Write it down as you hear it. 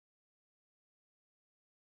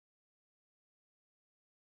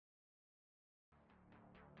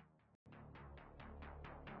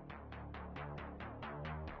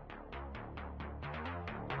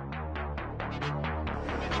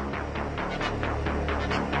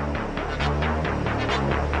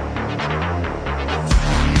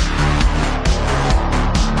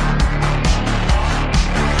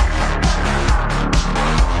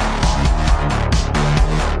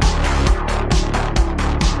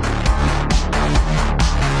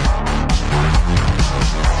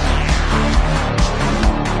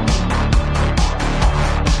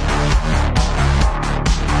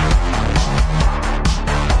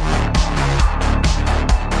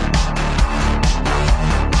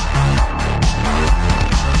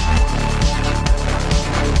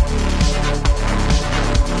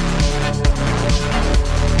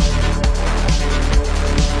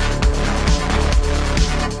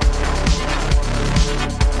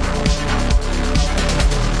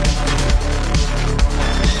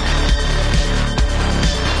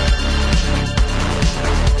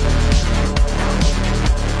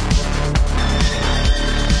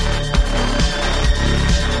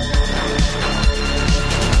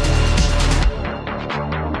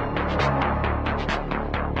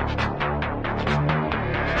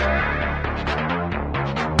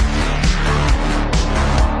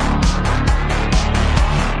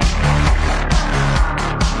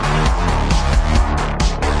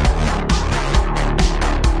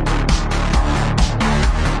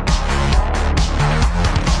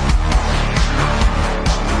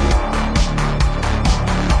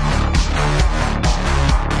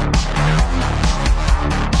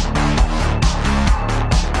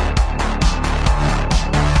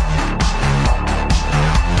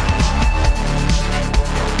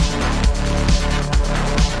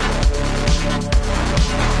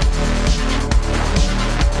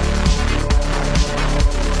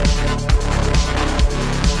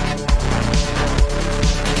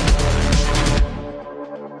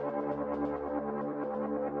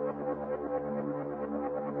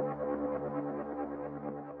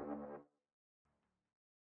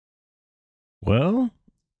Well,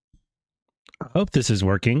 I hope this is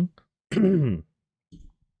working. We're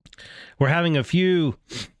having a few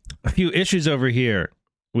issues over here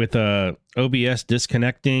with OBS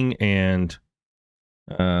disconnecting and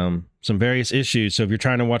some various issues. So if you're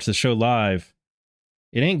trying to watch the show live,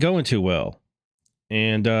 it ain't going too well.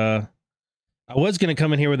 And I was going to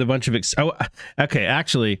come in here with a bunch of okay,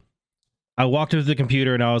 actually, I walked over to the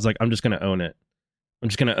computer and I was like, I'm just going to own it. I'm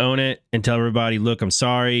just going to own it and tell everybody, look, I'm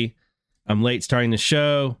sorry. I'm late starting the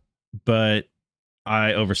show, but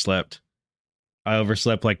I overslept. I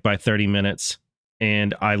overslept like by 30 minutes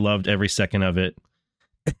and I loved every second of it.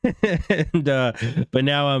 And but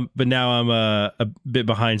now I'm a bit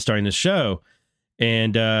behind starting the show,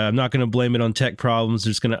 and I'm not going to blame it on tech problems.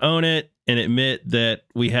 I'm just going to own it and admit that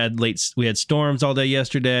we had storms all day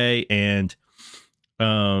yesterday and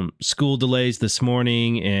school delays this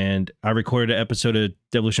morning, and I recorded an episode of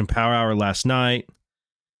Devolution Power Hour last night,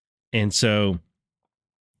 and so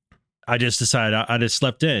I just decided I just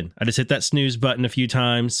slept in. I just hit that snooze button a few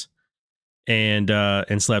times and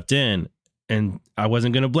slept in. And I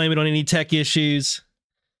wasn't going to blame it on any tech issues,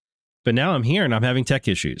 but now I'm here and I'm having tech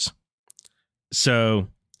issues. So,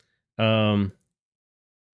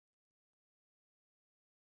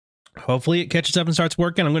 hopefully it catches up and starts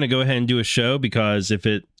working. I'm going to go ahead and do a show, because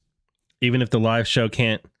even if the live show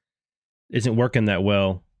isn't working that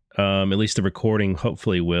well, at least the recording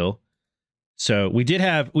hopefully will. So we did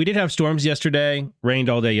have storms yesterday, rained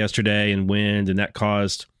all day yesterday, and wind, and that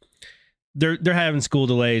caused. They're having school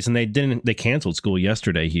delays, and they canceled school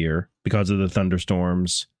yesterday here because of the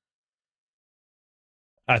thunderstorms.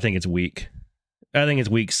 I think it's weak. I think it's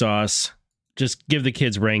weak sauce. Just give the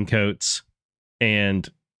kids raincoats and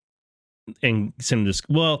send them to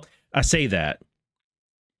school. Well, I say that.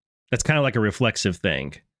 That's kind of like a reflexive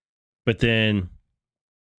thing. But then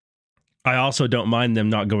I also don't mind them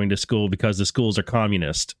not going to school because the schools are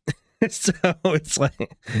communist. So it's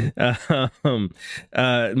like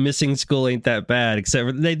missing school ain't that bad, except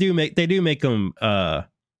for they do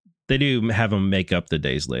have them make up the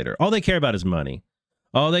days later. All they care about is money.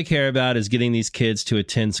 All they care about is getting these kids to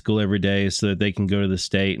attend school every day so that they can go to the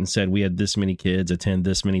state and said, we had this many kids attend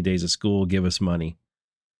this many days of school, give us money.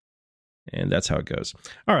 And that's how it goes.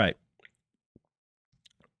 All right.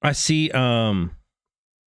 I see. I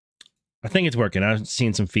think it's working. I've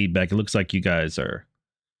seen some feedback. It looks like you guys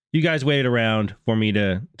waited around for me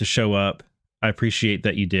to show up. I appreciate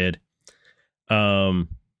that you did. That's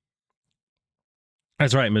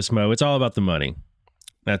right, Miss Mo. It's all about the money.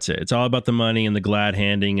 That's it. It's all about the money and the glad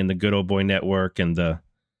handing and the Good Old Boy Network and the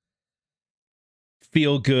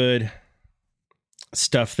feel good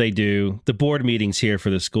stuff they do. The board meetings here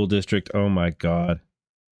for the school district. Oh my God.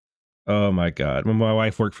 Oh my God. When my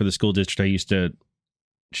wife worked for the school district,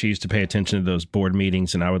 she used to pay attention to those board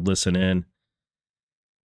meetings, and I would listen in.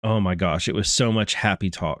 Oh my gosh, it was so much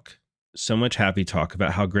happy talk. So much happy talk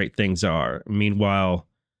about how great things are. Meanwhile,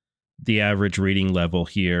 the average reading level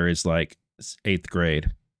here is like 8th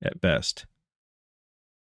grade at best.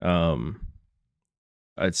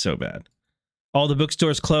 It's so bad. All the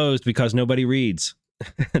bookstores closed because nobody reads.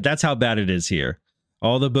 That's how bad it is here.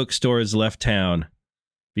 All the bookstores left town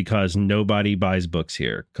because nobody buys books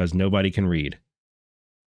here, because nobody can read.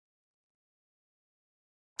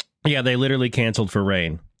 Yeah, they literally canceled for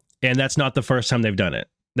rain. And that's not the first time they've done it.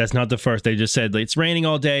 That's not the first. They just said, it's raining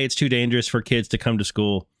all day. It's too dangerous for kids to come to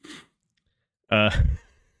school.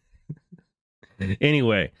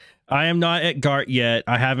 Anyway, I am not at GART yet.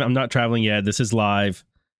 I'm not traveling yet. This is live.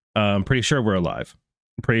 I'm pretty sure we're alive.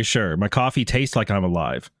 I'm pretty sure. My coffee tastes like I'm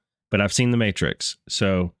alive, but I've seen The Matrix.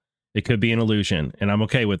 So it could be an illusion, and I'm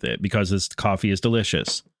okay with it because this coffee is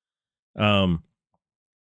delicious.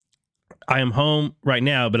 I am home right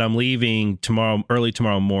now, but I'm leaving early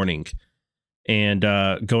tomorrow morning, and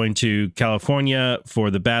going to California for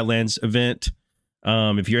the Badlands event.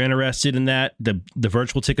 If you're interested in that, the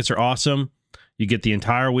virtual tickets are awesome. You get the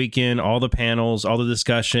entire weekend, all the panels, all the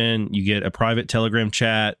discussion. You get a private Telegram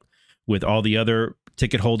chat with all the other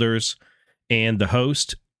ticket holders and the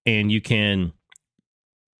host, and you can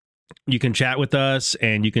chat with us,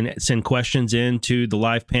 and you can send questions into the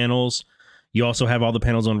live panels. You also have all the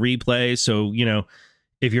panels on replay. So,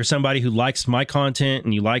 if you're somebody who likes my content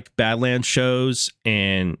and you like Badlands shows,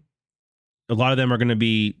 and a lot of them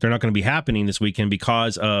they're not going to be happening this weekend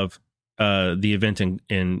because of the event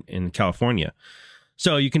in California.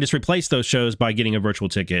 So you can just replace those shows by getting a virtual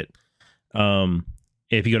ticket. If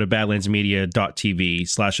you go to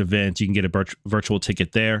badlandsmedia.tv/events, you can get a virtual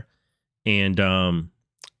ticket there. And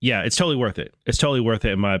yeah, it's totally worth it. It's totally worth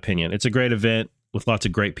it, in my opinion. It's a great event with lots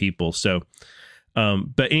of great people. So,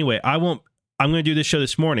 but anyway, I I'm going to do this show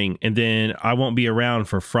this morning, and then I won't be around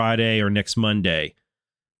for Friday or next Monday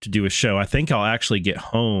to do a show. I think I'll actually get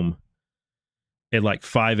home at like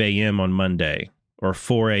 5 a.m. on Monday or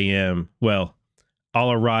 4 a.m. Well,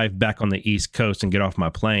 I'll arrive back on the East Coast and get off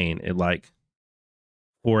my plane at like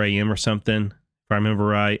 4 a.m. or something, if I remember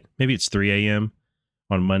right. Maybe it's 3 a.m.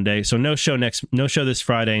 on Monday. So no show this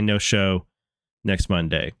Friday, no show next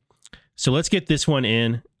Monday. So let's get this one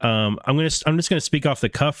in. I'm just gonna speak off the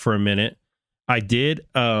cuff for a minute. I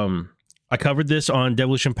covered this on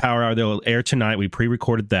Devolution Power Hour. They'll air tonight. We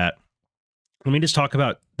pre-recorded that. Let me just talk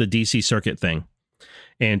about the DC Circuit thing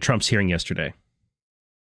and Trump's hearing yesterday,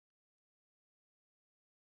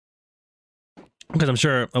 because I'm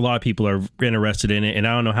sure a lot of people are interested in it, and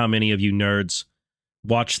I don't know how many of you nerds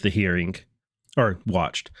watched the hearing, or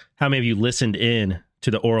how many of you listened in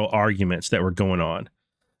to the oral arguments that were going on.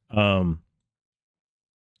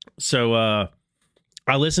 So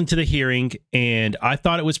I listened to the hearing, and I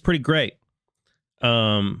thought it was pretty great.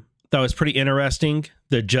 That was pretty interesting.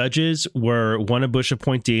 The judges were one a Bush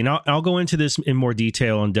appointee, and I'll go into this in more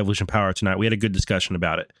detail on Devolution Power tonight. We had a good discussion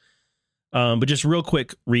about it. But just real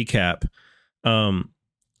quick recap.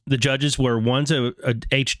 The judges were one's a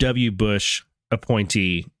H.W. Bush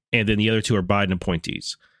appointee, and then the other two are Biden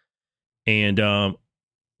appointees. And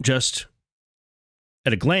just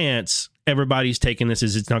at a glance, everybody's taking this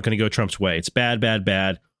as it's not going to go Trump's way. It's bad,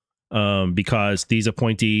 because these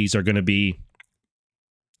appointees aren't going to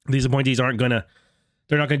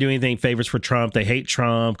do anything favors for Trump. They hate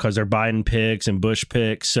Trump because they're Biden picks and Bush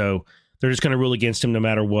picks. So they're just going to rule against him no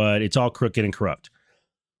matter what. It's all crooked and corrupt.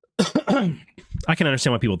 I can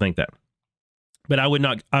understand why people think that, but I would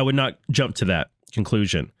not jump to that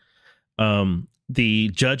conclusion. The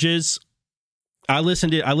judges, I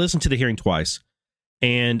listened to the hearing twice,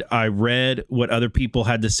 and I read what other people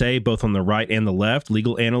had to say, both on the right and the left,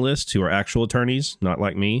 legal analysts who are actual attorneys, not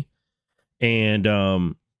like me. And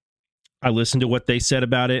I listened to what they said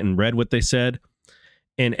about it and read what they said.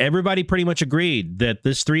 And everybody pretty much agreed that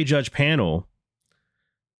this 3-judge panel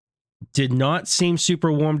did not seem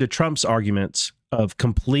super warm to Trump's arguments of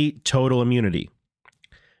complete total immunity.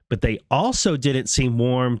 But they also didn't seem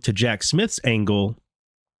warm to Jack Smith's angle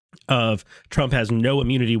of Trump has no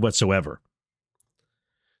immunity whatsoever.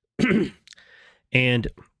 And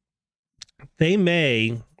they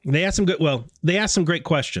asked some great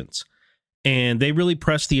questions, and they really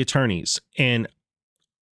pressed the attorneys. And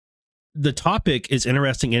the topic is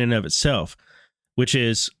interesting in and of itself, which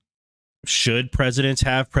is, should presidents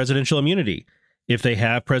have presidential immunity? If they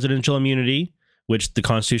have presidential immunity, which the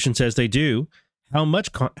Constitution says they do, how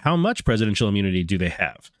much presidential immunity do they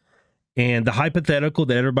have? And the hypothetical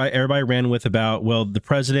that everybody ran with about, well, the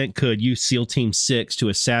president could use SEAL Team 6 to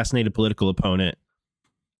assassinate a political opponent,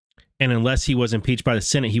 and unless he was impeached by the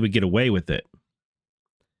Senate, he would get away with it.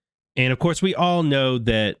 And of course, we all know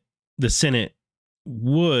that the Senate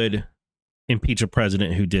would impeach a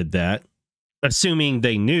president who did that, assuming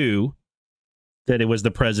they knew that it was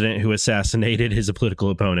the president who assassinated his political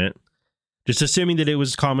opponent, just assuming that it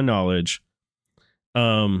was common knowledge.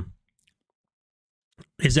 Are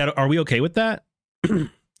we okay with that?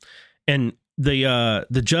 And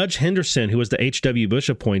the Judge Henderson, who was the H.W. Bush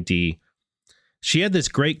appointee, she had this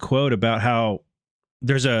great quote about how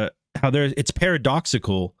it's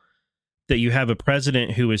paradoxical that you have a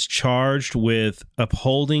president who is charged with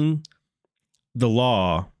upholding the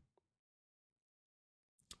law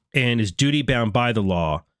and is duty bound by the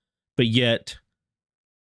law, but yet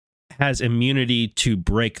has immunity to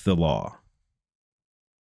break the law.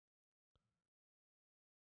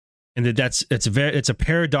 And it's a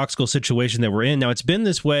paradoxical situation that we're in. Now, it's been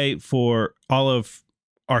this way for all of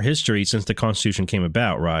our history since the Constitution came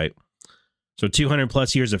about, right? So 200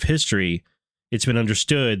 plus years of history, it's been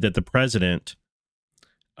understood that the president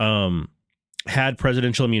had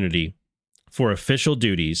presidential immunity for official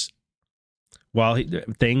duties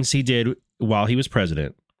things he did while he was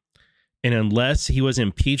president. And unless he was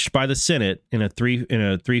impeached by the Senate in a 2/3,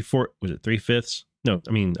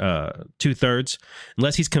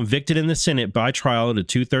 unless he's convicted in the Senate by trial at a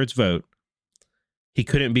 2/3 vote, he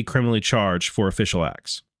couldn't be criminally charged for official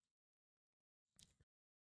acts.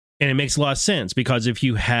 And it makes a lot of sense, because if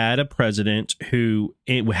you had a president who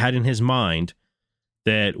had in his mind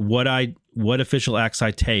that what official acts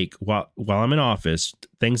I take while I'm in office,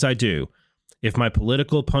 things I do, if my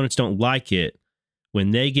political opponents don't like it,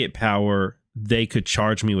 when they get power, they could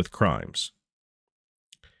charge me with crimes.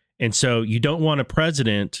 And so you don't want a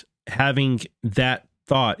president having that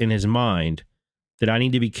thought in his mind that I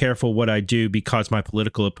need to be careful what I do because my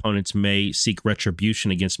political opponents may seek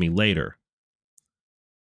retribution against me later.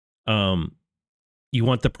 you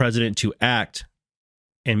want the president to act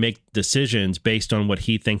and make decisions based on what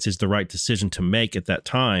he thinks is the right decision to make at that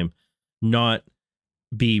time, not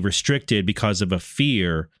be restricted because of a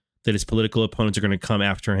fear that his political opponents are going to come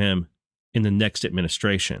after him in the next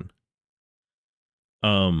administration.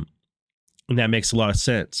 And that makes a lot of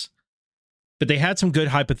sense. But they had some good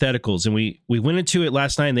hypotheticals, and we went into it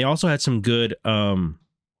last night, and they also had some good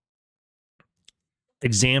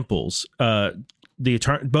examples. I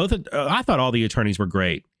thought all the attorneys were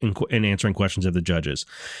great in answering questions of the judges,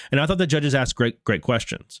 and I thought the judges asked great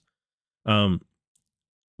questions.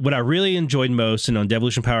 What I really enjoyed most, and on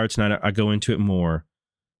Devolution Power tonight, I go into it more,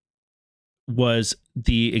 was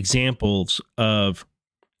the examples of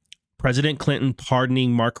President Clinton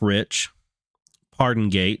pardoning Mark Rich,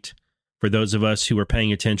 Pardongate. For those of us who were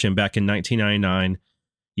paying attention back in 1999,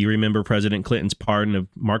 you remember President Clinton's pardon of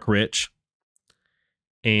Mark Rich.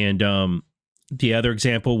 And the other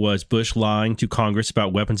example was Bush lying to Congress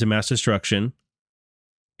about weapons of mass destruction.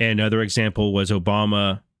 And another example was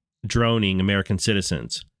Obama droning American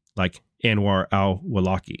citizens like Anwar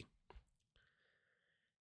al-Awlaki.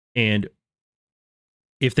 And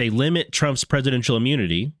if they limit Trump's presidential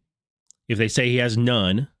immunity, if they say he has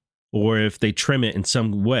none, or if they trim it in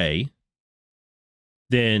some way,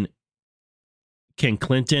 then can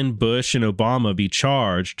Clinton, Bush, and Obama be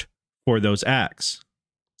charged for those acts?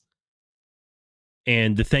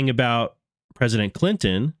 And the thing about President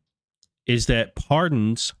Clinton is that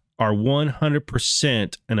pardons are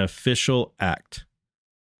 100% an official act.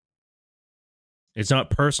 It's not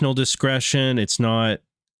personal discretion. It's not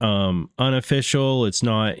unofficial. It's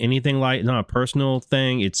not anything like, it's not a personal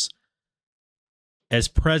thing. It's, as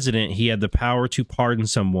president, he had the power to pardon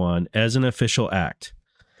someone as an official act.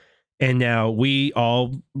 And now we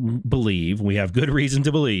all believe, we have good reason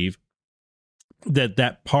to believe,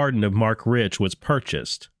 that pardon of Mark Rich was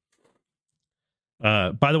purchased.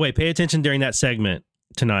 By the way, pay attention during that segment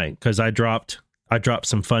tonight, because I dropped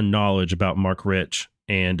some fun knowledge about Mark Rich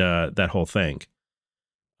and that whole thing.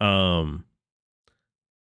 So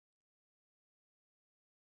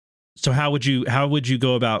how would you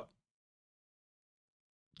go about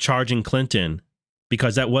charging Clinton?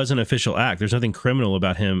 Because that was an official act. There's nothing criminal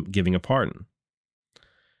about him giving a pardon.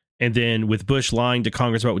 And then with Bush lying to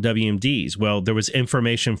Congress about WMDs, well, there was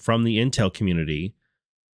information from the intel community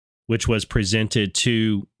which was presented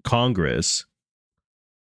to Congress.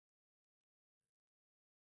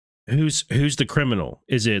 Who's the criminal?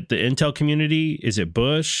 Is it the intel community? Is it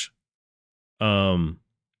Bush?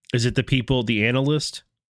 Is it the people, the analyst?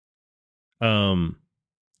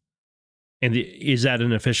 Is that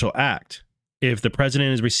an official act? If the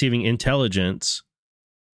president is receiving intelligence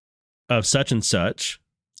of such and such,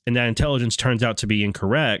 and that intelligence turns out to be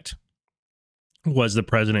incorrect, was the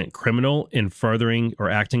president criminal in furthering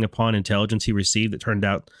or acting upon intelligence he received that turned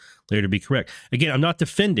out later to be correct? Again, I'm not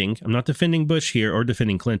defending Bush here or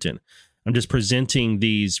defending Clinton. I'm just presenting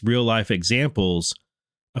these real life examples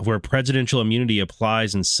of where presidential immunity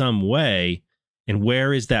applies in some way, and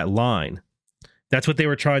where is that line? That's what they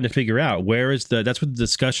were trying to figure out. That's what the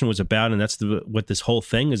discussion was about, and that's what this whole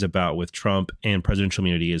thing is about with Trump and presidential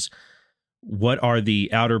immunity, is what are the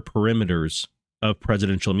outer perimeters of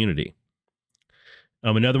presidential immunity?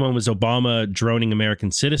 Another one was Obama droning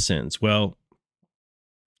American citizens. Well,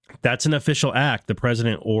 that's an official act. The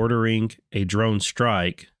president ordering a drone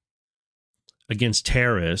strike against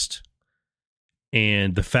terrorists,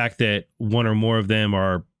 and the fact that one or more of them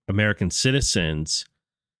are American citizens,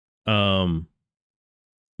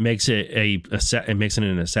 makes it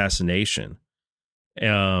an assassination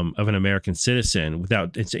of an American citizen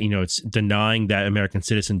without it's denying that American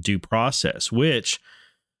citizen due process, which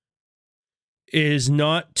is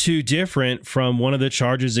not too different from one of the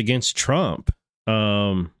charges against Trump.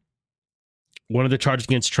 One of the charges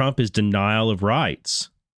against Trump is denial of rights.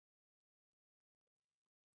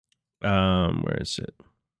 Where is it?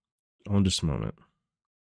 Hold on just a moment.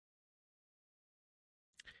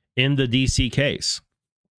 In the DC case,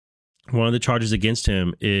 one of the charges against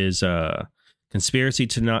him is conspiracy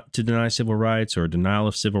to deny civil rights or denial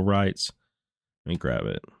of civil rights. Let me grab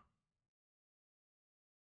it.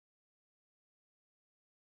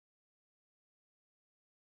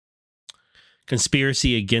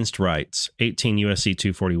 Conspiracy against rights, 18 USC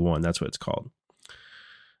 241. That's what it's called.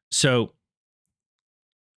 So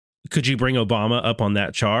could you bring Obama up on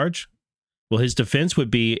that charge? Well, his defense would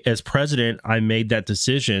be, as president, I made that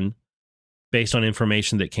decision based on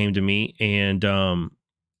information that came to me, and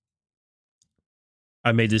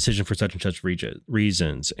I made the decision for such and such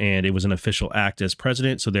reasons, and it was an official act as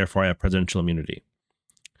president, so therefore I have presidential immunity.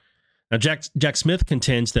 Now, Jack Smith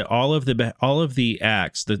contends that all of the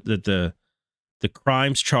acts that the the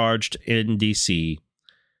crimes charged in DC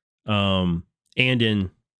and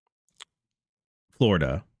in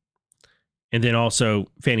Florida. And then also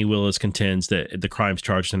Fannie Willis contends that the crimes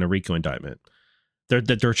charged in the RICO indictment.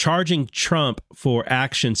 They're charging Trump for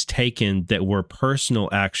actions taken that were personal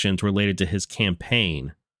actions related to his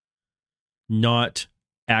campaign, not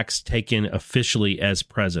acts taken officially as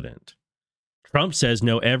president. Trump says,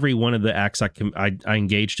 no, every one of the acts I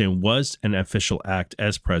engaged in was an official act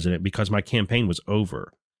as president because my campaign was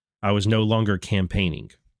over. I was no longer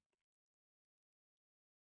campaigning.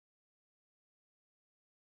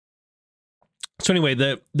 So anyway,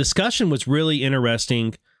 the discussion was really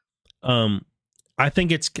interesting. I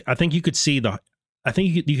think you could see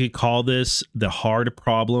you could call this the hard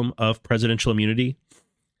problem of presidential immunity,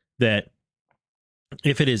 that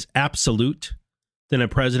if it is absolute, then a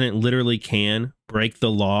president literally can break the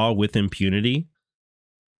law with impunity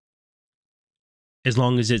as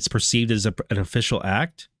long as it's perceived as an official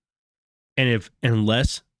act. And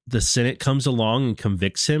unless the Senate comes along and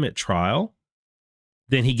convicts him at trial,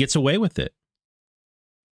 then he gets away with it.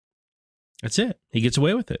 That's it. He gets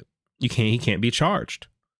away with it. He can't be charged.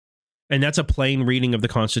 And that's a plain reading of the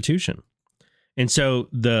Constitution. And so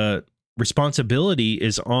the responsibility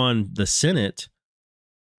is on the Senate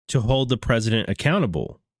to hold the president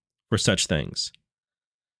accountable for such things.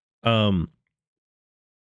 And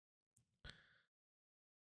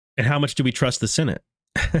how much do we trust the Senate?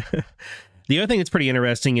 The other thing that's pretty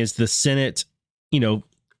interesting is the Senate,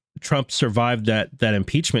 Trump survived that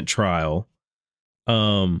impeachment trial.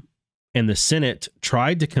 And the Senate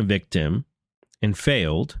tried to convict him and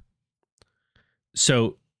failed.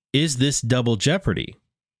 So is this double jeopardy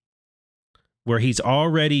where he's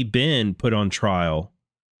already been put on trial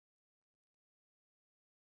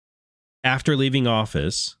after leaving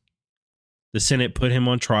office? The Senate put him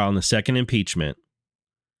on trial in the second impeachment,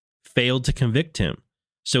 failed to convict him.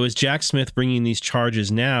 So is Jack Smith bringing these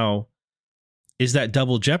charges now? Is that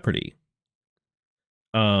double jeopardy?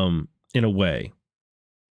 In a way.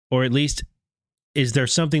 Or at least, is there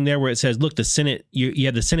something there where it says, look, the Senate, you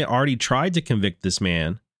had the Senate already tried to convict this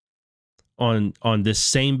man on this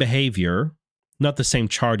same behavior, not the same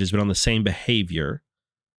charges, but on the same behavior,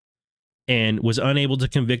 and was unable to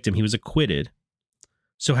convict him. He was acquitted.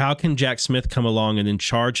 So how can Jack Smith come along and then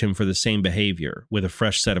charge him for the same behavior with a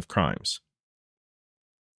fresh set of crimes?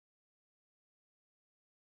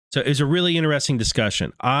 So it's a really interesting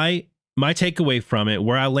discussion. My takeaway from it,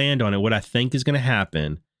 where I land on it, what I think is going to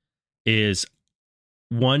happen is,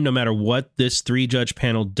 one, no matter what this 3-judge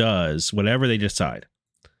panel does, whatever they decide,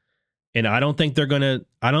 and I don't think they're gonna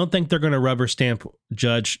rubber stamp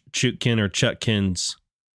Judge Chutkan or Chutkan's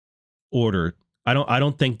order. I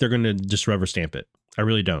don't think they're gonna just rubber stamp it. I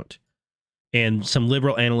really don't. And some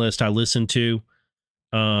liberal analysts I listened to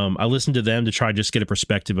them to try to just get a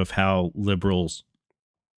perspective of how liberals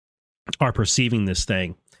are perceiving this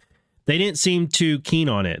thing. They didn't seem too keen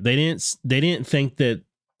on it. They didn't think that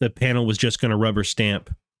the panel was just going to rubber stamp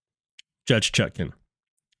Judge Chutkan.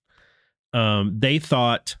 They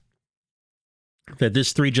thought that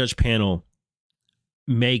this 3-judge panel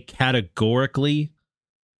may categorically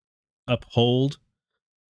uphold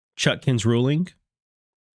Chutkan's ruling,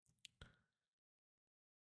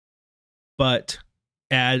 but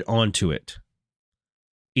add on to it,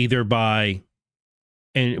 either by,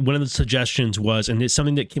 and one of the suggestions was, and it's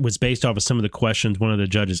something that was based off of some of the questions one of the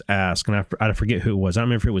judges asked, and I forget who it was. I don't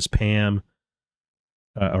remember if it was Pam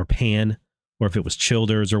or Pan, or if it was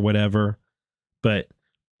Childers or whatever. But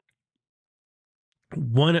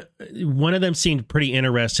one of them seemed pretty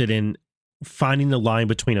interested in finding the line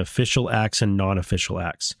between official acts and non-official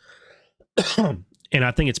acts. And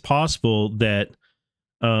I think it's possible that,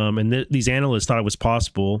 these analysts thought it was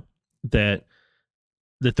possible that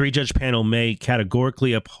the 3-judge panel may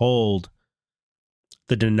categorically uphold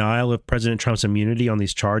the denial of President Trump's immunity on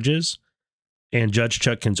these charges and Judge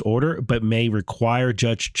Chutkan's order, but may require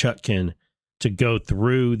Judge Chutkan to go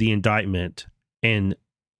through the indictment and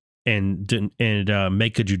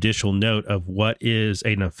make a judicial note of what is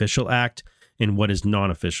an official act and what is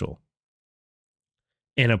non-official,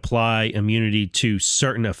 and apply immunity to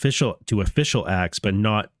certain official acts, but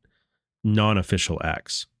not non-official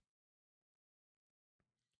acts.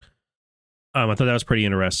 I thought that was a pretty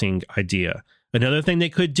interesting idea. Another thing they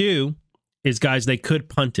could do is, guys, they could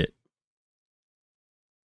punt it.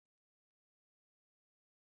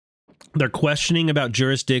 They're questioning about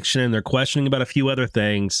jurisdiction, and they're questioning about a few other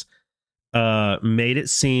things. Made it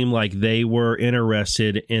seem like they were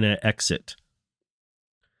interested in an exit,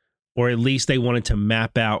 or at least they wanted to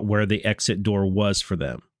map out where the exit door was for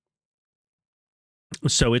them.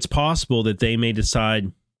 So it's possible that they may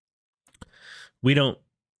decide, we don't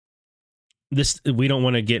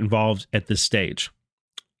want to get involved at this stage.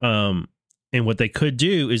 And what they could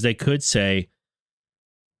do is they could say,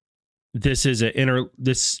 this is we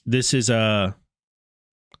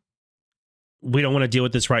don't want to deal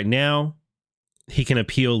with this right now. He can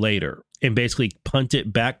appeal later, and basically punt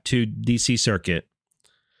it back to DC Circuit,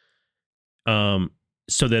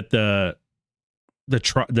 so that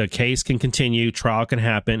the case can continue, trial can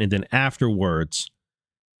happen, and then afterwards,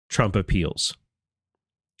 Trump appeals.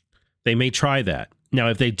 They may try that. Now,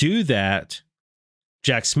 if they do that,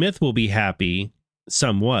 Jack Smith will be happy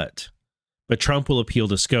somewhat, but Trump will appeal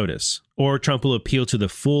to SCOTUS, or Trump will appeal to the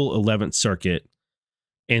full 11th Circuit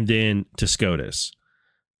and then to SCOTUS.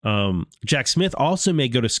 Jack Smith also may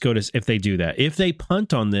go to SCOTUS if they do that. If they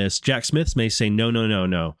punt on this, Jack Smith may say,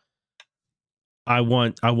 no. I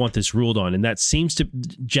want this ruled on. And that seems to,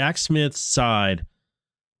 Jack Smith's side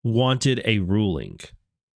wanted a ruling.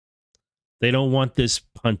 They don't want this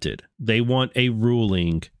punted. They want a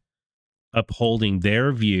ruling upholding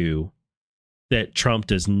their view that Trump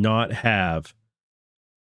does not have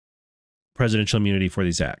presidential immunity for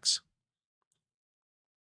these acts.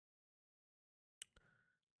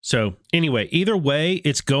 So anyway, either way,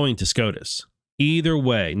 it's going to SCOTUS. Either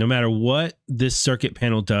way, no matter what this circuit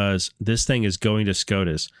panel does, this thing is going to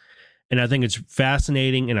SCOTUS. And I think it's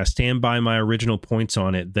fascinating, and I stand by my original points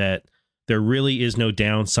on it, that there really is no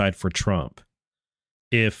downside for Trump.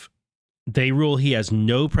 If they rule he has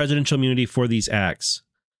no presidential immunity for these acts,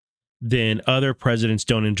 then other presidents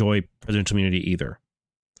don't enjoy presidential immunity either.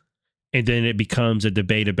 And then it becomes a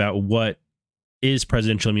debate about what is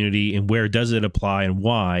presidential immunity and where does it apply and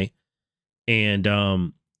why. And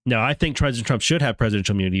now I think President Trump should have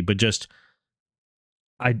presidential immunity, but just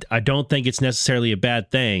I don't think it's necessarily a bad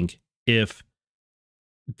thing if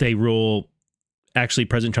they rule actually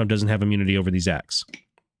President Trump doesn't have immunity over these acts.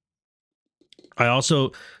 I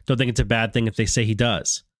also don't think it's a bad thing if they say he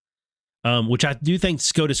does, which I do think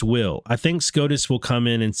SCOTUS will. I think SCOTUS will come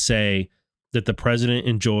in and say that the president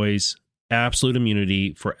enjoys absolute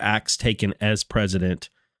immunity for acts taken as president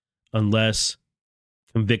unless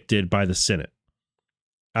convicted by the Senate.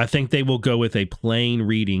 I think they will go with a plain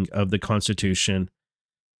reading of the Constitution,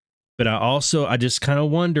 but I just kind of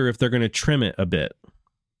wonder if they're going to trim it a bit.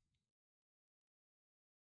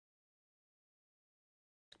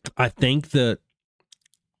 I think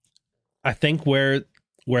where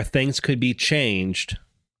things could be changed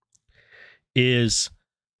is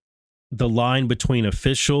the line between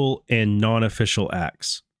official and non-official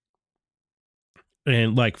acts.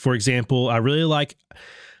 And like, for example, I really like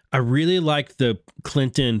the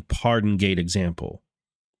Clinton Pardongate example,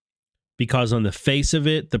 because on the face of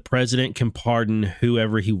it, the president can pardon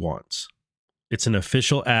whoever he wants. It's an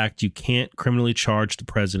official act. You can't criminally charge the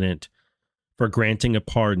president for granting a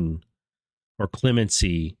pardon or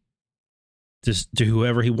clemency to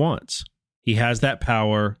whoever he wants. He has that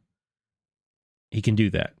power. He can do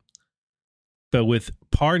that. But with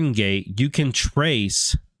Pardongate, you can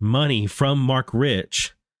trace money from Mark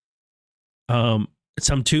Rich, some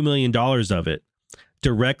 $2 million of it,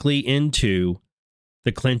 directly into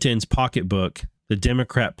the Clintons' pocketbook, the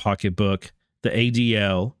Democrat pocketbook, the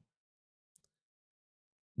ADL.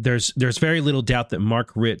 There's very little doubt that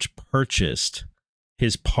Mark Rich purchased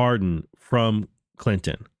his pardon from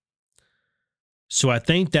Clinton. So I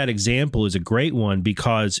think that example is a great one,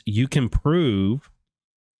 because you can prove,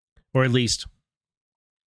 or at least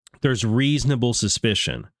there's reasonable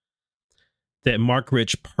suspicion, that Mark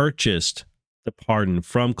Rich purchased the pardon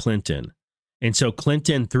from Clinton. And so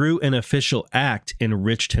Clinton, through an official act,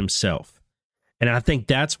 enriched himself. And I think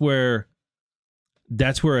that's where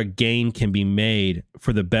a gain can be made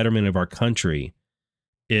for the betterment of our country.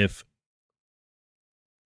 If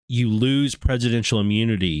you lose presidential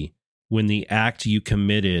immunity when the act you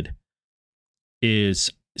committed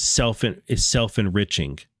is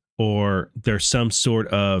self-enriching, or there's some sort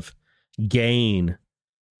of gain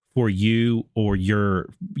for you or your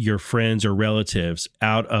friends or relatives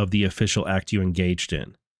out of the official act you engaged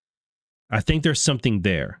in. I think there's something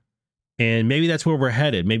there. And maybe that's where we're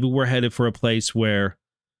headed. Maybe we're headed for a place where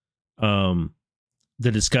the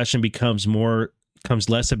discussion becomes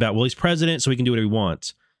less about, well, he's president, so he can do whatever he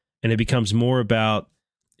wants. And it becomes more about,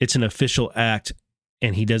 it's an official act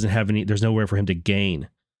and he doesn't have there's nowhere for him to gain.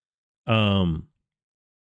 In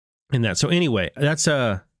that. So anyway, those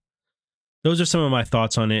are some of my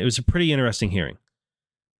thoughts on it. It was a pretty interesting hearing.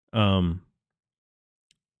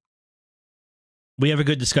 We have a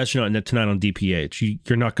good discussion on it tonight on DPH.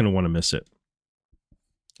 You're not going to want to miss it.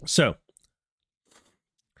 So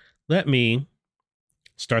let me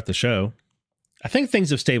start the show. I think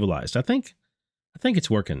things have stabilized. I think it's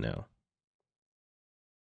working now.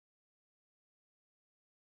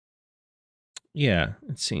 Yeah,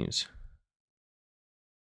 it seems.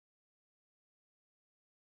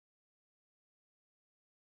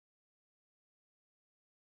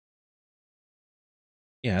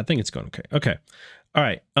 Yeah, I think it's going okay. Okay. All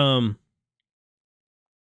right. No,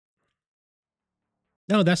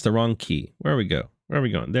 that's the wrong key. Where we go? Where are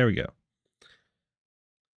we going? There we go.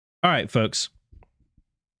 All right, folks.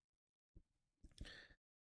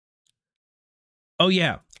 Oh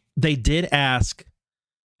yeah, they did ask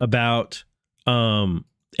about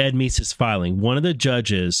Ed Meese's filing. One of the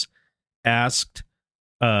judges asked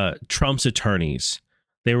Trump's attorneys.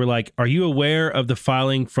 They were like, "Are you aware of the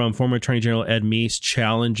filing from former Attorney General Ed Meese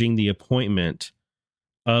challenging the appointment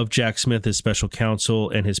of Jack Smith as special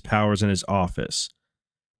counsel and his powers in his office?"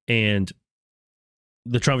 And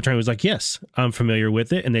the Trump attorney was like, "Yes, I'm familiar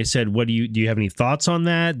with it." And they said, "What do you have any thoughts on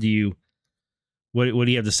that? What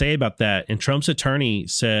do you have to say about that?" And Trump's attorney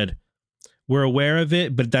said, "We're aware of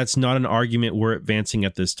it, but that's not an argument we're advancing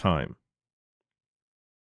at this time."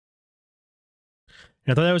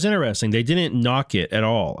 And I thought that was interesting. They didn't knock it at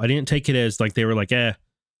all. I didn't take it as like they were like,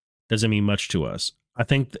 doesn't mean much to us. I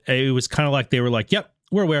think it was kind of like they were like, "Yep,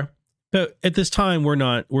 we're aware, but at this time we're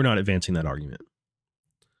not advancing that argument."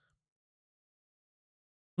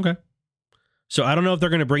 Okay. So I don't know if they're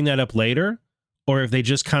going to bring that up later or if they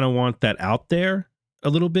just kind of want that out there a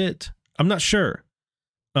little bit. I'm not sure.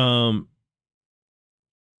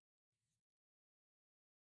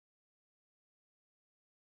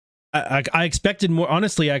 I expected more.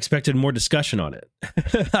 Honestly, I expected more discussion on it.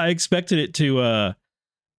 I expected it to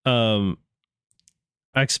I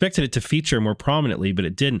expected it to feature more prominently, but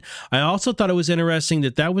it didn't. I also thought it was interesting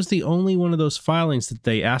that that was the only one of those filings that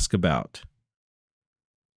they ask about.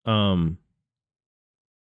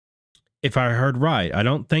 If I heard right, I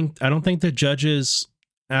don't think the judges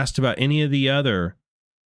asked about any of the other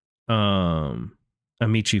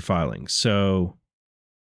Amici filings. So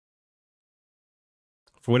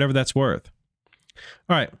for whatever that's worth.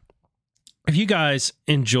 All right. If you guys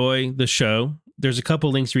enjoy the show, there's a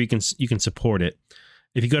couple links where you can support it.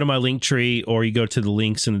 If you go to my link tree or you go to the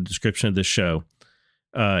links in the description of the show,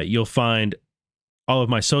 you'll find all of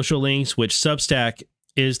my social links, which Substack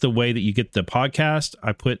is the way that you get the podcast.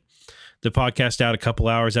 I put the podcast out a couple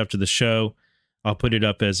hours after the show. I'll put it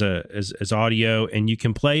up as audio, and you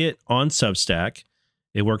can play it on Substack.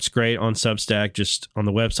 It works great on Substack, just on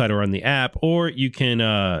the website or on the app, or you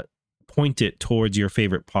can point it towards your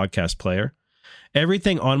favorite podcast player.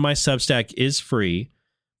 Everything on my Substack is free,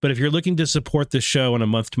 but if you're looking to support the show on a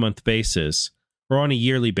month-to-month basis or on a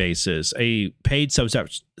yearly basis, a paid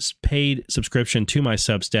subscription to my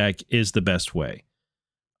Substack is the best way.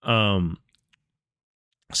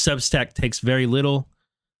 Substack takes very little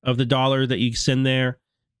of the dollar that you send there,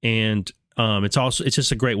 and it's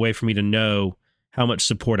just a great way for me to know how much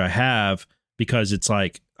support I have, because it's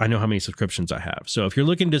like I know how many subscriptions I have. So if you're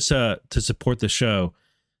looking to support the show,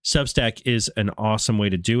 Substack is an awesome way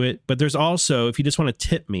to do it. But there's also, if you just want to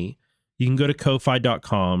tip me, you can go to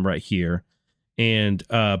Ko-Fi.com right here and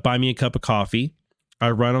buy me a cup of coffee. I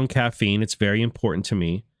run on caffeine. It's very important to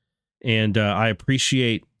me. And I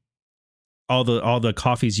appreciate all the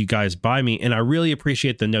coffees you guys buy me. And I really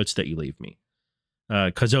appreciate the notes that you leave me.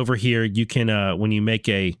 Because over here, you can, when you make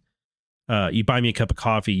you buy me a cup of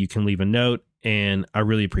coffee, you can leave a note. And I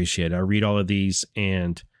really appreciate it. I read all of these,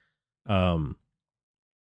 and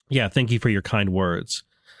yeah, thank you for your kind words.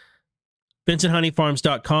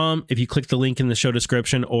 BensonHoneyFarms.com. If you click the link in the show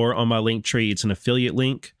description or on my link tree, it's an affiliate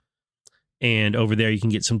link. And over there, you can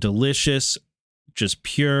get some delicious, just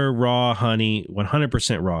pure raw honey,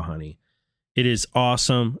 100% raw honey. It is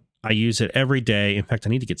awesome. I use it every day. In fact, I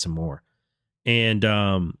need to get some more. And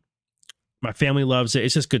my family loves it.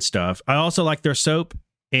 It's just good stuff. I also like their soap.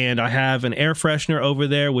 And I have an air freshener over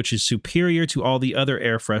there, which is superior to all the other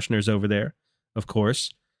air fresheners over there, of course.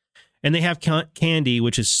 And they have candy,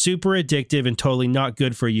 which is super addictive and totally not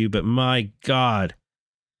good for you. But my God,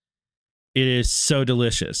 it is so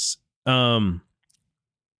delicious. And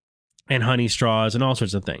honey straws and all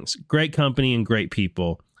sorts of things. Great company and great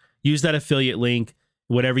people. Use that affiliate link.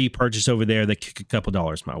 Whatever you purchase over there, they kick a couple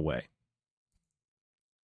dollars my way.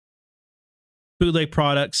 Bootleg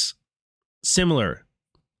products, similar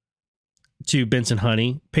to Benson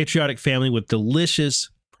Honey. Patriotic family with delicious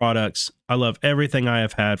products. I love everything I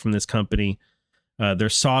have had from this company. Their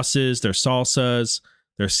sauces, their salsas,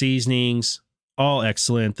 their seasonings, all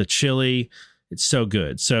excellent. The chili, it's so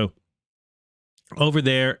good. So over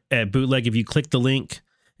there at Bootleg, if you click the link,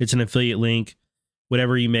 it's an affiliate link.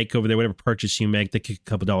 Whatever you make over there, whatever purchase you make, they kick a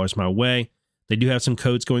couple dollars my way. They do have some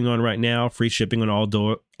codes going on right now. Free shipping on all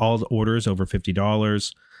orders over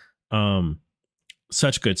 $50.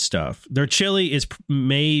 Such good stuff. Their chili is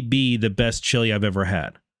maybe the best chili I've ever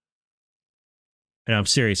had. And I'm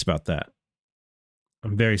serious about that.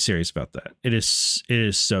 I'm very serious about that. It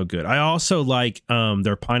is so good. I also like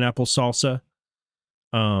their pineapple salsa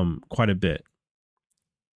quite a bit.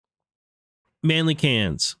 Manly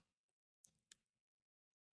Cans.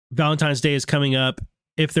 Valentine's Day is coming up.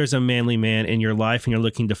 If there's a manly man in your life and you're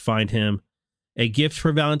looking to find him a gift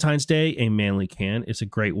for Valentine's Day, a Manly Can is a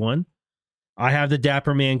great one. I have the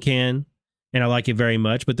Dapper Man can, and I like it very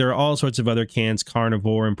much, but there are all sorts of other cans,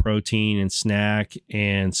 carnivore and protein and snack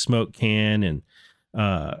and smoke can and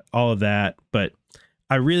all of that. But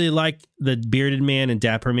I really like the Bearded Man and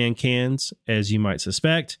Dapper Man cans, as you might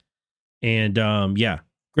suspect. And yeah,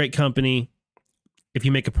 great company. If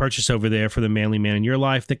you make a purchase over there for the manly man in your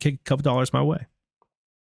life, that kick a couple dollars my way.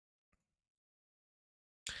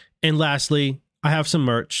 And lastly, I have some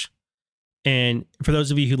merch. And for those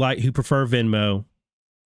of you who prefer Venmo,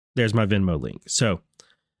 there's my Venmo link. So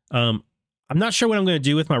I'm not sure what I'm going to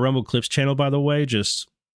do with my Rumble Clips channel, by the way. Just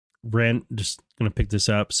going to pick this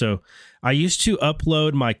up. So I used to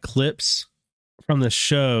upload my clips from the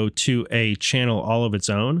show to a channel all of its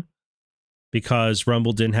own because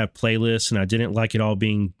Rumble didn't have playlists, and I didn't like it all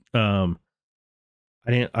being I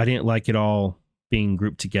didn't like it all being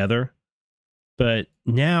grouped together. But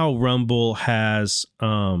now Rumble has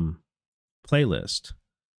playlist.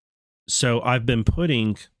 So I've been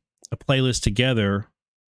putting a playlist together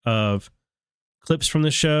of clips from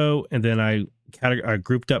the show, and then I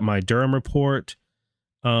grouped up my Durham report.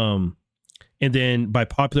 And then by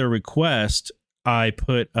popular request, I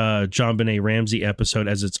put John Benet Ramsey episode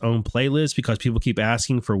as its own playlist because people keep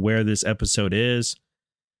asking for where this episode is.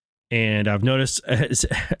 And I've noticed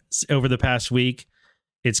over the past week,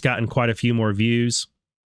 it's gotten quite a few more views.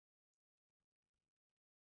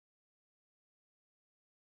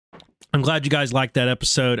 I'm glad you guys liked that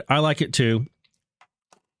episode. I like it too.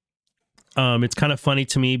 It's kind of funny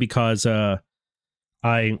to me because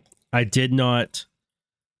I did not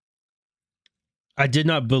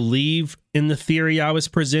believe in the theory I was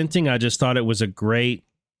presenting. I just thought it was a great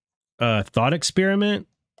thought experiment.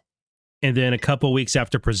 And then a couple weeks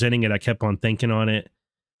after presenting it, I kept on thinking on it.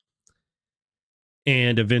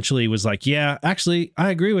 And eventually was like, yeah, actually,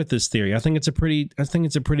 I agree with this theory. I think it's a pretty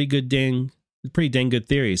good dang good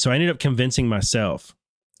theory. So I ended up convincing myself.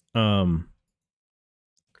 Anyway,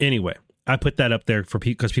 I put that up there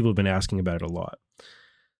because people have been asking about it a lot.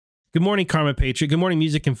 Good morning, Karma Patriot. Good morning,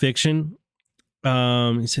 Music and Fiction.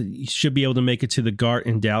 He said you should be able to make it to the GART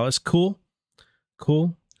in Dallas. Cool.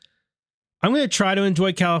 I'm going to try to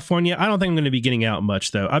enjoy California. I don't think I'm going to be getting out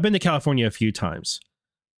much, though. I've been to California a few times.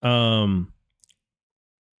 And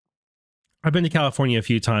I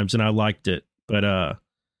liked it, but I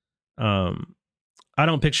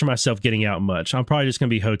don't picture myself getting out much. I'm probably just going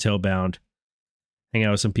to be hotel bound, hang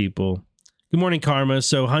out with some people. Good morning, Karma.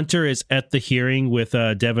 So Hunter is at the hearing with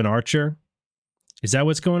Devin Archer. Is that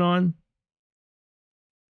what's going on?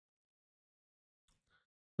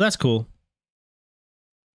 That's cool.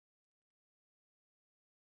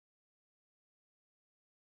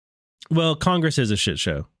 Well, Congress is a shit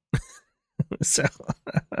show. So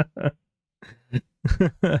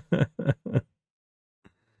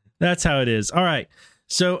that's how it is. All right.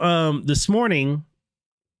 So this morning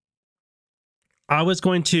I was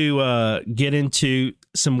going to get into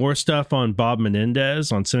some more stuff on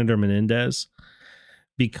on Senator Menendez,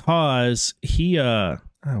 because he why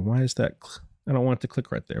is that? I don't want it to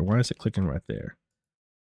click right there. Why is it clicking right there?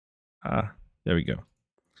 There we go.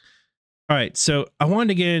 All right, so I wanted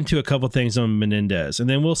to get into a couple things on Menendez, and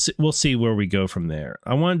then we'll see where we go from there.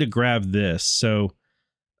 I wanted to grab this. So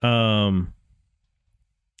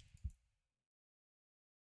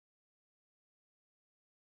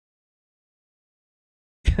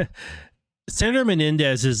Senator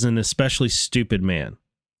Menendez is an especially stupid man.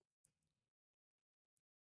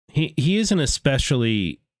 He is an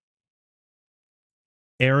especially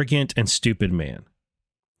arrogant and stupid man,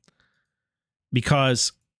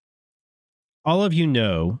 because all of you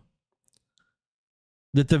know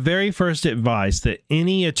that the very first advice that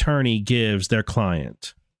any attorney gives their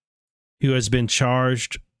client who has been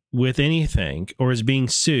charged with anything or is being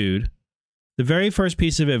sued, the very first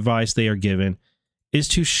piece of advice they are given is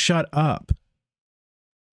to shut up.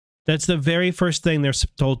 That's the very first thing they're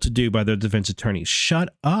told to do by their defense attorney.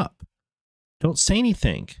 Shut up. Don't say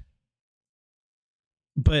anything.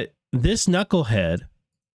 But this knucklehead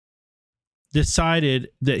decided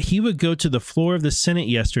that he would go to the floor of the Senate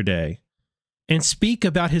yesterday and speak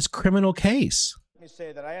about his criminal case. Let me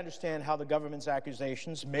say that I understand how the government's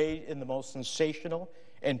accusations, made in the most sensational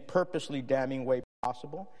and purposely damning way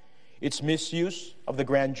possible, its misuse of the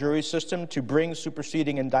grand jury system to bring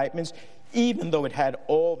superseding indictments, even though it had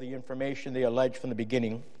all the information they alleged from the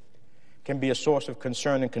beginning, can be a source of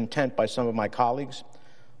concern and contempt by some of my colleagues,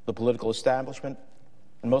 the political establishment,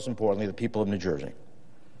 and most importantly, the people of New Jersey.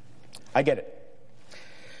 I get it.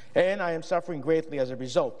 And I am suffering greatly as a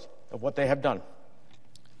result of what they have done.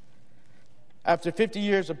 After 50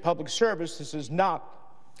 years of public service, this is not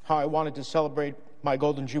how I wanted to celebrate my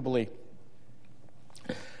Golden Jubilee.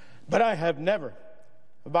 But I have never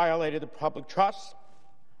violated the public trust.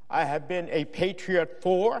 I have been a patriot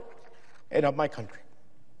for and of my country.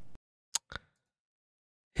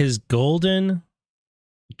 His Golden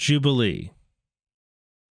Jubilee.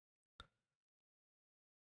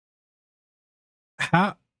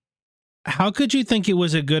 How could you think it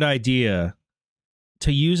was a good idea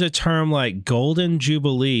to use a term like Golden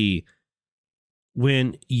Jubilee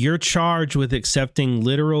when you're charged with accepting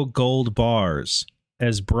literal gold bars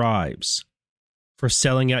as bribes for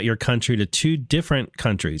selling out your country to two different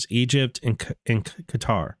countries, Egypt and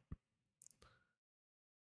Qatar?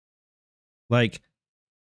 Like,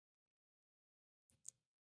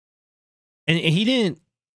 and he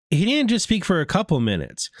didn't just speak for a couple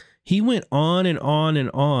minutes. He went on and on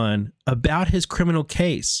and on about his criminal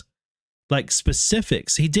case, like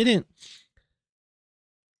specifics. He didn't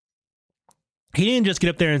just get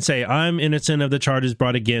up there and say, I'm innocent of the charges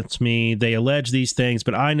brought against me. They allege these things,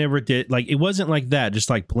 but I never did. Like, it wasn't like that.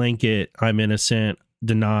 Just like blanket, I'm innocent,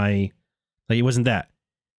 deny. Like, it wasn't that.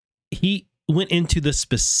 He went into the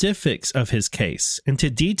specifics of his case,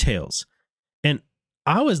 into details. And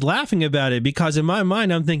I was laughing about it because in my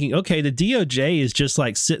mind, I'm thinking, okay, the DOJ is just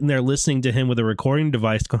like sitting there listening to him with a recording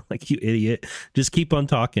device going like, you idiot, just keep on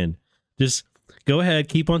talking. Just go ahead,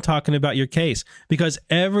 keep on talking about your case. Because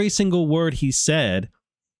every single word he said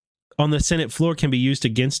on the Senate floor can be used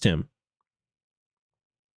against him.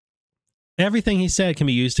 Everything he said can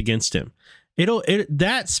be used against him.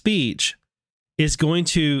 That speech is going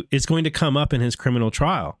to come up in his criminal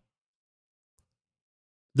trial.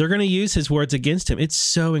 They're going to use his words against him. It's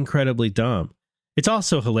so incredibly dumb. It's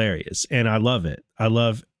also hilarious, and I love it. I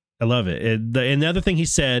love it. And the other thing he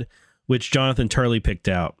said, which Jonathan Turley picked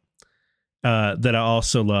out, that I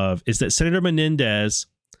also love, is that Senator Menendez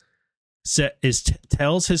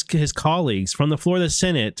tells his colleagues from the floor of the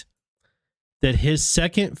Senate that his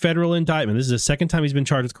second federal indictment, this is the second time he's been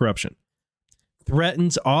charged with corruption,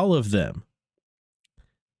 threatens all of them.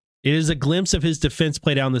 It is a glimpse of his defense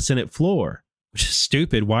played out on the Senate floor. Which is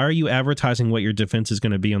stupid. Why are you advertising what your defense is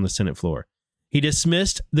going to be on the Senate floor? He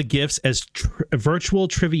dismissed the gifts as virtual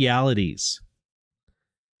trivialities.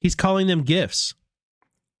 He's calling them gifts.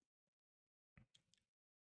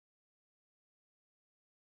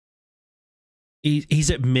 He's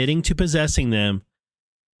admitting to possessing them,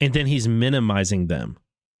 and then he's minimizing them.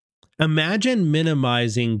 Imagine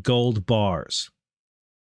minimizing gold bars.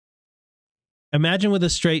 Imagine with a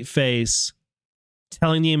straight face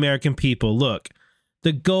telling the American people, look,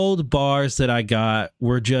 the gold bars that I got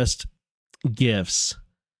were just gifts.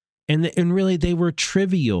 And really, they were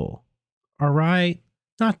trivial. All right?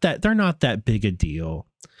 They're not that big a deal.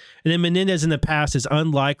 And then Menendez in the past is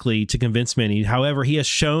unlikely to convince many. However, he has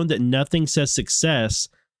shown that nothing says success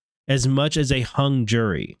as much as a hung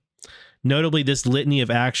jury. Notably, this litany of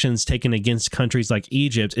actions taken against countries like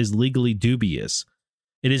Egypt is legally dubious.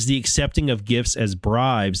 It is the accepting of gifts as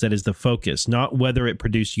bribes that is the focus, not whether it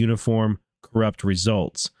produced uniform, corrupt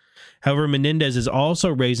results. However, Menendez is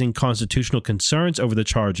also raising constitutional concerns over the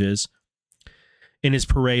charges. In his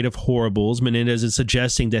parade of horribles, Menendez is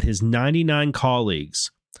suggesting that his 99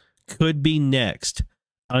 colleagues could be next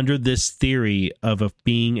under this theory of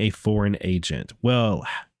being a foreign agent. Well,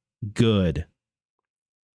 good.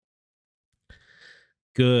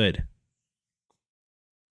 Good.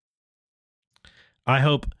 I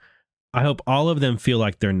hope all of them feel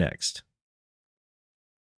like they're next.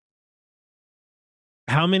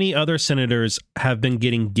 How many other senators have been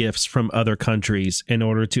getting gifts from other countries in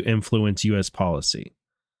order to influence U.S. policy?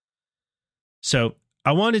 So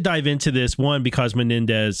I want to dive into this, one, because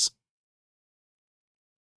Menendez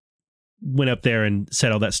went up there and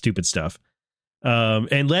said all that stupid stuff.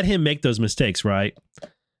 And let him make those mistakes, right?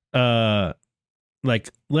 Let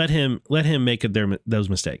him make those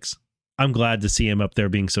mistakes. I'm glad to see him up there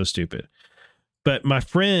being so stupid. But my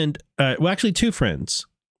friend, actually two friends,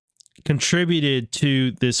 contributed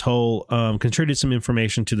to this whole, contributed some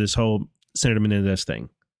information to this whole Senator Menendez thing.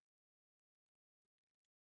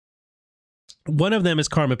 One of them is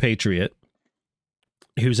Karma Patriot,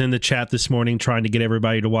 who's in the chat this morning trying to get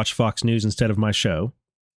everybody to watch Fox News instead of my show.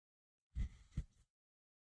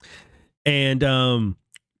 And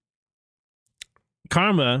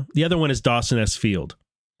Karma, the other one is Dawson S. Field.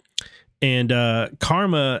 And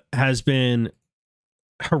Karma has been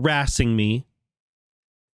harassing me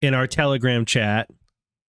in our Telegram chat,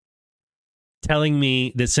 telling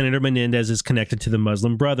me that Senator Menendez is connected to the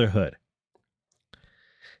Muslim Brotherhood.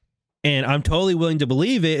 And I'm totally willing to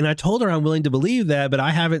believe it. And I told her I'm willing to believe that, but I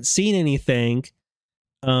haven't seen anything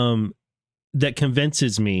that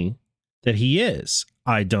convinces me that he is.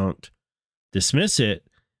 I don't dismiss it,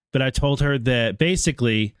 but I told her that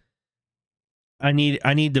basically I need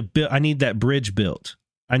that bridge built.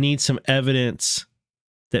 I need some evidence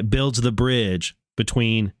that builds the bridge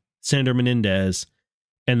between Senator Menendez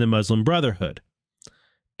and the Muslim Brotherhood.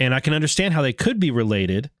 And I can understand how they could be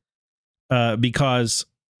related because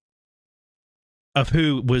of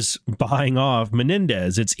who was buying off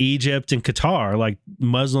Menendez. It's Egypt and Qatar, like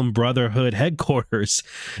Muslim Brotherhood headquarters.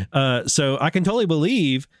 So I can totally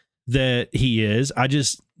believe that he is. I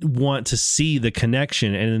just want to see the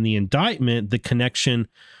connection. And in the indictment, the connection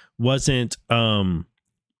wasn't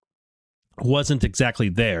exactly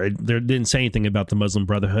there. There didn't say anything about the Muslim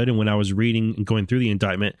Brotherhood. And when I was reading and going through the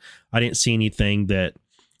indictment, I didn't see anything that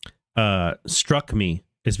struck me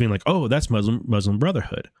as being like, oh, that's Muslim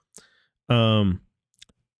Brotherhood. Let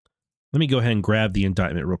me go ahead and grab the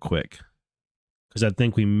indictment real quick, because I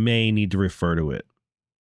think we may need to refer to it.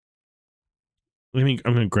 I'm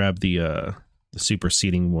going to grab the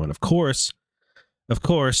superseding one. Of course,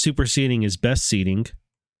 superseding is best seating.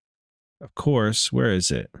 Of course, where is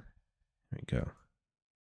it? There we go.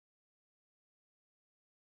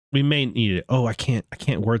 We may need it. Oh, I can't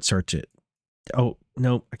word search it. Oh,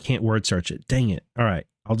 no, I can't word search it. Dang it. All right.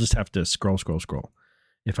 I'll just have to scroll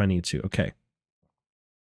if I need to. Okay.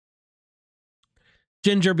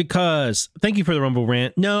 Ginger, because thank you for the Rumble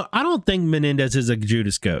rant. No, I don't think Menendez is a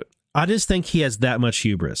Judas goat. I just think he has that much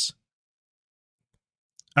hubris.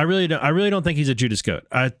 I really don't think he's a Judas goat.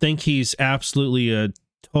 I think he's absolutely a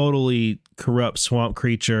totally corrupt swamp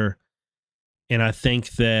creature. And I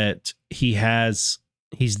think that he's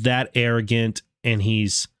that arrogant, and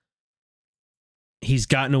he's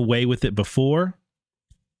gotten away with it before.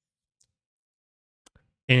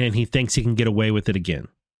 And he thinks he can get away with it again.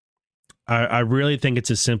 I really think it's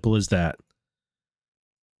as simple as that.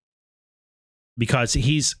 Because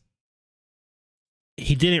he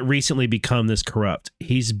didn't recently become this corrupt.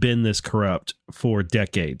 He's been this corrupt for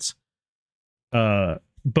decades.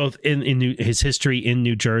 Both in his history in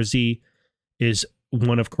New Jersey is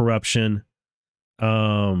one of corruption.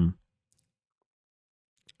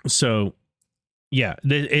 So yeah,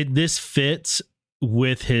 this fits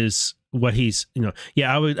with what he's,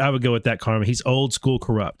 I would go with that, Karma. He's old school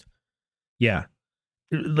corrupt. Yeah.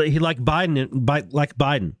 He like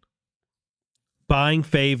Biden. Buying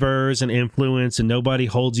favors and influence, and nobody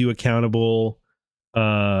holds you accountable.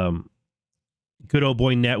 Good old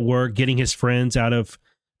boy network, getting his friends out of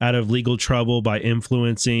legal trouble by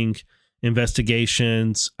influencing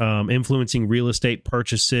investigations, influencing real estate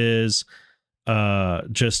purchases.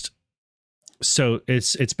 Just so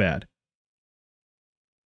it's bad.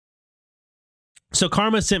 So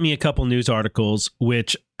Karma sent me a couple news articles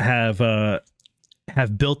which have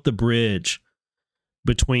built the bridge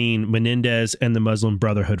between Menendez and the Muslim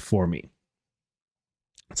Brotherhood for me.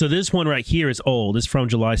 So this one right here is old. It's from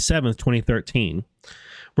July 7th, 2013.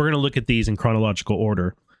 We're going to look at these in chronological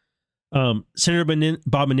order. Senator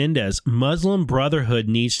Bob Menendez, Muslim Brotherhood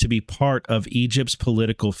needs to be part of Egypt's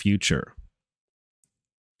political future.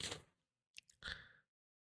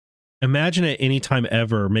 Imagine at any time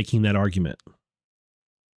ever making that argument.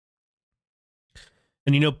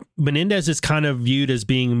 And, Menendez is kind of viewed as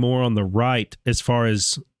being more on the right, as far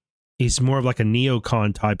as he's more of like a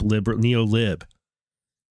neocon type neo-lib.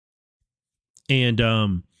 And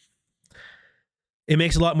it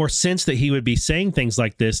makes a lot more sense that he would be saying things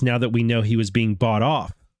like this now that we know he was being bought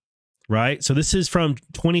off, right? So this is from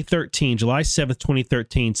 2013, July 7th,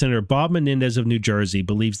 2013. Senator Bob Menendez of New Jersey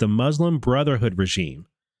believes the Muslim Brotherhood regime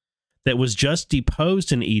that was just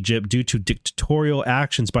deposed in Egypt due to dictatorial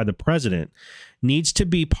actions by the president needs to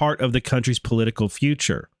be part of the country's political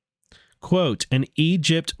future. Quote, an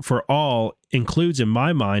Egypt for all includes, in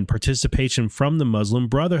my mind, participation from the Muslim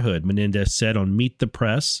Brotherhood, Menendez said on Meet the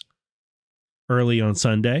Press early on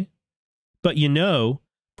Sunday. But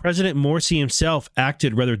President Morsi himself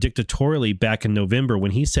acted rather dictatorially back in November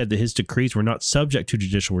when he said that his decrees were not subject to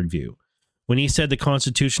judicial review. When he said the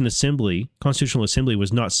Constitutional Assembly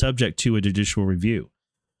was not subject to a judicial review.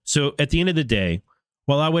 So at the end of the day,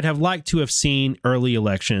 while I would have liked to have seen early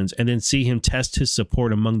elections and then see him test his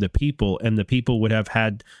support among the people, and the people would have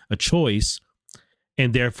had a choice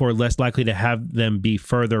and therefore less likely to have them be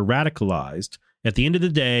further radicalized, at the end of the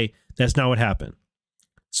day, that's not what happened.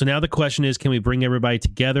 So now the question is, can we bring everybody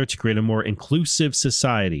together to create a more inclusive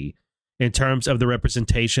society in terms of the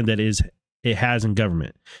representation that it has in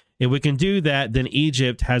government? If we can do that, then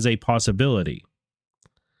Egypt has a possibility.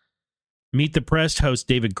 Meet the Press host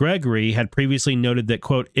David Gregory had previously noted that,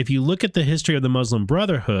 quote, if you look at the history of the Muslim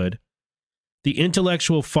Brotherhood, the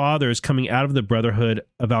intellectual fathers coming out of the Brotherhood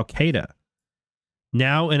of Al-Qaeda,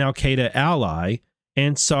 now an Al-Qaeda ally,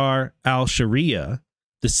 Ansar al-Sharia,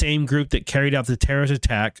 the same group that carried out the terrorist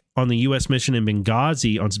attack on the U.S. mission in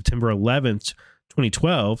Benghazi on September 11th,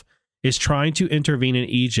 2012, is trying to intervene in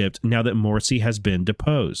Egypt now that Morsi has been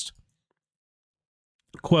deposed.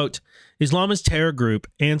 Quote, Islamist terror group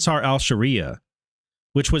Ansar al-Sharia,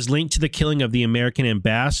 which was linked to the killing of the American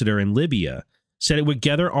ambassador in Libya, said it would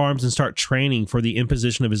gather arms and start training for the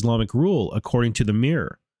imposition of Islamic rule, according to the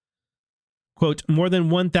Mirror. Quote, more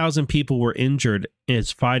than 1,000 people were injured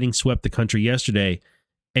as fighting swept the country yesterday.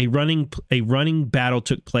 A running battle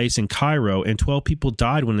took place in Cairo, and 12 people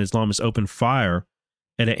died when Islamists opened fire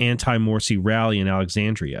at an anti-Morsi rally in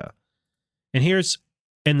Alexandria. And here's,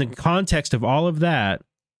 in the context of all of that,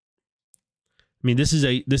 I mean, this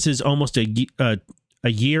is almost a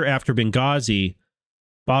year after Benghazi.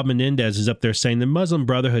 Bob Menendez is up there saying the Muslim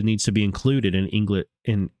Brotherhood needs to be included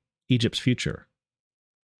in Egypt's future.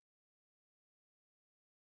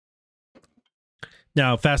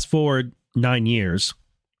 Now, fast forward 9 years.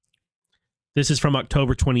 This is from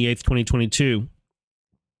October 28th, 2022.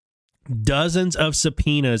 Dozens of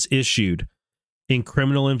subpoenas issued in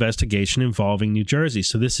criminal investigation involving New Jersey.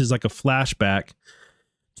 So this is like a flashback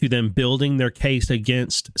to them building their case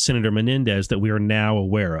against Senator Menendez that we are now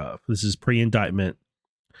aware of. This is pre-indictment.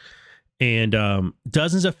 And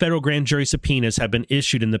dozens of federal grand jury subpoenas have been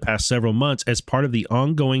issued in the past several months as part of the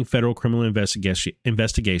ongoing federal criminal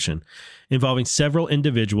investigation involving several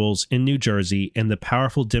individuals in New Jersey and the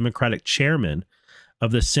powerful Democratic chairman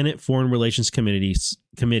of the Senate Foreign Relations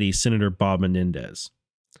Committee, Senator Bob Menendez.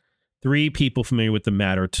 3 people familiar with the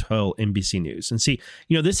matter tell NBC News. And see,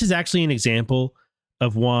 this is actually an example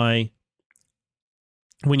of why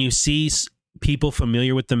when you see people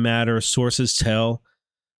familiar with the matter, sources tell,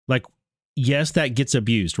 like, yes, that gets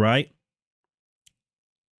abused, right?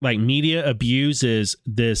 Like, media abuses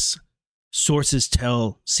this sources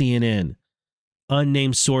tell CNN.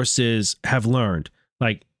 Unnamed sources have learned.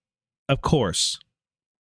 Like, of course,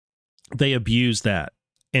 they abuse that.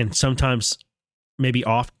 And sometimes,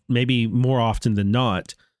 maybe more often than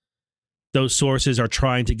not, those sources are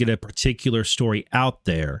trying to get a particular story out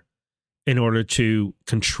there in order to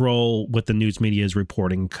control what the news media is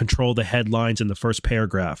reporting, control the headlines in the first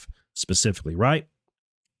paragraph specifically, right?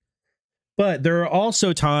 But there are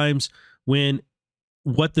also times when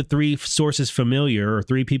what the 3 sources familiar or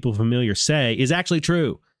 3 people familiar say is actually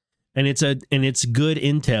true, and it's good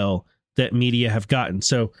intel that media have gotten.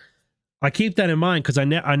 So I keep that in mind because I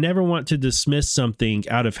never want to dismiss something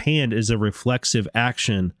out of hand as a reflexive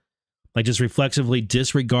action, like just reflexively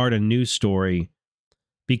disregard a news story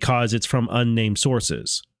because it's from unnamed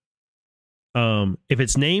sources. If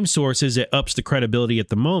it's named sources, it ups the credibility at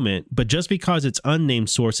the moment. But just because it's unnamed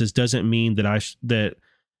sources doesn't mean that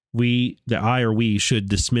I or we should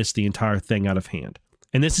dismiss the entire thing out of hand.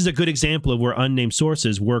 And this is a good example of where unnamed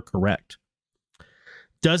sources were correct.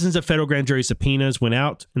 Dozens of federal grand jury subpoenas went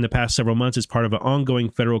out in the past several months as part of an ongoing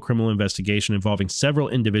federal criminal investigation involving several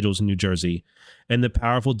individuals in New Jersey and the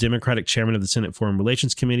powerful Democratic chairman of the Senate Foreign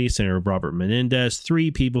Relations Committee, Senator Robert Menendez.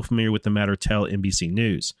 3 people familiar with the matter tell NBC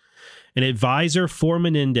News. An advisor for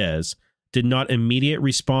Menendez did not immediately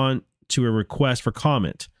respond to a request for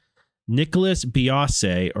comment. Nicholas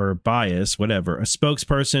Biase, or Bias, whatever, a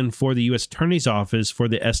spokesperson for the U.S. Attorney's Office for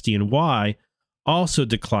the SDNY, also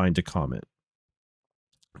declined to comment.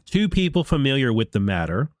 2 people familiar with the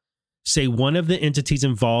matter say one of the entities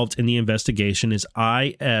involved in the investigation is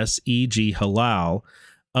ISEG Halal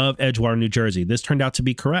of Edgewater, New Jersey. This turned out to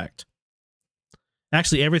be correct.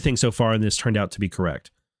 Actually, everything so far in this turned out to be correct.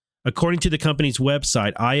 According to the company's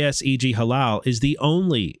website, ISEG Halal is the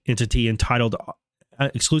only entity entitled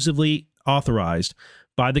exclusively authorized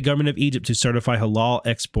by the government of Egypt to certify halal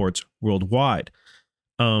exports worldwide.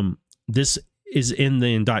 This is in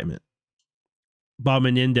the indictment. Bob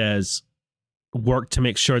Menendez worked to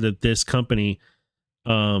make sure that this company,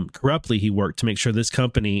 corruptly he worked to make sure this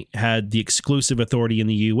company had the exclusive authority in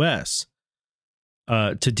the U.S.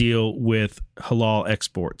 To deal with halal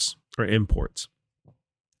exports or imports.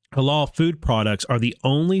 Halal food products are the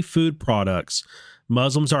only food products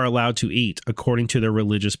Muslims are allowed to eat according to their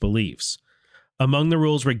religious beliefs. Among the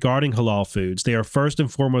rules regarding halal foods, they are first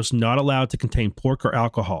and foremost not allowed to contain pork or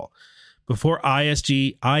alcohol. Before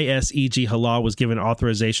ISEG Halal was given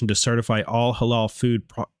authorization to certify all halal food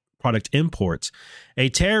product imports, a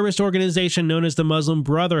terrorist organization known as the Muslim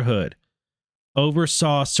Brotherhood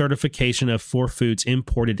oversaw certification of 4 foods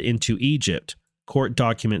imported into Egypt, court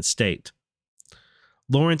documents state.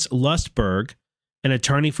 Lawrence Lustberg, an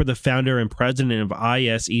attorney for the founder and president of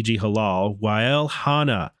ISEG Halal, Wael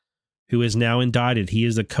Hanna, who is now indicted, he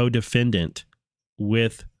is a co-defendant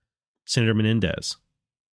with Senator Menendez,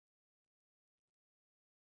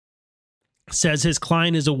 says his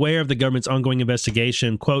client is aware of the government's ongoing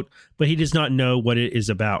investigation, quote, but he does not know what it is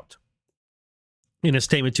about. In a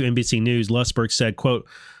statement to NBC News, Lustberg said, quote,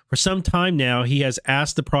 for some time now, he has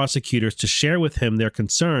asked the prosecutors to share with him their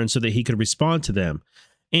concerns so that he could respond to them,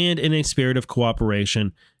 and in a spirit of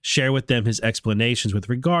cooperation, share with them his explanations with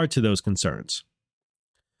regard to those concerns.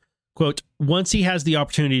 Quote, once he has the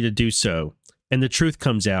opportunity to do so, and the truth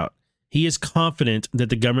comes out, he is confident that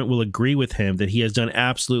the government will agree with him that he has done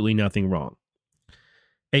absolutely nothing wrong.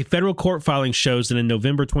 A federal court filing shows that in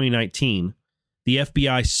November 2019, the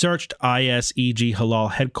FBI searched ISEG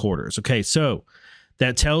Halal headquarters. Okay, so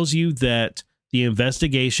that tells you that the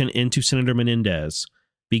investigation into Senator Menendez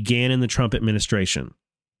began in the Trump administration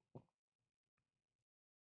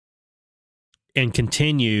and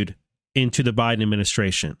continued into the Biden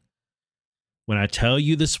administration. When I tell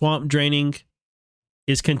you the swamp draining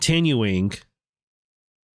is continuing,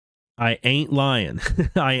 I ain't lying.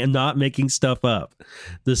 I am not making stuff up.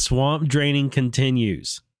 The swamp draining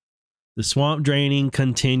continues. The swamp draining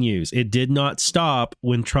continues. It did not stop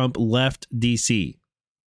when Trump left D.C.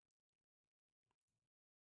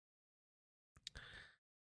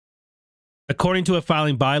 According to a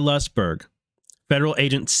filing by Lustberg, federal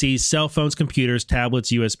agents seized cell phones, computers,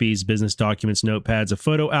 tablets, USBs, business documents, notepads, a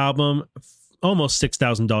photo album, almost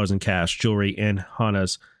 $6,000 in cash, jewelry, and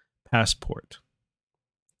Hana's passport.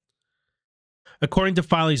 According to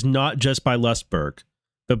filings not just by Lustberg,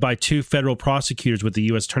 but by 2 federal prosecutors with the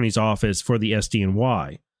U.S. Attorney's Office for the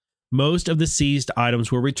SDNY, most of the seized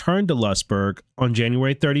items were returned to Lustberg on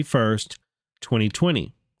January 31st,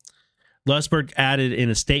 2020. Lustberg added in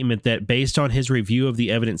a statement that based on his review of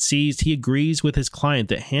the evidence seized, he agrees with his client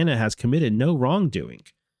that Hanna has committed no wrongdoing.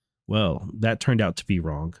 Well, that turned out to be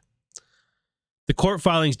wrong. The court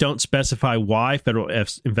filings don't specify why federal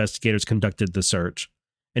investigators conducted the search,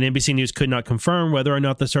 and NBC News could not confirm whether or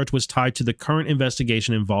not the search was tied to the current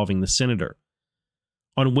investigation involving the senator.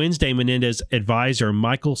 On Wednesday, Menendez advisor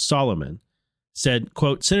Michael Solomon said,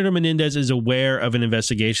 quote, Senator Menendez is aware of an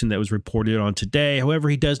investigation that was reported on today. However,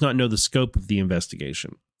 he does not know the scope of the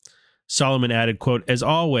investigation. Solomon added, quote, as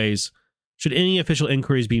always, should any official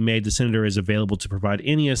inquiries be made, the senator is available to provide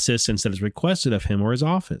any assistance that is requested of him or his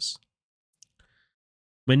office.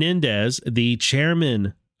 Menendez, the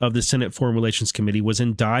chairman of the Senate Foreign Relations Committee, was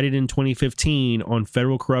indicted in 2015 on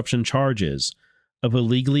federal corruption charges of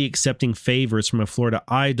illegally accepting favors from a Florida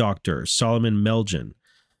eye doctor, Solomon Melgen,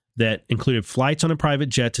 that included flights on a private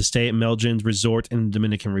jet to stay at Melgen's resort in the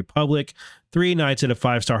Dominican Republic, 3 nights at a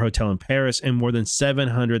 5-star hotel in Paris, and more than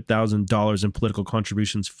 $700,000 in political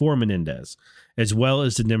contributions for Menendez, as well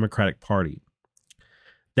as the Democratic Party.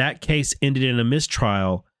 That case ended in a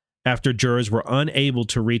mistrial after jurors were unable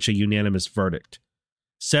to reach a unanimous verdict.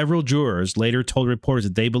 Several jurors later told reporters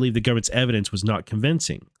that they believed the government's evidence was not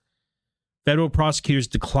convincing. Federal prosecutors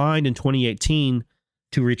declined in 2018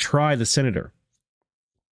 to retry the senator.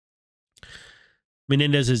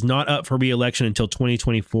 Menendez is not up for re-election until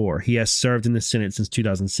 2024. He has served in the Senate since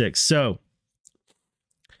 2006. So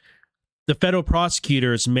the federal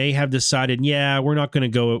prosecutors may have decided, yeah, we're not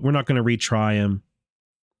going to retry him.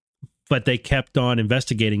 But they kept on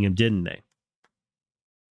investigating him, didn't they?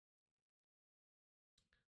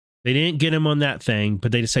 They didn't get him on that thing,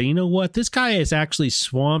 but they decided, you know what? This guy is actually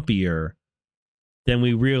swampier than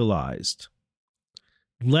we realized.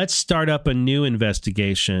 Let's start up a new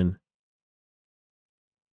investigation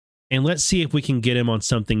and let's see if we can get him on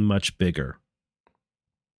something much bigger.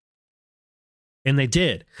 And they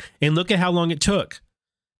did. And look at how long it took.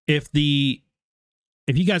 If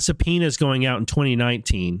you got subpoenas going out in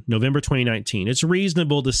 2019, November 2019, it's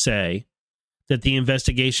reasonable to say that the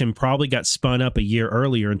investigation probably got spun up a year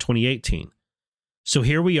earlier in 2018. So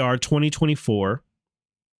here we are, 2024,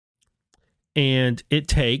 and it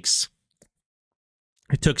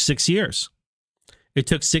took 6 years. It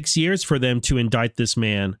took 6 years for them to indict this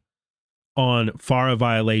man on FARA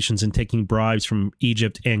violations and taking bribes from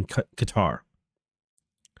Egypt and Qatar.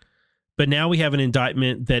 But now we have an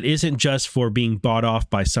indictment that isn't just for being bought off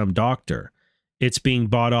by some doctor. It's being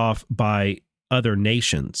bought off by other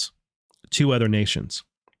nations, 2 other nations.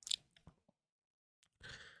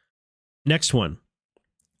 Next one.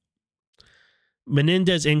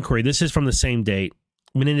 Menendez inquiry. This is from the same date.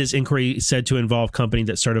 Menendez inquiry said to involve company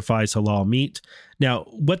that certifies halal meat. Now,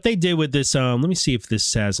 what they did with this, let me see if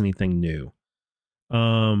this has anything new.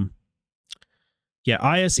 ISEG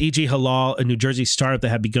Halal, a New Jersey startup that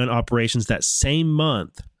had begun operations that same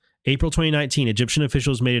month, April 2019, Egyptian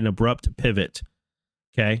officials made an abrupt pivot.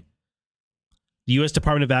 Okay. The U.S.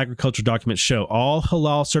 Department of Agriculture documents show all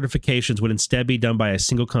halal certifications would instead be done by a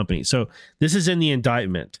single company. So this is in the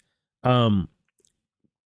indictment.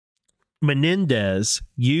 Menendez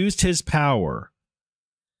used his power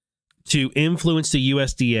to influence the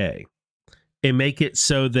USDA and make it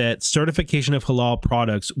so that certification of halal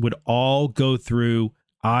products would all go through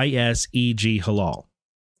ISEG Halal.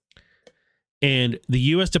 And the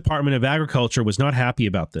U.S. Department of Agriculture was not happy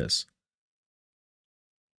about this.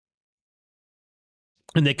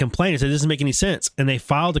 And they complained and said, this doesn't make any sense. And they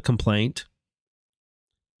filed a complaint.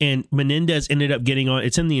 And Menendez ended up getting on.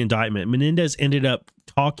 It's in the indictment. Menendez ended up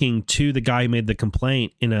talking to the guy who made the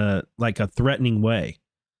complaint in a threatening way.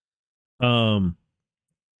 And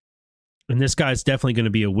this guy's definitely going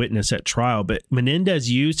to be a witness at trial. But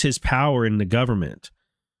Menendez used his power in the government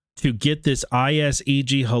to get this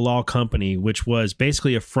ISEG Halal company, which was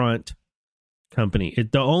basically a front company.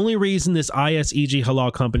 The only reason this ISEG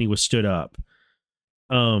Halal company was stood up.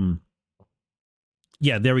 There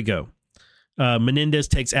we go. Menendez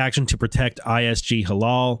takes action to protect ISG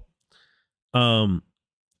Halal.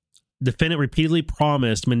 Defendant repeatedly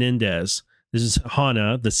promised Menendez, this is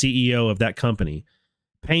Hannah, the CEO of that company,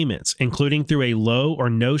 payments, including through a low or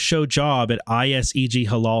no-show job at ISEG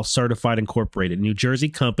Halal Certified Incorporated, a New Jersey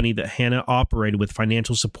company that Hannah operated with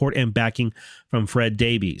financial support and backing from Fred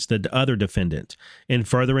Davies, the other defendant, in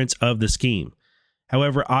furtherance of the scheme.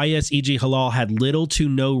 However, ISEG Halal had little to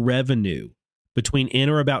no revenue between in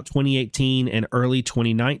or about 2018 and early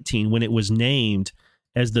 2019 when it was named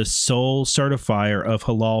as the sole certifier of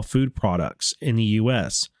halal food products in the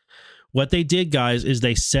U.S. What they did, guys, is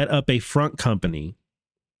they set up a front company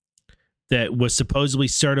that was supposedly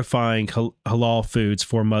certifying halal foods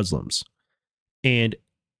for Muslims. And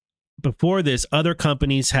before this, other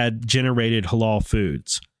companies had generated halal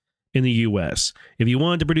foods in the U.S. If you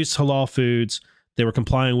wanted to produce halal foods, they were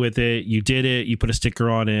complying with it. You did it. You put a sticker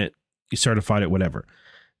on it. You certified it, whatever.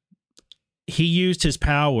 He used his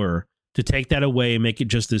power to take that away and make it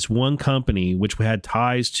just this one company, which had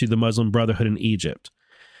ties to the Muslim Brotherhood in Egypt.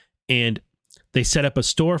 And they set up a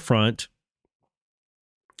storefront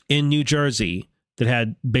in New Jersey that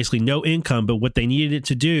had basically no income, but what they needed it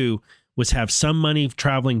to do was have some money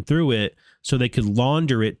traveling through it so they could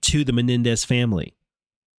launder it to the Menendez family.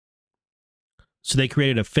 So they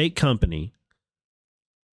created a fake company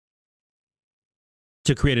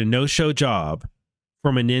to create a no-show job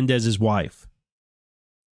for Menendez's wife.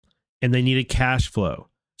 And they needed cash flow.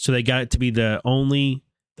 So they got it to be the only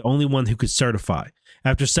one who could certify.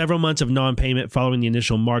 After several months of non-payment following the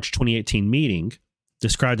initial March 2018 meeting,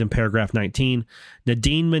 described in paragraph 19,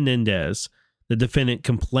 Nadine Menendez, the defendant,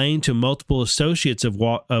 complained to multiple associates of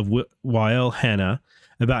Wael Hannah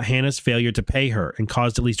about Hannah's failure to pay her and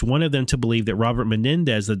caused at least one of them to believe that Robert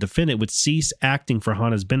Menendez, the defendant, would cease acting for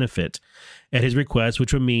Hannah's benefit at his request,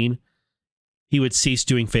 which would mean he would cease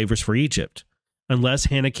doing favors for Egypt unless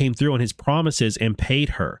Hannah came through on his promises and paid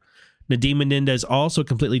her. Nadine Menendez also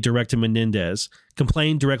completely directed Menendez,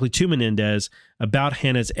 complained directly to Menendez about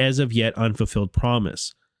Hannah's as of yet unfulfilled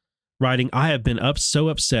promise, writing, "I have been so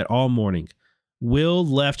upset all morning. Will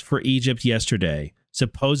left for Egypt yesterday,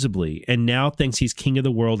 supposedly, and now thinks he's king of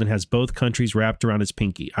the world and has both countries wrapped around his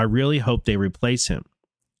pinky. I really hope they replace him."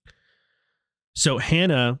 So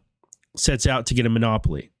Hannah sets out to get a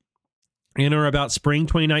monopoly. In or about spring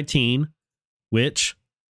 2019, which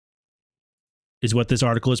is what this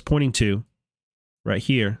article is pointing to right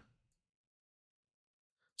here.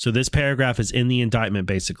 So this paragraph is in the indictment,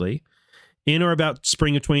 basically. In or about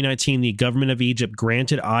spring of 2019, the government of Egypt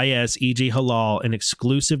granted ISEG Halal an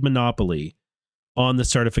exclusive monopoly on the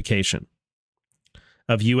certification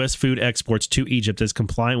of U.S. food exports to Egypt as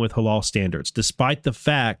compliant with halal standards, despite the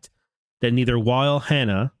fact that neither Wael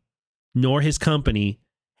Hannah nor his company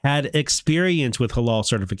had experience with halal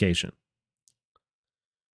certification.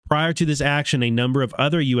 Prior to this action, a number of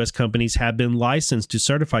other U.S. companies had been licensed to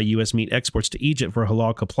certify U.S. meat exports to Egypt for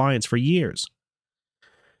halal compliance for years.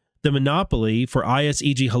 The monopoly for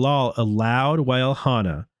ISEG Halal allowed Wael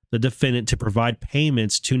Hannah, the defendant, to provide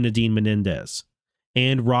payments to Nadine Menendez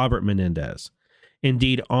and Robert Menendez.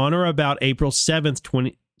 Indeed, on or about April 7th,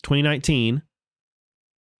 2019,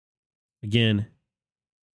 again,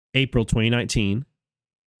 April 2019,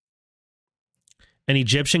 An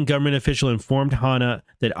Egyptian government official informed Hana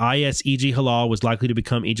that ISEG Halal was likely to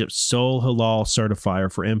become Egypt's sole halal certifier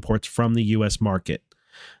for imports from the U.S. market.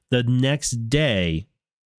 The next day,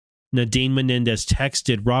 Nadine Menendez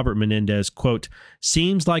texted Robert Menendez, quote,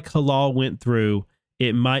 "Seems like halal went through.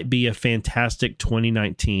 It might be a fantastic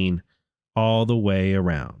 2019 all the way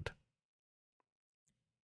around."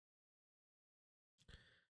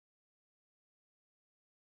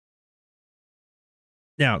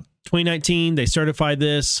 Now, 2019, they certify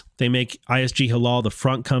this. They make ISG Halal the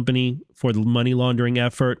front company for the money laundering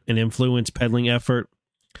effort and influence peddling effort,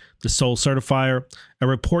 the sole certifier. A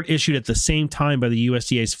report issued at the same time by the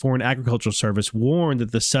USDA's Foreign Agricultural Service warned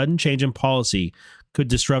that the sudden change in policy could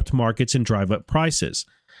disrupt markets and drive up prices.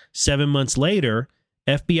 7 months later,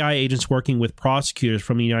 FBI agents working with prosecutors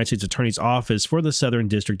from the United States Attorney's Office for the Southern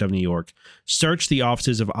District of New York searched the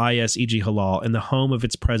offices of ISEG Halal and the home of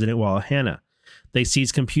its president, Walla Hana. They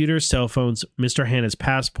seized computers, cell phones, Mr. Hana's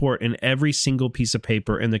passport, and every single piece of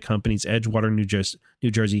paper in the company's Edgewater,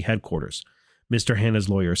 New Jersey headquarters, Mr. Hana's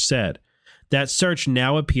lawyer said. That search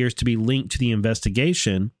now appears to be linked to the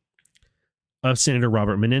investigation of Senator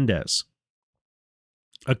Robert Menendez,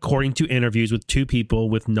 according to interviews with two people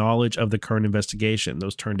with knowledge of the current investigation.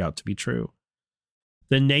 Those turned out to be true.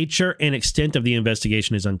 The nature and extent of the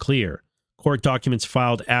investigation is unclear. Court documents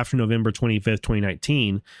filed after November 25th,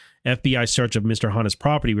 2019, FBI search of Mr. Hana's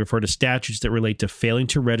property refer to statutes that relate to failing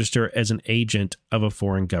to register as an agent of a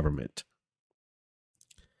foreign government.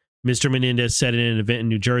 Mr. Menendez said in an event in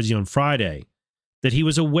New Jersey on Friday that he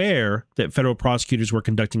was aware that federal prosecutors were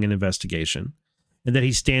conducting an investigation and that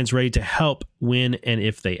he stands ready to help when and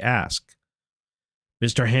if they ask.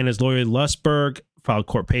 Mr. Hana's lawyer, Lusberg, filed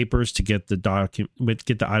court papers to get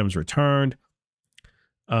the items returned.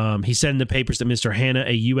 He said in the papers that Mr. Hana,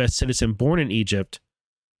 a U.S. citizen born in Egypt,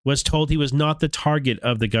 was told he was not the target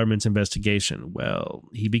of the government's investigation. Well,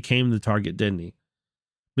 he became the target, didn't he?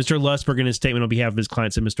 Mr. Lusberg, in his statement on behalf of his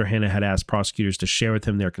client, said Mr. Hana had asked prosecutors to share with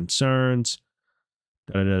him their concerns.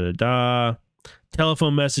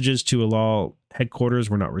 Telephone messages to Halal headquarters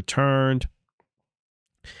were not returned.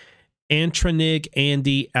 Antranig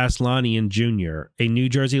Andy Aslanian Jr., a New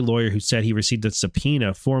Jersey lawyer who said he received a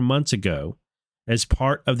subpoena 4 months ago as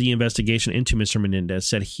part of the investigation into Mr. Menendez,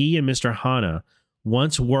 said he and Mr. Hana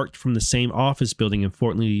once worked from the same office building in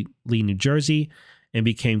Fort Lee, New Jersey, and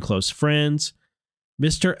became close friends.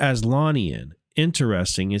 Mr. Aslanian,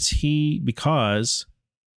 interesting, is he because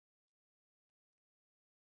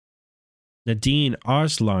Nadine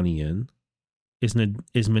Aslanian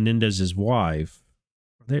is Menendez's wife.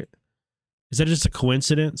 Is that just a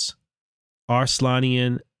coincidence?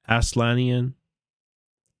 Aslanian.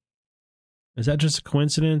 Is that just a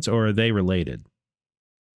coincidence, or are they related?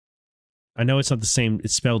 I know it's not the same.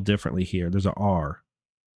 It's spelled differently here. There's an R.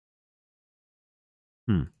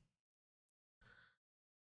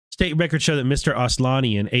 State records show that Mr.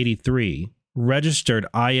 Aslanian, 83, registered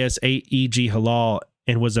ISEG Halal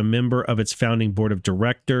and was a member of its founding board of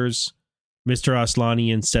directors. Mr.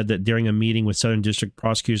 Aslanian said that during a meeting with Southern District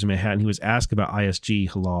prosecutors in Manhattan, he was asked about ISEG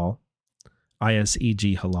Halal,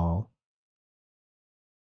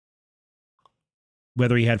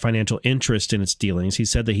 whether he had financial interest in its dealings. He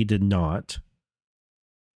said that he did not.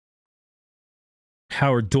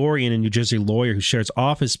 Howard Dorian, a New Jersey lawyer who shares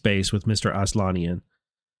office space with Mr. Aslanian,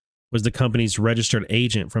 was the company's registered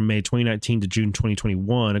agent from May 2019 to June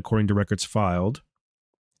 2021, according to records filed.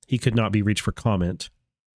 He could not be reached for comment.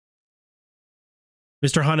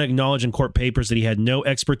 Mr. Hana acknowledged in court papers that he had no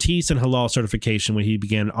expertise in halal certification when he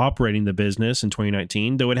began operating the business in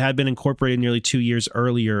 2019, though it had been incorporated nearly 2 years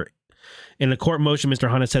earlier. In a court motion, Mr.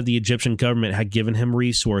 Hana said the Egyptian government had given him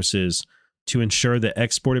resources to ensure that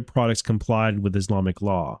exported products complied with Islamic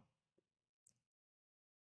law.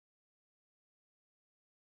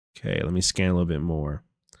 Okay, let me scan a little bit more.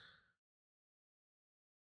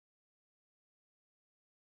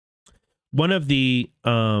 One of the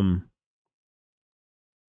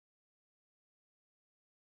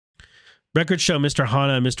records show Mr.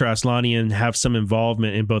 Hana and Mr. Aslanian have some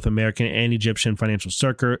involvement in both American and Egyptian financial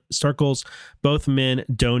circles. Both men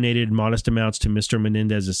donated modest amounts to Mr.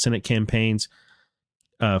 Menendez's Senate campaigns.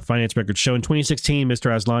 Finance records show in 2016,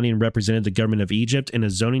 Mr. Aslanian represented the government of Egypt in a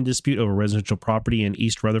zoning dispute over residential property in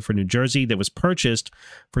East Rutherford, New Jersey that was purchased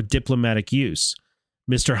for diplomatic use.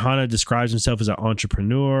 Mr. Hana describes himself as an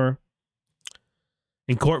entrepreneur.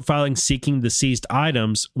 In court filings seeking the seized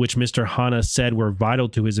items, which Mr. Hana said were vital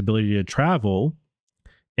to his ability to travel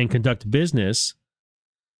and conduct business,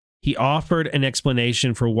 he offered an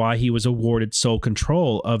explanation for why he was awarded sole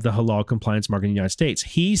control of the halal compliance market in the United States.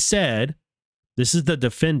 He said, this is the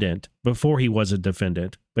defendant, before he was a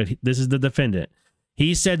defendant, but this is the defendant.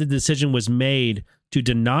 He said the decision was made to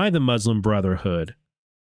deny the Muslim Brotherhood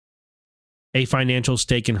a financial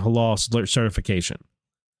stake in halal certification.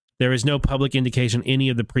 There is no public indication any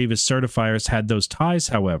of the previous certifiers had those ties,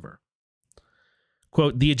 however.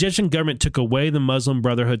 Quote, the Egyptian government took away the Muslim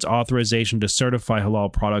Brotherhood's authorization to certify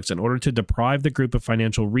halal products in order to deprive the group of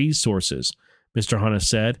financial resources, Mr. Hanna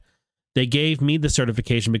said. They gave me the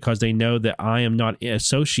certification because they know that I am not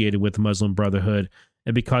associated with the Muslim Brotherhood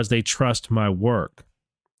and because they trust my work.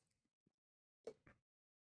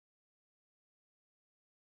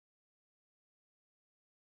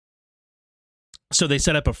 So they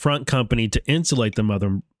set up a front company to insulate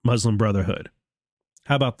the Muslim Brotherhood.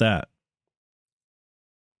 How about that?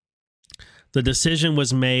 The decision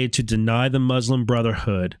was made to deny the Muslim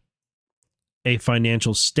Brotherhood a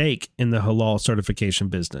financial stake in the halal certification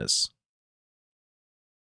business.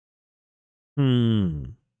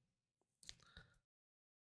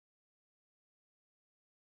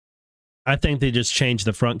 I think they just changed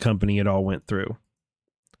the front company it all went through,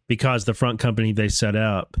 because the front company they set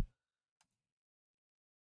up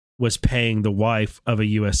was paying the wife of a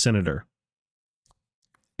U.S. senator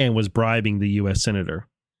and was bribing the U.S. senator.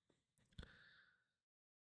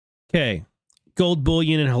 Okay. Gold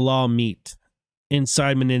bullion and halal meat.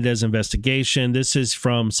 Inside Menendez investigation. This is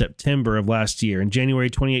from September of last year. In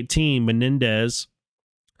January 2018, Menendez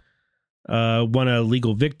won a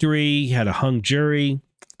legal victory, had a hung jury.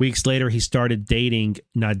 Weeks later, he started dating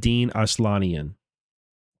Nadine Arslanian.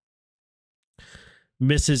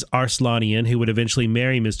 Mrs. Arslanian, who would eventually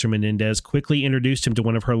marry Mr. Menendez, quickly introduced him to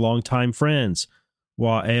one of her longtime friends,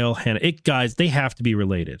 Wael Hanna. Guys, they have to be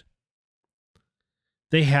related.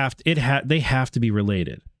 They have to be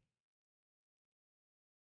related.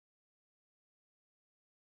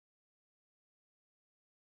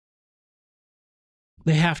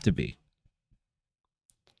 They have to be.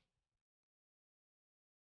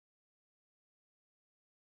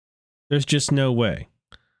 There's just no way.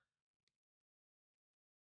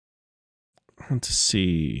 Let's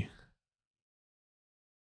see.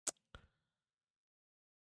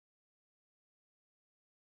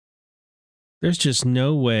 There's just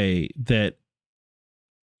no way that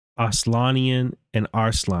Aslanian and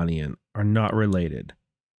Arslanian are not related.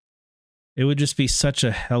 It would just be such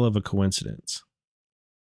a hell of a coincidence.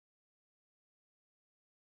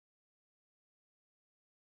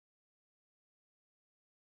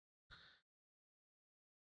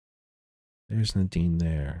 There's Nadine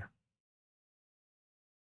there.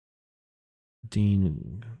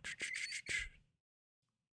 Nadine.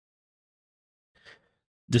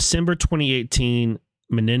 December 2018,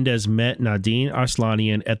 Menendez met Nadine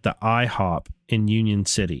Arslanian at the IHOP in Union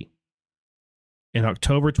City. In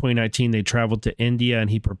October 2019, they traveled to India and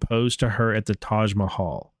he proposed to her at the Taj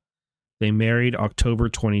Mahal. They married October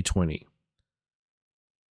 2020.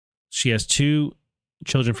 She has 2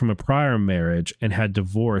 children from a prior marriage and had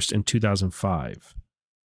divorced in 2005.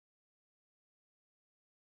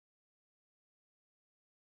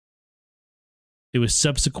 It was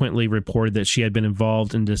subsequently reported that she had been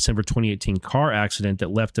involved in a December 2018 car accident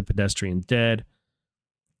that left a pedestrian dead.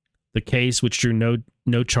 The case, which drew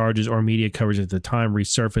no charges or media coverage at the time,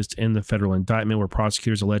 resurfaced in the federal indictment where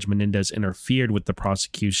prosecutors alleged Menendez interfered with the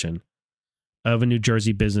prosecution of a New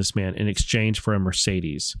Jersey businessman in exchange for a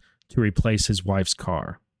Mercedes to replace his wife's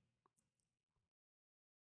car.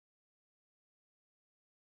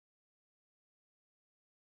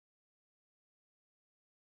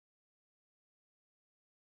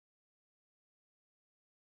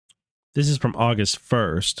 This is from August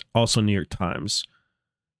 1st, also New York Times.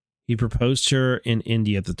 He proposed to her in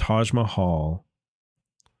India at the Taj Mahal.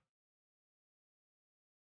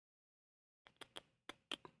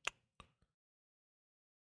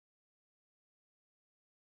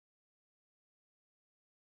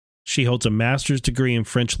 She holds a master's degree in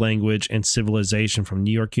French language and civilization from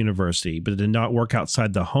New York University, but did not work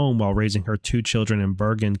outside the home while raising her 2 children in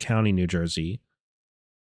Bergen County, New Jersey.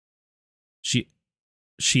 She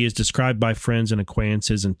is described by friends and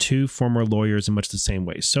acquaintances and 2 former lawyers in much the same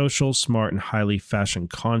way: social, smart, and highly fashion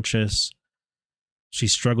conscious. She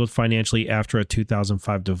struggled financially after a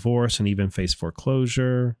 2005 divorce and even faced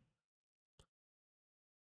foreclosure.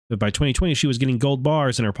 But by 2020, she was getting gold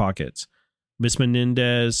bars in her pockets. Miss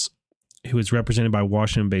Menendez, who is represented by a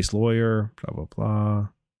Washington-based lawyer, blah, blah, blah.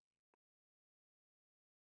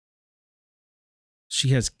 She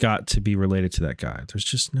has got to be related to that guy. There's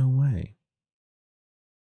just no way.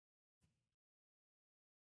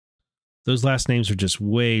 Those last names are just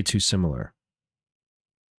way too similar.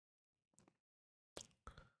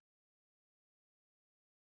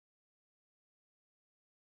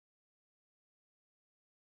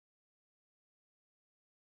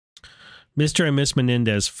 Mr. and Miss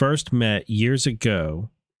Menendez first met years ago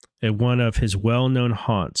at one of his well-known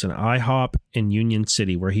haunts, an IHOP in Union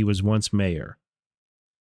City, where he was once mayor.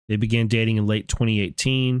 They began dating in late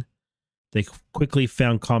 2018. They quickly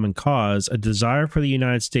found common cause, a desire for the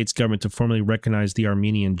United States government to formally recognize the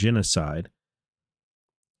Armenian genocide,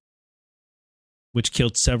 which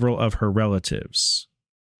killed several of her relatives.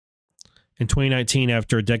 In 2019,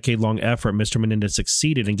 after a decade-long effort, Mr. Menendez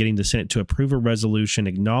succeeded in getting the Senate to approve a resolution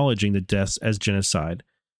acknowledging the deaths as genocide,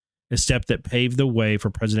 a step that paved the way for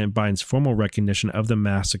President Biden's formal recognition of the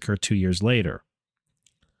massacre 2 years later.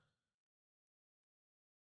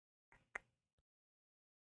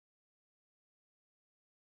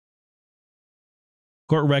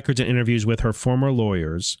 Court records and interviews with her former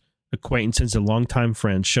lawyers, acquaintances, and longtime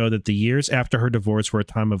friends show that the years after her divorce were a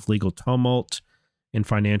time of legal tumult and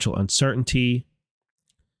financial uncertainty.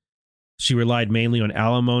 She relied mainly on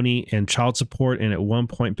alimony and child support, and at one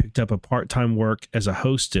point picked up a part-time work as a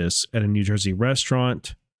hostess at a New Jersey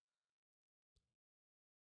restaurant.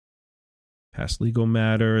 Past legal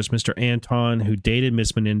matters. Mr. Anton, who dated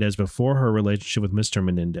Miss Menendez before her relationship with Mr.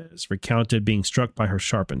 Menendez, recounted being struck by her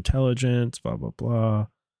sharp intelligence, blah, blah, blah.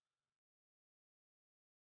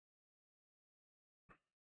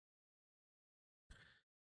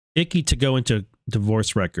 Icky to go into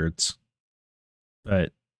divorce records,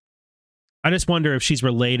 but I just wonder if she's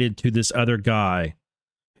related to this other guy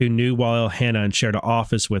who knew Wael Hannah and shared an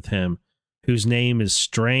office with him, whose name is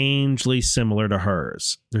strangely similar to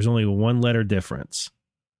hers. There's only one letter difference.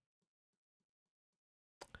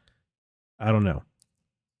 I don't know.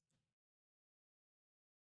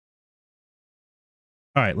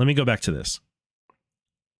 All right, let me go back to this.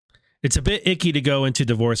 It's a bit icky to go into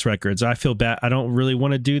divorce records. I feel bad. I don't really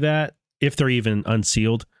want to do that if they're even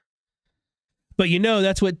unsealed. But you know,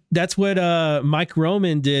 that's what Mike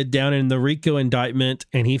Roman did down in the RICO indictment,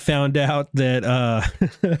 and he found out that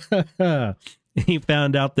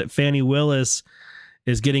Fannie Willis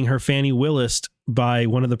is getting her Fannie Willis by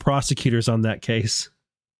one of the prosecutors on that case.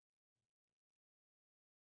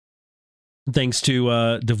 Thanks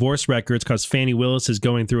to divorce records, because Fannie Willis is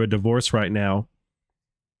going through a divorce right now.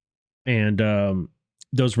 And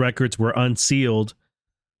those records were unsealed.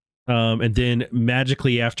 And then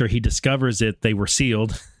magically, after he discovers it, they were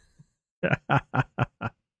sealed.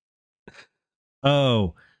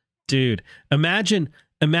 Oh, dude. Imagine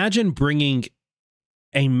bringing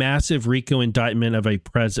a massive RICO indictment of a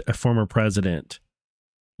former president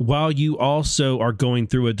while you also are going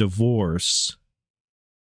through a divorce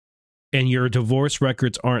and your divorce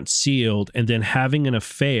records aren't sealed, and then having an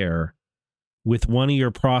affair with one of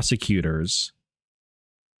your prosecutors.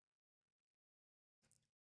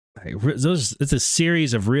 It's a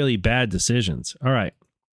series of really bad decisions. All right.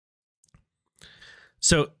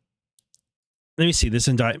 So let me see this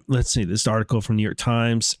let's see this article from New York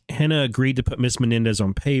Times. Hannah agreed to put Miss Menendez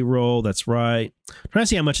on payroll. That's right. I'm trying to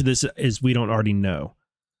see how much of this is we don't already know.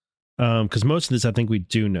 Because most of this I think we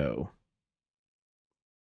do know.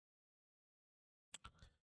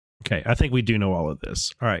 Okay, I think we do know all of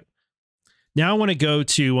this. All right. Now I want to go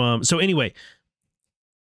to so anyway,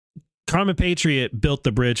 Karma Patriot built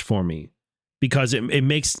the bridge for me because it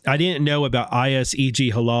makes, I didn't know about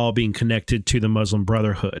ISEG Halal being connected to the Muslim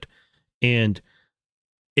Brotherhood. And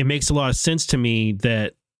it makes a lot of sense to me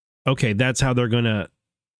that, okay, that's how they're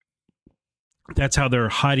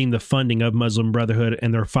hiding the funding of Muslim Brotherhood,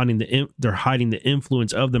 and they're hiding the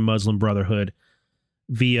influence of the Muslim Brotherhood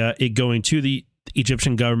via it going to the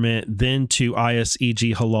Egyptian government, then to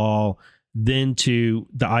ISEG Halal, then to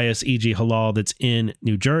the ISEG Halal that's in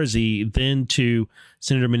New Jersey, then to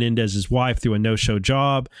Senator Menendez's wife through a no-show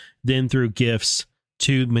job, then through gifts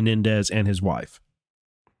to Menendez and his wife.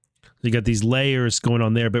 You got these layers going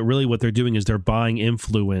on there, but really what they're doing is they're buying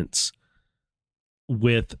influence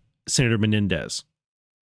with Senator Menendez.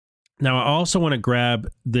 Now, I also want to grab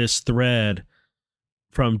this thread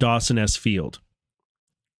from Dawson S. Field.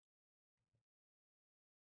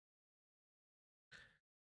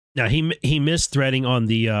 Now, he missed threading on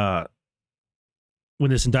the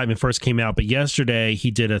when this indictment first came out, but yesterday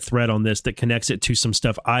he did a thread on this that connects it to some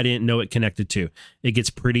stuff I didn't know it connected to. It gets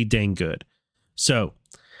pretty dang good. So,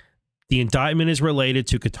 the indictment is related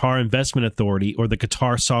to Qatar Investment Authority, or the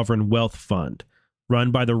Qatar Sovereign Wealth Fund,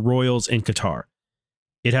 run by the royals in Qatar.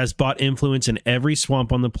 It has bought influence in every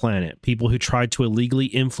swamp on the planet. People who tried to illegally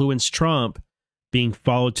influence Trump being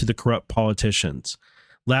followed to the corrupt politicians.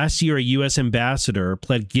 Last year, a U.S. ambassador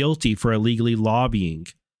pled guilty for illegally lobbying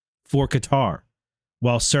for Qatar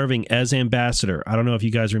while serving as ambassador. I don't know if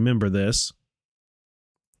you guys remember this.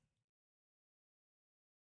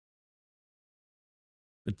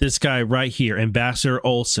 But this guy right here, Ambassador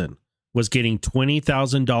Olson, was getting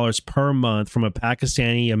 $20,000 per month from a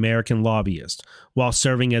Pakistani American lobbyist while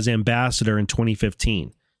serving as ambassador in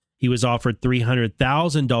 2015. He was offered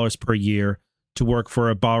 $300,000 per year to work for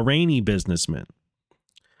a Bahraini businessman.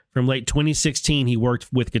 From late 2016, he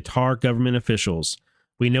worked with Qatar government officials.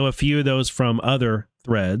 We know a few of those from other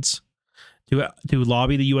threads to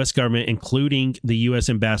lobby the U.S. government, including the U.S.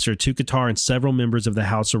 ambassador to Qatar and several members of the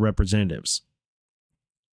House of Representatives.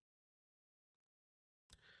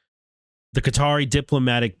 The Qatari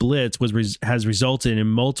diplomatic blitz has resulted in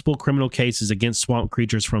multiple criminal cases against swamp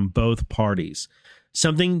creatures from both parties.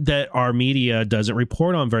 Something that our media doesn't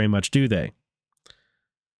report on very much, do they?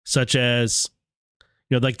 Such as,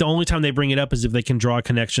 like the only time they bring it up is if they can draw a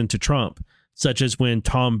connection to Trump, such as when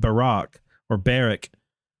Tom Barrack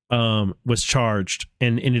was charged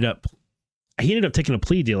and ended up taking a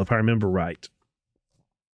plea deal, if I remember right,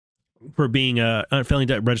 for being failing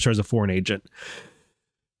to register as a foreign agent.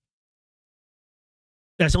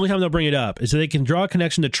 That's the only time they'll bring it up. Is if they can draw a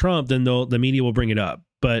connection to Trump, then the media will bring it up.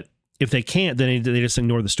 But if they can't, then they just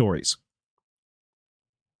ignore the stories.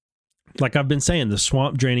 Like I've been saying, the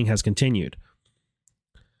swamp draining has continued.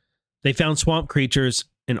 They found swamp creatures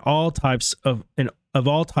in all types of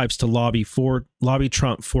all types to lobby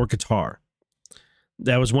Trump for Qatar.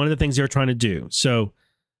 That was one of the things they were trying to do. So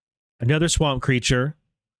another swamp creature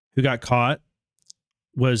who got caught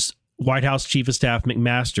was White House Chief of Staff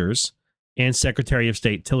McMaster's and Secretary of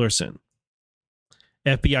State Tillerson.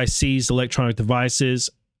 FBI seized electronic devices.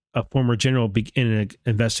 A former general in an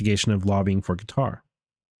investigation of lobbying for Qatar.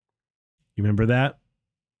 You remember that?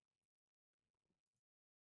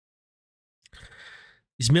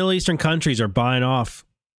 These Middle Eastern countries are buying off.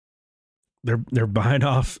 They're buying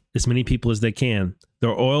off as many people as they can. They're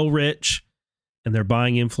oil rich, and they're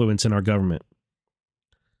buying influence in our government.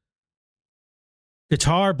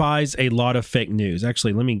 Qatar buys a lot of fake news.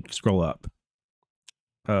 Actually, let me scroll up.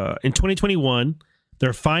 In 2021,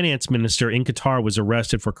 their finance minister in Qatar was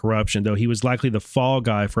arrested for corruption, though he was likely the fall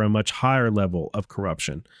guy for a much higher level of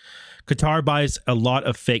corruption. Qatar buys a lot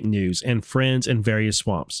of fake news and friends in various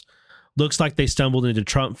swamps. Looks like they stumbled into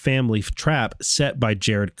Trump family trap set by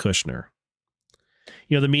Jared Kushner.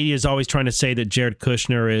 The media is always trying to say that Jared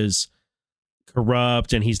Kushner is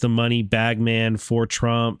corrupt and he's the money bag man for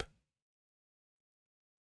Trump.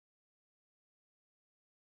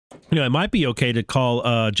 It might be okay to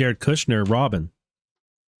call Jared Kushner Robin.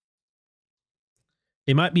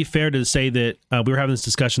 It might be fair to say that we were having this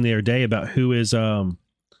discussion the other day about who is,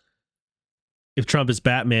 if Trump is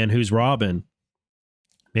Batman, who's Robin?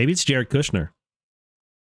 Maybe it's Jared Kushner.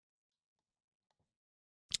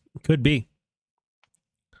 Could be.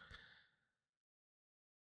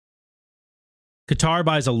 Qatar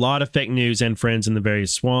buys a lot of fake news and friends in the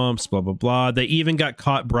various swamps, blah, blah, blah. They even got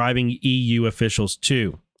caught bribing EU officials,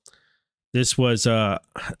 too. This was, I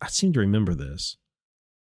seem to remember this.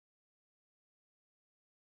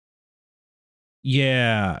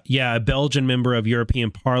 Yeah, a Belgian member of European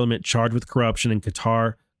Parliament charged with corruption in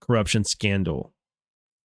Qatar corruption scandal.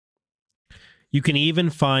 You can even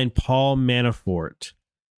find Paul Manafort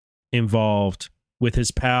involved with his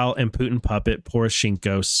pal and Putin puppet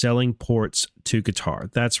Poroshenko selling ports to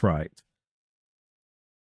Qatar. That's right.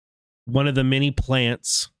 One of the many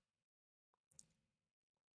plants,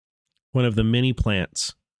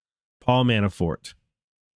 Paul Manafort.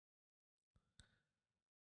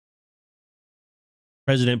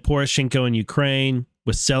 President Poroshenko in Ukraine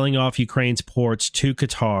was selling off Ukraine's ports to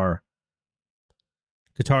Qatar.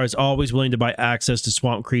 Qatar is always willing to buy access to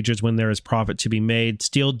swamp creatures when there is profit to be made.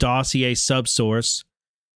 Steele dossier subsource,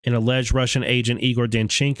 an alleged Russian agent Igor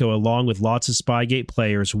Danchenko, along with lots of Spygate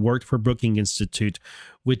players, worked for Brookings Institute,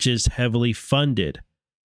 which is heavily funded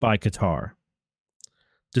by Qatar,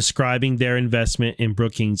 describing their investment in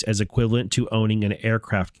Brookings as equivalent to owning an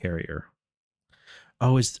aircraft carrier.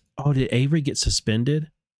 Did Avery get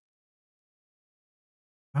suspended?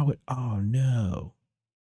 Oh no.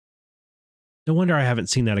 No wonder I haven't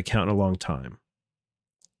seen that account in a long time.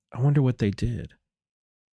 I wonder what they did.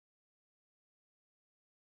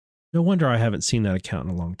 No wonder I haven't seen that account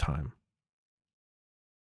in a long time.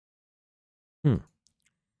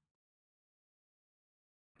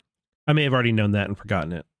 I may have already known that and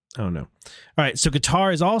forgotten it. I don't know. All right, so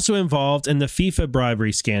Qatar is also involved in the FIFA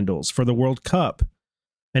bribery scandals for the World Cup,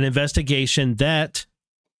 an investigation that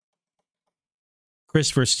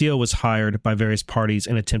Christopher Steele was hired by various parties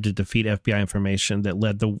and attempted to feed FBI information that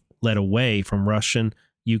led away from Russian,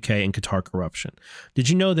 UK, and Qatar corruption. Did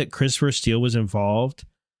you know that Christopher Steele was involved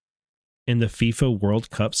in the FIFA World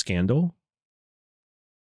Cup scandal?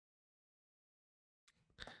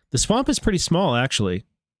 The swamp is pretty small, actually.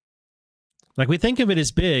 Like, we think of it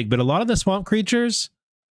as big, but a lot of the swamp creatures,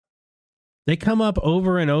 they come up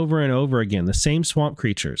over and over and over again. The same swamp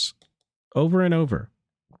creatures over and over.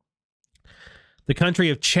 The country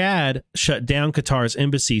of Chad shut down Qatar's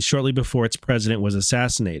embassy shortly before its president was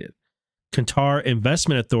assassinated. Qatar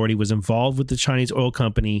Investment Authority was involved with the Chinese oil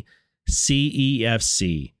company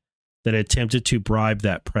CEFC that attempted to bribe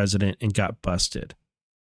that president and got busted.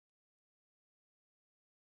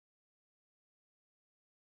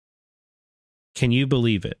 Can you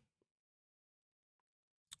believe it?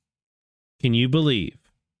 Can you believe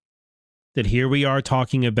that here we are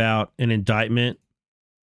talking about an indictment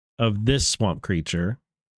of this swamp creature,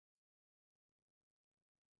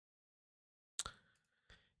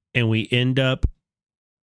 and we end up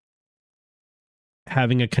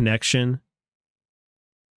having a connection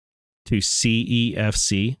to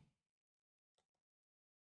CEFC?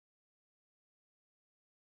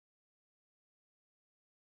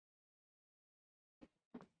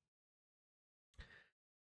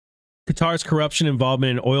 Qatar's corruption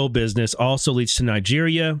involvement in oil business also leads to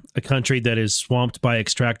Nigeria, a country that is swamped by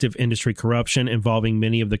extractive industry corruption involving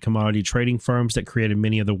many of the commodity trading firms that created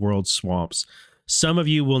many of the world's swamps. Some of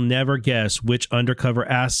you will never guess which undercover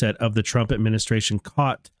asset of the Trump administration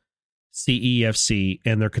caught CEFC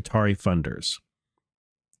and their Qatari funders.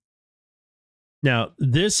 Now,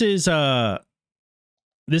 this is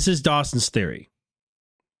Dawson's theory,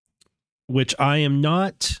 which I am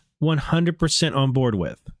not 100% on board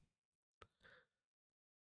with.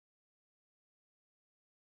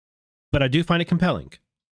 But I do find it compelling.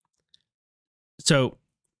 So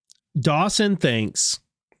Dawson thinks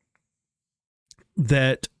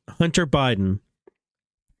that Hunter Biden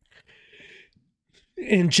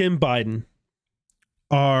and Jim Biden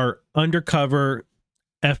are undercover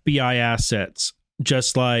FBI assets,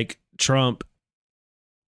 just like Trump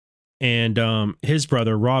and his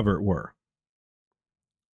brother Robert were.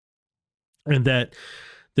 And that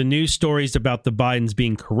the news stories about the Bidens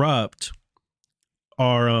being corrupt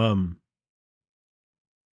are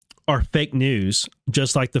fake news,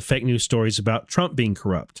 just like the fake news stories about Trump being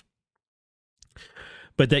corrupt.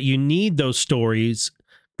 But that you need those stories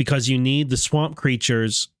because you need the swamp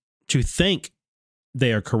creatures to think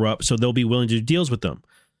they are corrupt, so they'll be willing to do deals with them.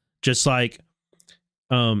 Just like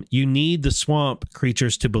you need the swamp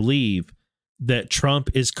creatures to believe that Trump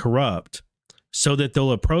is corrupt so that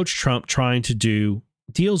they'll approach Trump trying to do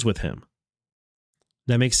deals with him.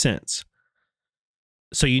 That makes sense.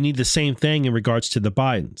 So you need the same thing in regards to the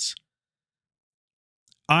Bidens.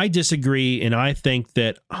 I disagree, and I think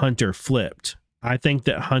that Hunter flipped. I think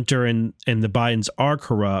that Hunter and the Bidens are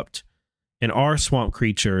corrupt and are swamp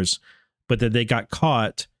creatures, but that they got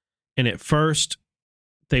caught, and at first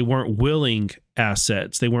they weren't willing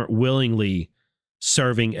assets. They weren't willingly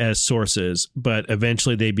serving as sources, but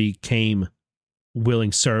eventually they became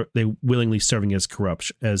willingly serving as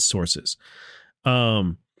corrupt as sources.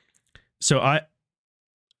 So I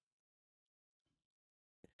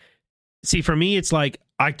see, for me, it's like,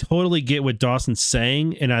 I totally get what Dawson's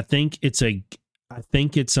saying, and I think it's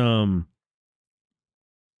one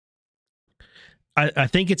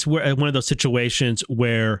of those situations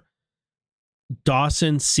where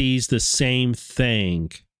Dawson sees the same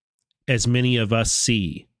thing as many of us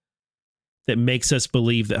see that makes us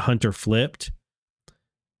believe that Hunter flipped,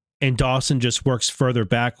 and Dawson just works further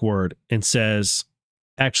backward and says,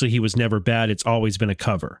 actually, he was never bad. It's always been a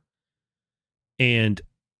cover. And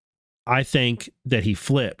I think that he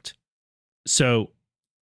flipped. So,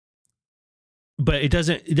 but it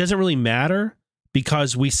doesn't really matter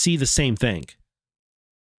because we see the same thing.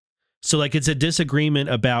 So like, it's a disagreement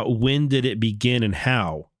about when did it begin and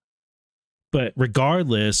how. But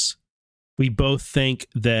regardless, we both think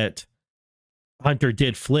that Hunter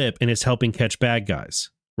did flip and is helping catch bad guys,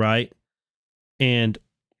 right? And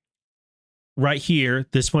right here,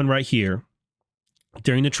 this one right here,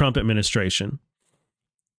 during the Trump administration,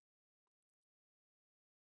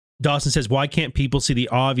 Dawson says, why can't people see the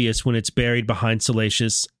obvious when it's buried behind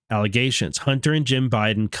salacious allegations? Hunter and Jim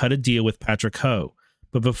Biden cut a deal with Patrick Ho,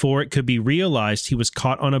 but before it could be realized, he was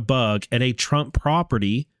caught on a bug at a Trump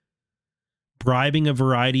property, bribing a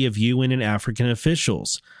variety of UN and African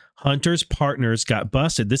officials. Hunter's partners got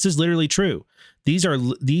busted. This is literally true. These are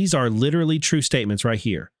literally true statements right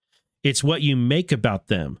here. It's what you make about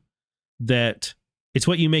them it's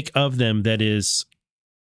what you make of them that is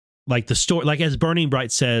like the story. Like, as Burning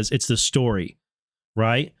Bright says, it's the story,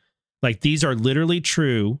 right? Like, these are literally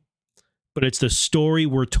true, but it's the story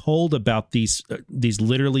we're told about these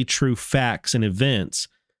literally true facts and events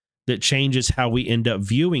that changes how we end up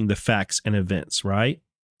viewing the facts and events, right?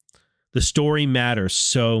 The story matters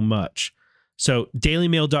so much. So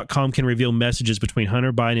dailymail.com can reveal messages between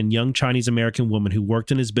Hunter Biden and young Chinese American woman who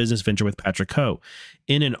worked in his business venture with Patrick Ho.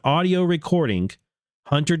 In an audio recording,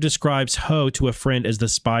 Hunter describes Ho to a friend as the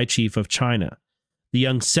spy chief of China. The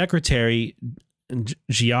young secretary,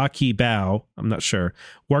 Jiaqi Bao, I'm not sure,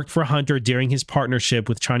 worked for Hunter during his partnership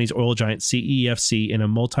with Chinese oil giant CEFC in a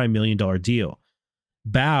multi-million-dollar deal.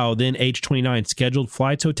 Bao, then age 29, scheduled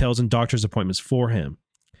flights, hotels, and doctor's appointments for him.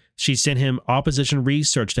 She sent him opposition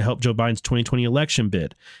research to help Joe Biden's 2020 election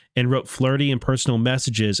bid and wrote flirty and personal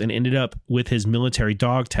messages and ended up with his military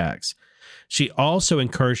dog tags. She also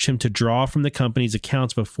encouraged him to draw from the company's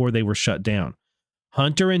accounts before they were shut down.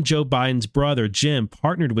 Hunter and Joe Biden's brother, Jim,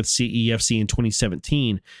 partnered with CEFC in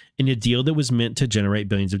 2017 in a deal that was meant to generate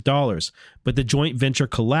billions of dollars. But the joint venture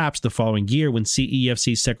collapsed the following year when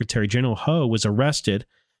CEFC Secretary General Ho was arrested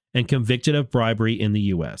and convicted of bribery in the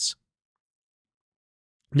U.S.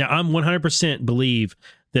 Now, I'm 100% believe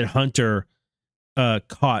that Hunter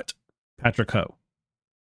caught Patrick Ho.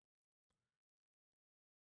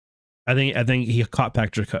 I think he caught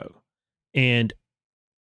Patrick Ho. And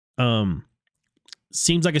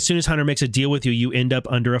seems like as soon as Hunter makes a deal with you, you end up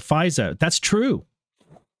under a FISA. That's true.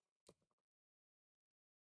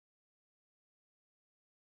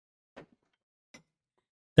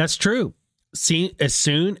 That's true. See, as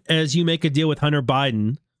soon as you make a deal with Hunter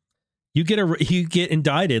Biden, you get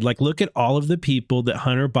indicted. Like, look at all of the people that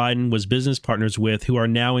Hunter Biden was business partners with who are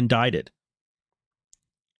now indicted.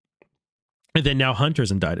 And then now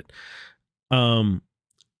Hunter's indicted. I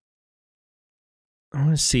want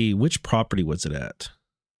to see, which property was it at?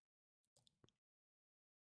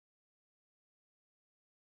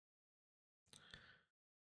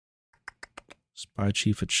 Spy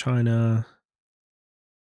chief of China.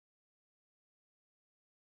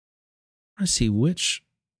 I want to see which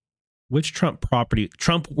Trump property,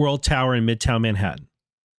 Trump World Tower in Midtown Manhattan.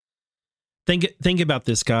 Think about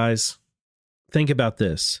this, guys. Think about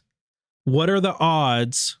this. What are the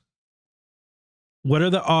odds? What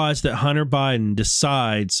are the odds that Hunter Biden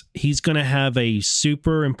decides he's going to have a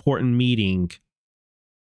super important meeting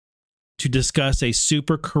to discuss a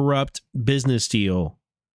super corrupt business deal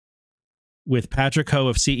with Patrick Ho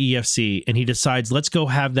of CEFC, and he decides, let's go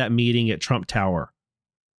have that meeting at Trump Tower?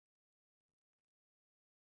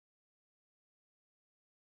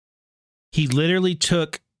 He literally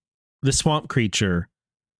took the swamp creature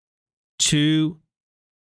to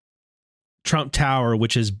Trump Tower,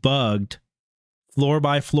 which is bugged floor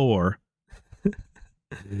by floor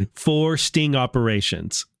for sting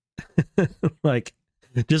operations. Like,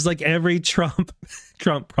 just like every Trump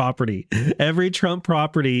property, every Trump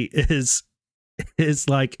property is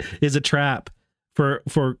a trap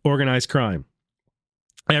for organized crime.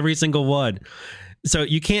 Every single one. So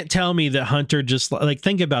you can't tell me that Hunter just, like,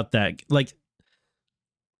 think about that. Like,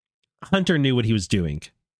 Hunter knew what he was doing.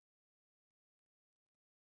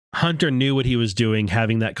 Hunter knew what he was doing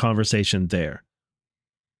having that conversation there.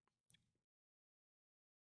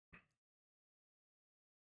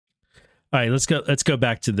 All right, let's go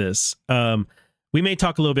back to this. We may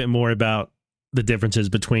talk a little bit more about the differences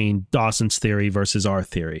between Dawson's theory versus our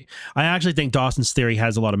theory. I actually think Dawson's theory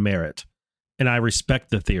has a lot of merit, and I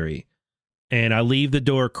respect the theory. And I leave the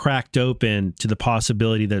door cracked open to the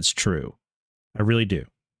possibility that it's true. I really do.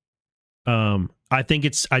 I think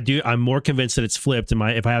I'm more convinced that it's flipped. And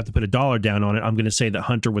if I have to put $1 down on it, I'm going to say that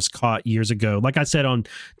Hunter was caught years ago. Like I said on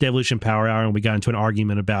Devolution Power Hour, and we got into an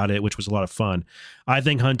argument about it, which was a lot of fun. I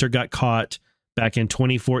think Hunter got caught back in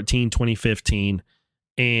 2014, 2015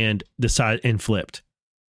 and flipped.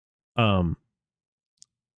 But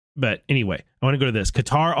anyway, I want to go to this.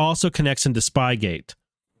 Qatar also connects into Spygate.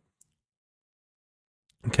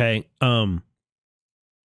 Okay. Qatar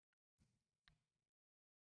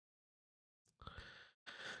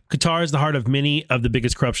is the heart of many of the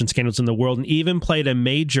biggest corruption scandals in the world and even played a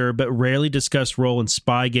major but rarely discussed role in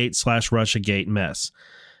Spygate/Russiagate mess.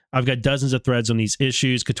 I've got dozens of threads on these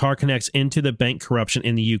issues. Qatar connects into the bank corruption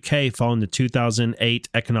in the UK following the 2008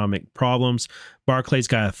 economic problems. Barclays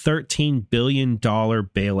got a $13 billion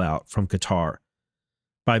bailout from Qatar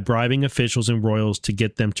by bribing officials and royals to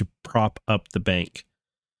get them to prop up the bank.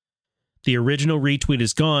 The original retweet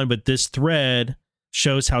is gone, but this thread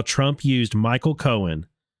shows how Trump used Michael Cohen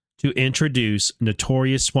to introduce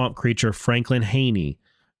notorious swamp creature Franklin Haney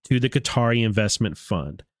to the Qatari investment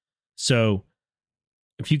fund. So,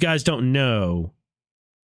 if you guys don't know,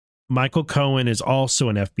 Michael Cohen is also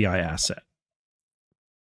an FBI asset.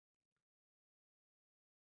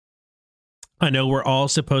 I know we're all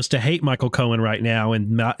supposed to hate Michael Cohen right now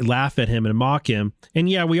and laugh at him and mock him. And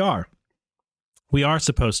yeah, we are. We are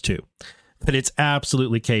supposed to. But it's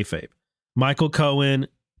absolutely kayfabe. Michael Cohen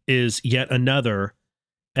is yet another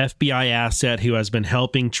FBI asset who has been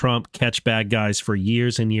helping Trump catch bad guys for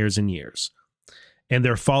years and years and years. And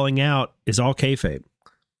their falling out is all kayfabe.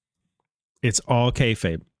 It's all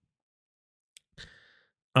kayfabe.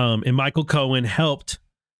 And Michael Cohen helped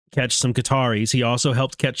catch some Qataris. He also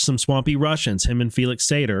helped catch some swampy Russians, him and Felix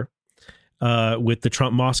Sater, with the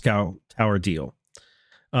Trump Moscow Tower deal.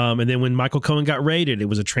 And then when Michael Cohen got raided, it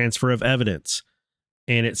was a transfer of evidence.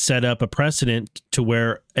 And it set up a precedent to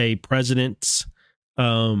where a president's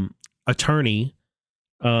attorney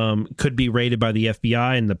could be raided by the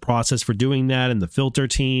FBI, and the process for doing that, and the filter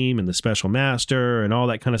team and the special master and all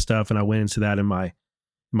that kind of stuff. And I went into that in my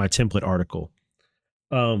template article.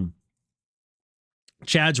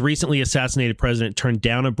 Chad's recently assassinated president turned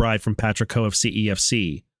down a bribe from Patrick Ho of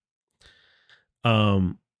CEFC.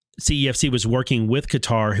 CEFC was working with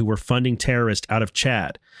Qatar, who were funding terrorists out of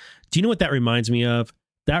Chad. Do you know what that reminds me of?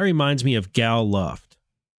 That reminds me of Gal Luft.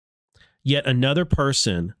 Yet another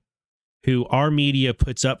person who our media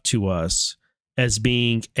puts up to us as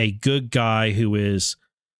being a good guy who is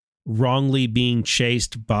wrongly being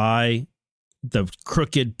chased by the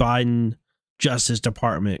crooked Biden Justice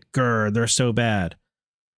Department. Grr, they're so bad.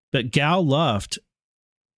 But Gal Luft,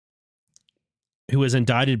 who was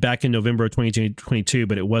indicted back in November of 2022,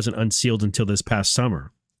 but it wasn't unsealed until this past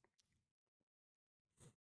summer.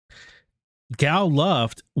 Gal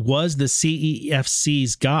Luft was the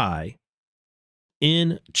CEFC's guy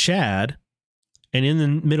in Chad and in the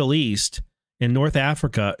Middle East and North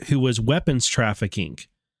Africa who was weapons trafficking.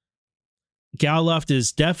 Gal Luft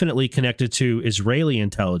is definitely connected to Israeli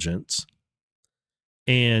intelligence,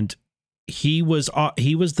 and he was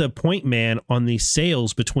the point man on the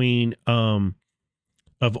sales between of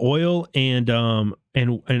oil and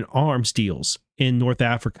arms deals in North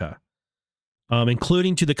Africa,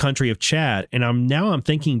 including to the country of Chad. And I'm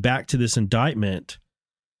thinking back to this indictment,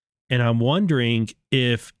 and I'm wondering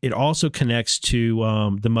if it also connects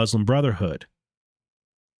to the Muslim Brotherhood.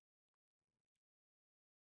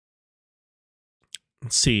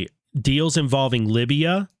 Let's see. Deals involving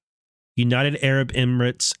Libya, United Arab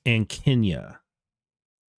Emirates, and Kenya.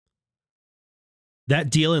 That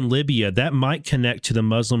deal in Libya, that might connect to the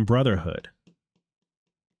Muslim Brotherhood.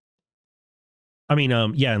 I mean,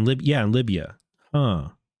 in Libya. Huh.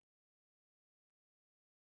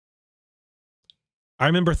 I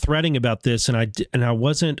remember threading about this, and I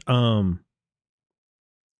wasn't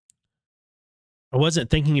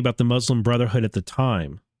thinking about the Muslim Brotherhood at the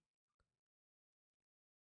time.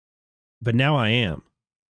 But now I am.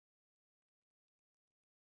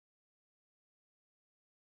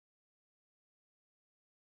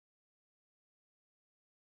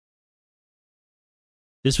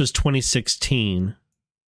 This was 2016.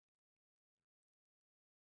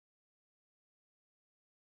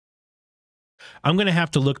 I'm going to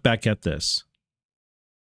have to look back at this.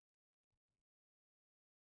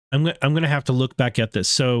 I'm going to have to look back at this.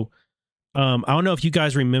 So, I don't know if you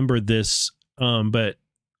guys remember this, but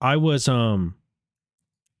I was, if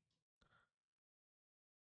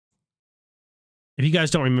you guys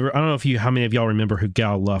don't remember, I don't know how many of y'all remember who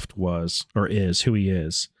Gal Luft was or is, who he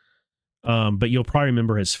is. But you'll probably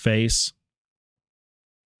remember his face.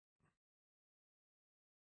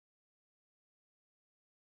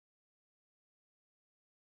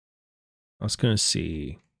 I was going to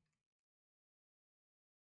see.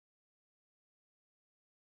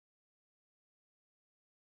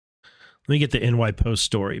 Let me get the NY Post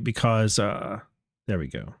story because, there we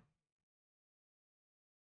go.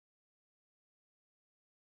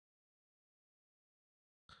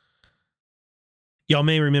 Y'all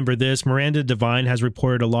may remember this. Miranda Devine has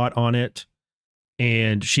reported a lot on it.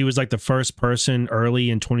 And she was like the first person early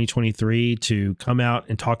in 2023 to come out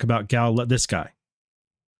and talk about this guy.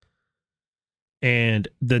 And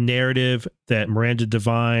the narrative that Miranda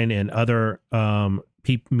Devine and other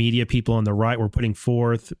media people on the right were putting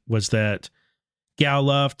forth was that Gal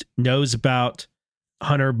Luft knows about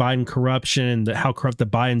Hunter Biden corruption, how corrupt the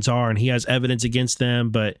Bidens are, and he has evidence against them,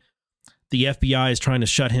 but the FBI is trying to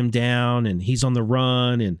shut him down, and he's on the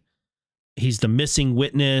run, and he's the missing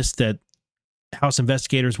witness that House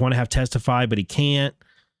investigators want to have testify, but he can't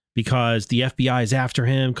because the FBI is after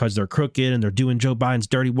him because they're crooked and they're doing Joe Biden's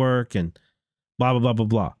dirty work and blah, blah, blah, blah,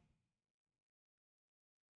 blah.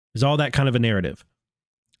 There's all that kind of a narrative.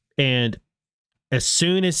 And as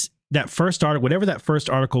soon as that first article, whatever that first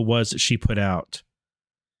article was that she put out,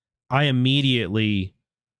 I immediately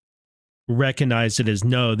recognized it as,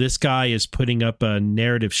 no, this guy is putting up a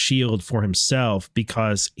narrative shield for himself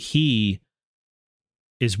because he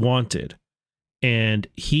is wanted. And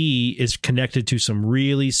he is connected to some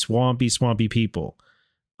really swampy people,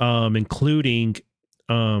 including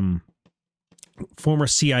former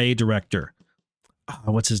CIA director.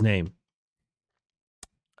 What's his name?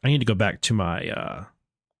 I need to go back to my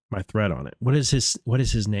my thread on it. What is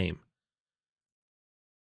his name?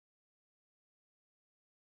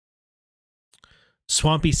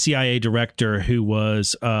 Swampy CIA director who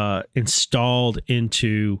was installed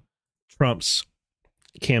into Trump's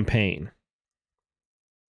campaign.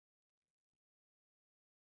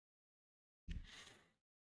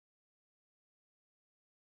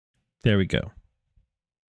 There we go.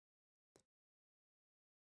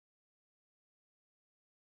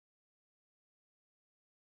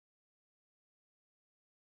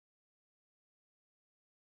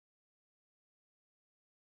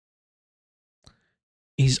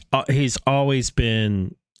 He's always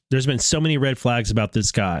been, there's been so many red flags about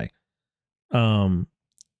this guy.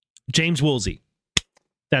 James Woolsey.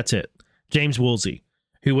 That's it. James Woolsey,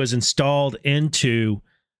 who was installed into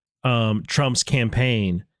Trump's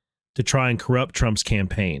campaign to try and corrupt Trump's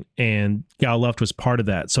campaign. And Gal Luft was part of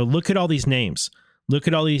that. So look at all these names. Look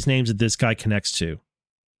at all these names that this guy connects to.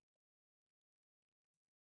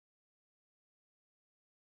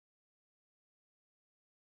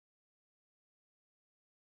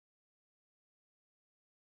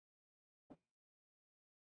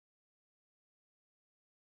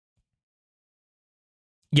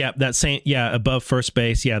 Yeah, that same, above first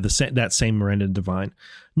base. Yeah, that same Miranda Devine.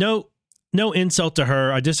 No insult to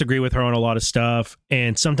her. I disagree with her on a lot of stuff,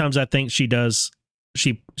 and sometimes I think she posts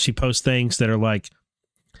things that are like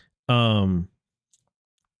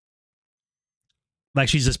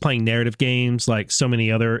she's just playing narrative games, like so many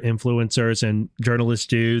other influencers and journalists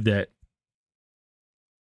do. That,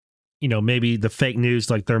 you know, maybe the fake news,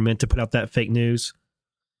 like they're meant to put out that fake news,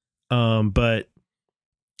 but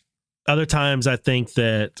other times I think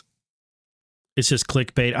that it's just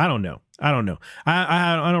clickbait. I don't know. I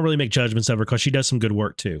don't really make judgments of her because she does some good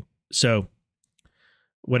work too. So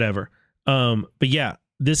whatever. But yeah,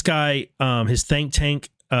 this guy, his think tank,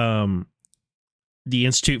 the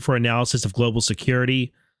Institute for Analysis of Global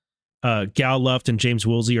Security, Gal Luft and James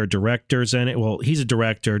Woolsey are directors in it. Well, he's a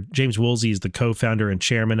director. James Woolsey is the co-founder and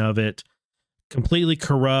chairman of it. Completely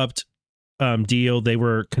corrupt deal. They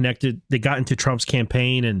were connected. They got into Trump's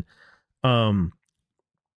campaign, and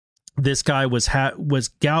this guy was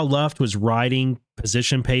Gal Luft was writing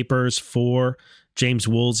position papers for James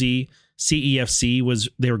Woolsey. CEFC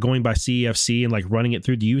they were going by CEFC and like running it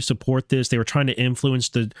through. Do you support this? They were trying to influence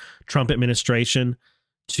the Trump administration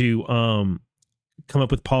to come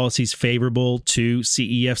up with policies favorable to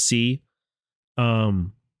CEFC. I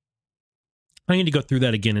need to go through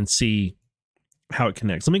that again and see how it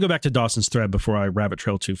connects. Let me go back to Dawson's thread before I rabbit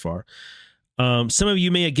trail too far. Some of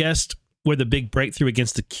you may have guessed where the big breakthrough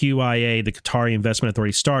against the QIA, the Qatari Investment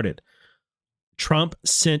Authority, started. Trump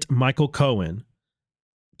sent Michael Cohen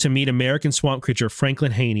to meet American swamp creature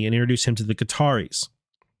Franklin Haney and introduce him to the Qataris.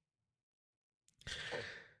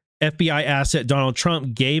 FBI asset Donald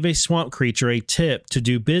Trump gave a swamp creature a tip to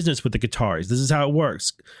do business with the Qataris. This is how it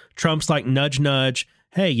works. Trump's like, nudge, nudge.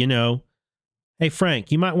 Hey, hey,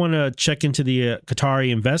 Frank, you might want to check into the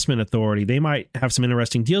Qatari Investment Authority. They might have some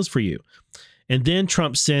interesting deals for you. And then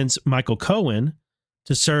Trump sends Michael Cohen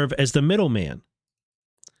to serve as the middleman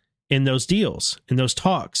in those deals, in those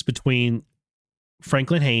talks between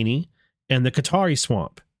Franklin Haney and the Qatari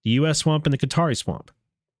swamp, the U.S. swamp and the Qatari swamp.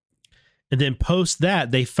 And then post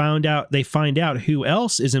that, they find out who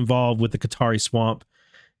else is involved with the Qatari swamp.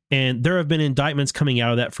 And there have been indictments coming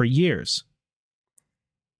out of that for years.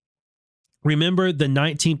 Remember the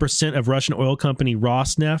 19% of Russian oil company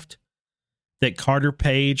Rosneft that Carter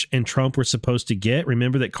Page and Trump were supposed to get?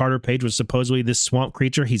 Remember that Carter Page was supposedly this swamp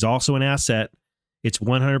creature. He's also an asset. It's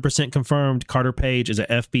 100% confirmed. Carter Page is an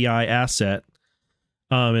FBI asset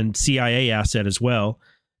and CIA asset as well.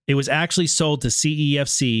 It was actually sold to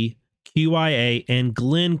CEFC, QIA, and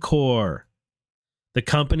Glencore, the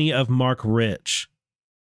company of Mark Rich,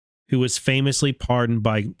 who was famously pardoned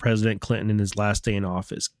by President Clinton in his last day in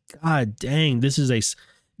office. God dang,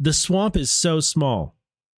 the swamp is so small.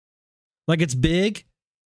 Like, it's big.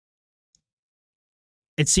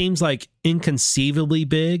 It seems like inconceivably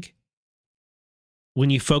big when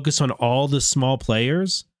you focus on all the small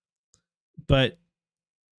players. But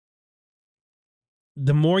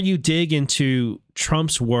the more you dig into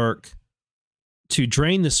Trump's work to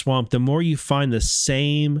drain the swamp, the more you find the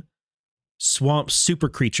same swamp super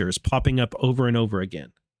creatures popping up over and over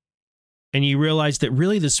again. And you realize that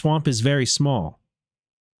really the swamp is very small.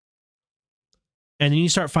 And then you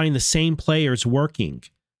start finding the same players working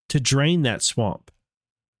to drain that swamp.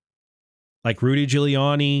 Like Rudy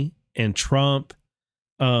Giuliani and Trump.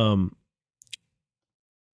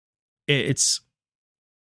 It's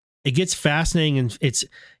It gets fascinating, and it's,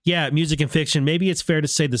 yeah, music and fiction. Maybe it's fair to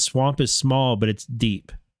say the swamp is small, but it's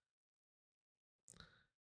deep.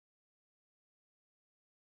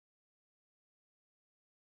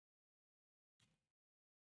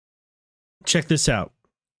 Check this out.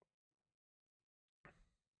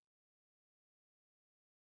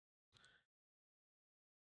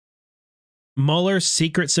 Mueller's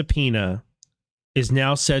secret subpoena is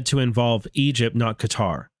now said to involve Egypt, not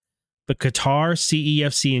Qatar. But Qatar,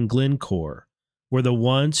 CEFC, and Glencore were the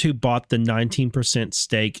ones who bought the 19%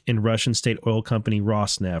 stake in Russian state oil company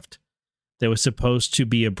Rosneft that was supposed to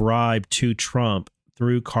be a bribe to Trump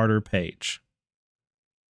through Carter Page.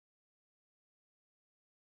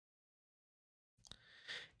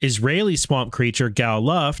 Israeli swamp creature Gal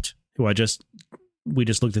Luft, who we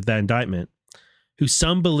just looked at that indictment, who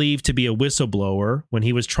some believe to be a whistleblower when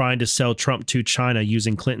he was trying to sell Trump to China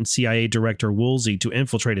using Clinton CIA director Woolsey to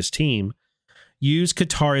infiltrate his team, used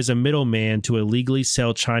Qatar as a middleman to illegally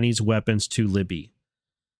sell Chinese weapons to Libya.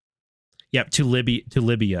 Yep, to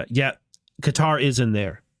Libya. Yeah, Qatar is in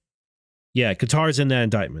there. Yeah, Qatar is in that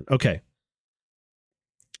indictment. Okay.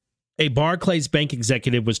 A Barclays Bank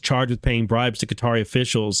executive was charged with paying bribes to Qatari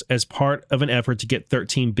officials as part of an effort to get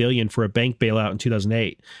 $13 billion for a bank bailout in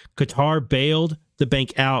 2008. Qatar bailed the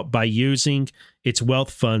bank out by using its wealth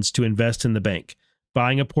funds to invest in the bank,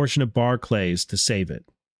 buying a portion of Barclays to save it.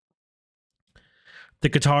 The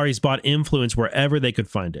Qataris bought influence wherever they could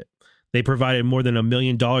find it. They provided more than $1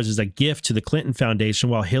 million as a gift to the Clinton Foundation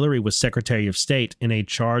while Hillary was Secretary of State in a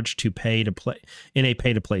pay to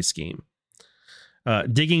play scheme.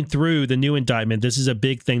 Digging through the new indictment, this is a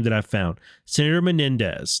big thing that I found. Senator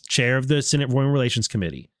Menendez, chair of the Senate Foreign Relations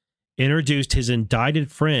Committee, introduced his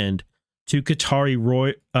indicted friend to Qatari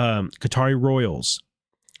royals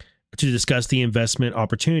to discuss the investment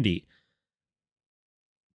opportunity.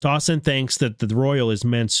 Dawson thinks that the royal is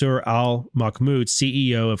Mansour al-Mahmoud,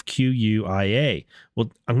 CEO of QUIA.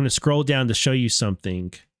 Well, I'm going to scroll down to show you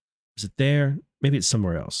something. Is it there? Maybe it's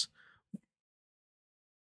somewhere else.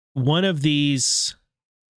 One of these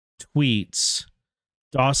tweets,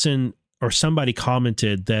 Dawson or somebody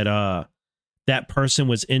commented that that person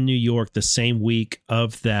was in New York the same week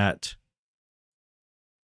of that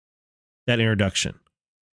introduction.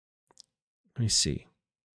 Let me see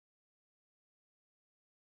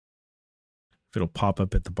if it'll pop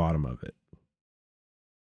up at the bottom of it.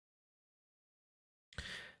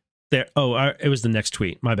 There. Oh, it was the next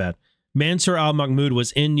tweet. My bad. Mansour al-Mahmoud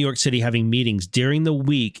was in New York City having meetings during the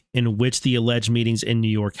week in which the alleged meetings in New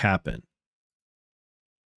York happened.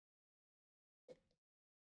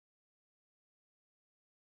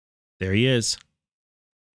 There he is.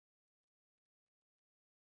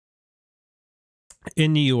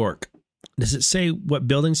 In New York. Does it say what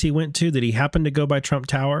buildings he went to? Did he happen to go by Trump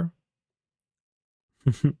Tower?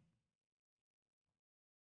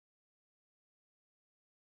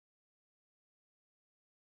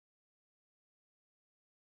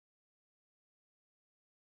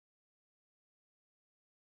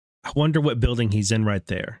 I wonder what building he's in right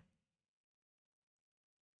there.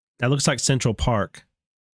 That looks like Central Park.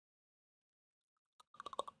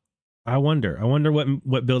 I wonder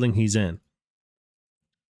what building he's in.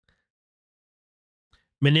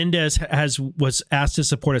 Menendez was asked to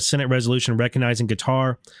support a Senate resolution recognizing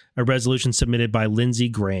Qatar, a resolution submitted by Lindsey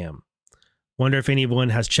Graham. Wonder if anyone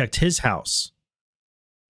has checked his house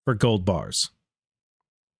for gold bars.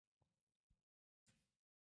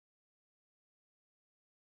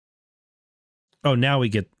 Oh, now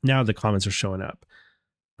the comments are showing up.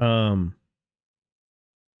 All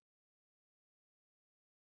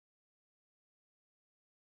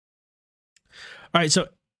right, so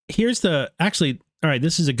here's all right,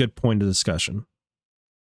 this is a good point of discussion.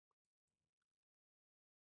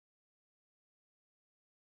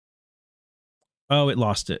 Oh, it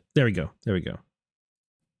lost it. There we go. You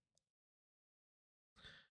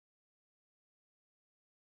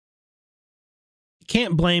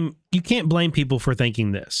can't blame people for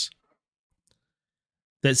thinking this.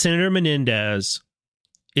 That Senator Menendez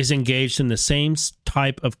is engaged in the same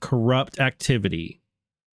type of corrupt activity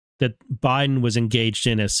that Biden was engaged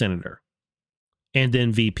in as senator and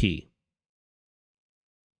then VP.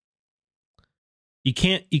 You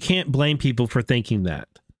can't blame people for thinking that.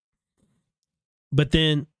 But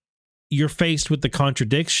then you're faced with the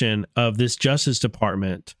contradiction of this Justice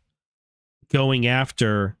Department going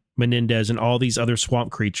after Menendez and all these other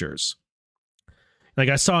swamp creatures. Like,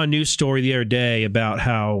 I saw a news story the other day about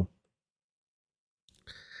how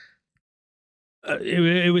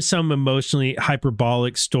it was some emotionally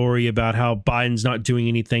hyperbolic story about how Biden's not doing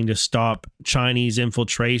anything to stop Chinese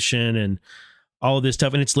infiltration and all of this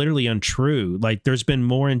stuff, and it's literally untrue. Like, there's been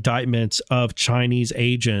more indictments of Chinese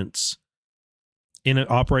agents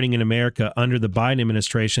operating in America under the Biden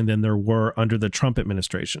administration than there were under the Trump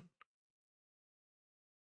administration.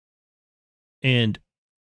 And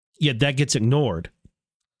yet that gets ignored.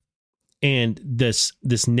 And this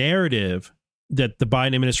narrative that the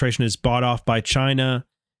Biden administration is bought off by China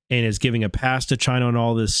and is giving a pass to China on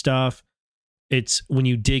all this stuff, it's, when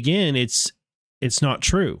you dig in, it's not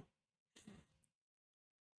true.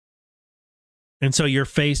 And so you're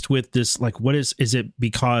faced with this, like, what is it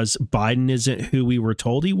because Biden isn't who we were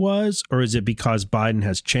told he was? Or is it because Biden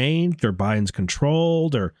has changed, or Biden's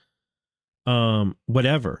controlled, or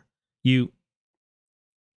whatever?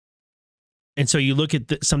 And so you look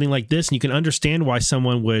at something like this, and you can understand why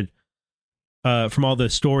someone would, from all the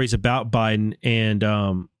stories about Biden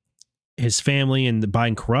and his family and the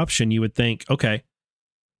Biden corruption, you would think, okay,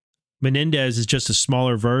 Menendez is just a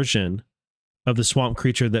smaller version of the swamp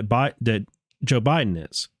creature that Joe Biden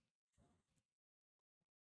is.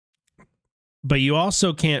 But you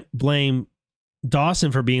also can't blame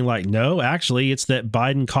Dawson for being like, no, actually, it's that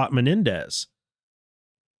Biden caught Menendez.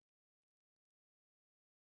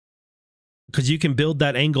 Because you can build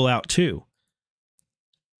that angle out too.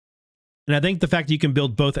 And I think the fact that you can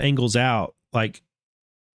build both angles out, like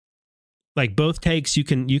both takes, you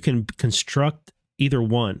can construct either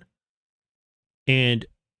one. And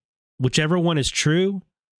whichever one is true,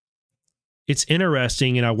 it's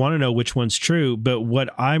interesting, and I want to know which one's true. But what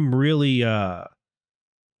I'm really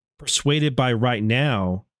persuaded by right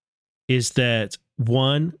now is that,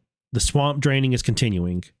 one, the swamp draining is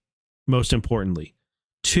continuing, most importantly.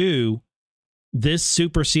 Two, this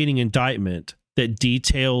superseding indictment that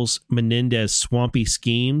details Menendez's swampy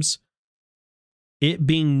schemes, it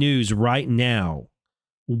being news right now,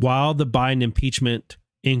 while the Biden impeachment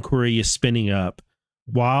inquiry is spinning up,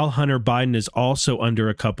 while Hunter Biden is also under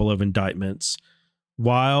a couple of indictments,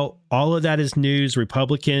 while all of that is news,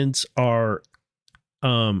 Republicans are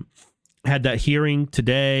had that hearing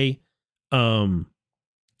today. They're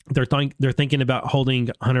thinking about holding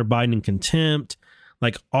Hunter Biden in contempt.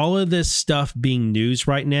 Like, all of this stuff being news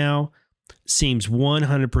right now seems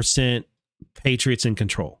 100% Patriots in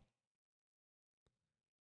control.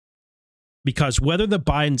 Because whether the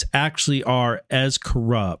Bidens actually are as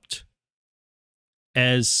corrupt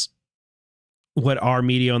as what our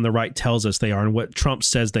media on the right tells us they are and what Trump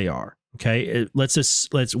says they are, okay, let's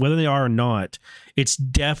whether they are or not, it's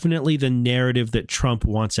definitely the narrative that Trump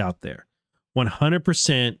wants out there.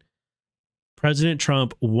 100%, President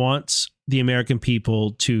Trump wants the American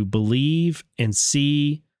people to believe and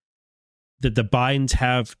see that the Bidens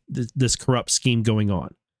have this corrupt scheme going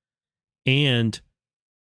on. And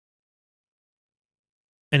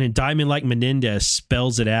an indictment like Menendez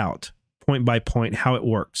spells it out, point by point, how it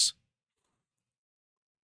works.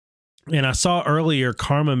 And I saw earlier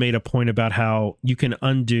Karma made a point about how you can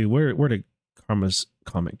undo. Where did Karma's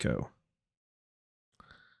comment go?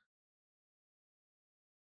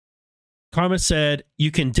 Karma said you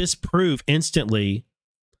can disprove instantly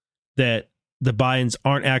that the Bidens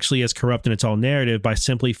aren't actually as corrupt and it's all narrative by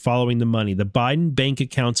simply following the money. The Biden bank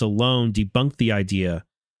accounts alone debunked the idea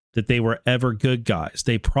that they were ever good guys.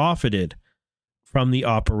 They profited from the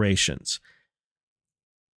operations.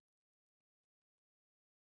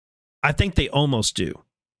 I think they almost do.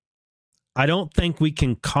 I don't think we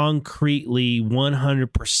can concretely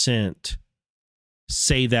 100%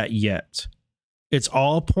 say that yet. It's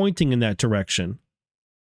all pointing in that direction.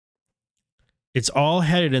 It's all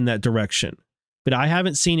headed in that direction. But I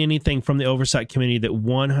haven't seen anything from the Oversight Committee that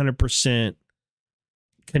 100%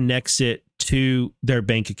 connects it to their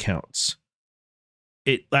bank accounts.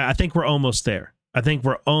 I think we're almost there. I think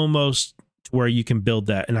we're almost to where you can build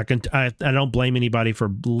that. And I don't blame anybody for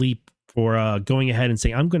going ahead and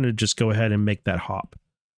saying, I'm going to just go ahead and make that hop.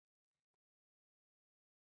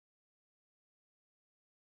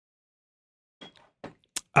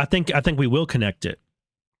 I think we will connect it.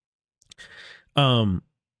 But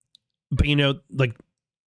like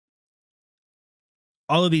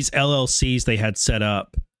all of these LLCs they had set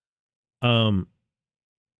up,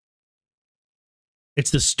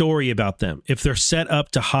 it's the story about them. If they're set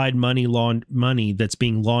up to hide money that's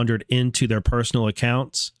being laundered into their personal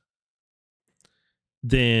accounts,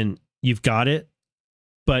 then you've got it.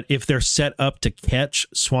 But if they're set up to catch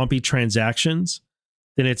swampy transactions,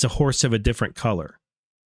 then it's a horse of a different color.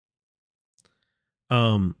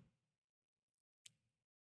 And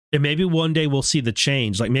maybe one day we'll see the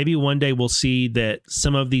change. Like maybe one day we'll see that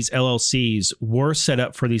some of these LLCs were set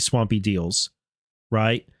up for these swampy deals,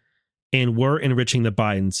 right? And were enriching the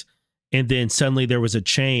Bidens. And then suddenly there was a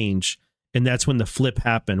change And that's when the flip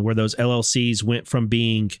happened, where those LLCs went from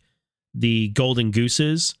being the golden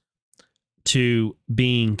gooses to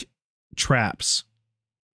being traps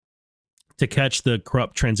to catch the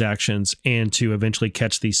corrupt transactions and to eventually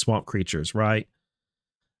catch these swamp creatures, right?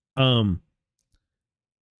 I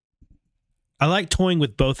like toying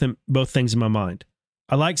with both things in my mind.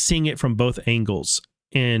 I like seeing it from both angles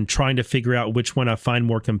and trying to figure out which one I find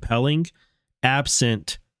more compelling,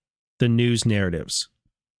 absent the news narratives.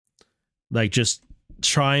 Like, just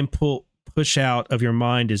try and push out of your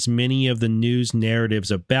mind as many of the news narratives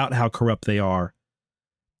about how corrupt they are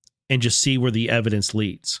and just see where the evidence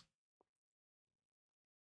leads.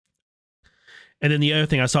 And then the other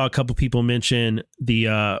thing, I saw a couple people mention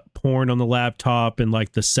the porn on the laptop and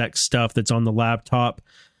like the sex stuff that's on the laptop.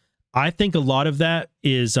 I think a lot of that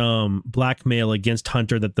is blackmail against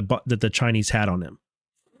Hunter that the Chinese had on him.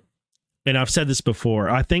 And I've said this before.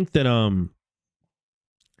 I think that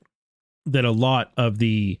that a lot of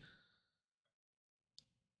the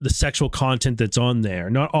sexual content that's on there,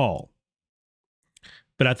 not all,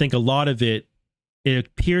 but I think a lot of it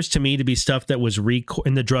appears to me to be stuff that was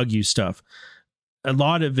in the drug use stuff. A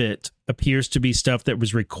lot of it appears to be stuff that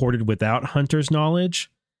was recorded without Hunter's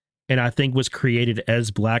knowledge, and I think was created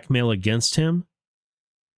as blackmail against him.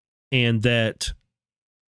 And that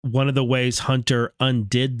one of the ways Hunter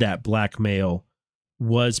undid that blackmail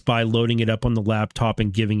was by loading it up on the laptop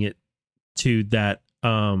and giving it to that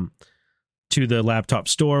to the laptop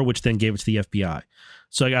store, which then gave it to the FBI.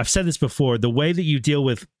 So like I've said this before, the way that you deal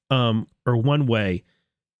with or one way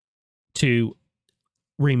to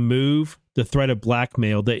remove the threat of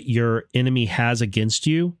blackmail that your enemy has against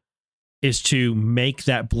you is to make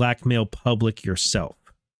that blackmail public yourself.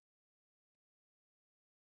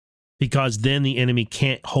 Because then the enemy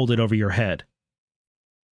can't hold it over your head.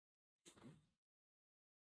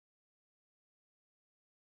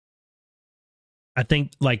 I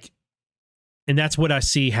think and that's what I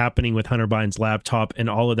see happening with Hunter Biden's laptop and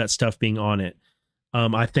all of that stuff being on it.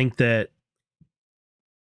 I think that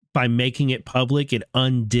by making it public, it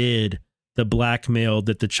undid the blackmail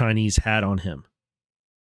that the Chinese had on him.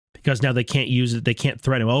 Because now they can't use it. They can't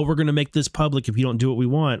threaten him. Oh, we're going to make this public if you don't do what we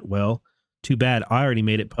want. Well, too bad. I already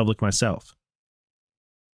made it public myself.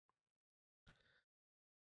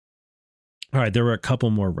 All right, there were a couple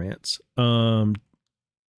more rants. I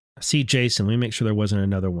see Jason. Let me make sure there wasn't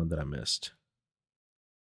another one that I missed.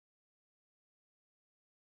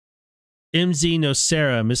 MZ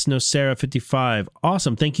Nocera, Miss Nocera 55.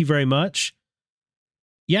 Awesome. Thank you very much.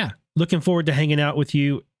 Yeah, looking forward to hanging out with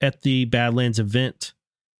you at the Badlands event.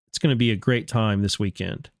 It's going to be a great time this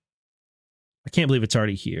weekend. I can't believe it's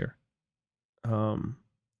already here. And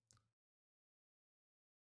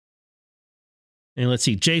let's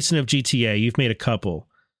see, Jason of GTA, you've made a couple.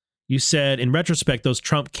 You said, in retrospect, those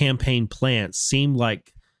Trump campaign plants seem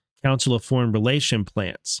like Council of Foreign Relations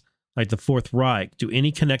plants, like the Fourth Reich. Do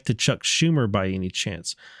any connect to Chuck Schumer by any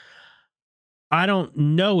chance? I don't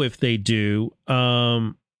know if they do.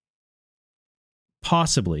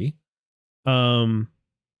 Possibly. And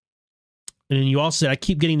you also said, I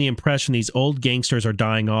keep getting the impression these old gangsters are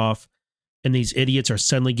dying off and these idiots are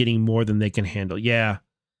suddenly getting more than they can handle. Yeah.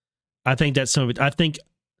 I think that's some of it. I think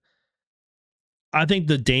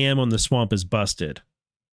the dam on the swamp is busted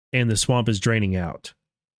and the swamp is draining out.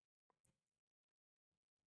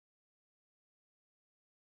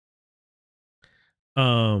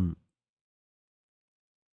 I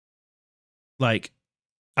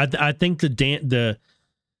think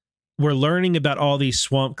we're learning about all these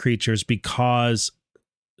swamp creatures because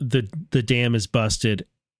the dam is busted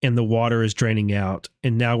and the water is draining out,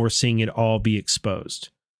 and now we're seeing it all be exposed.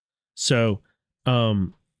 So,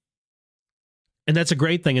 and that's a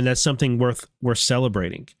great thing, and that's something worth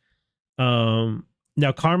celebrating.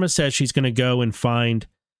 Now Karma says she's going to go and find.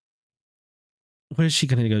 What is she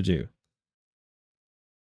going to go do?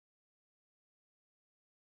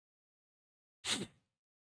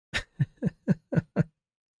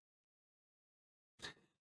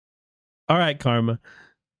 All right, Karma.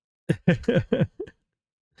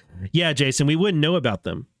 Yeah, Jason, we wouldn't know about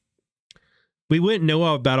them. We wouldn't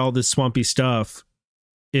know about all this swampy stuff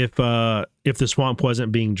if the swamp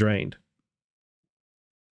wasn't being drained.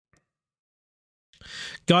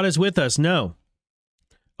 God is with us. No.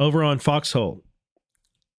 Over on Foxhole.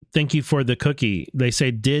 Thank you for the cookie. They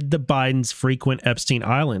say, did the Bidens frequent Epstein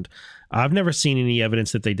Island? I've never seen any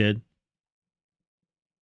evidence that they did.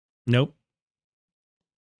 Nope.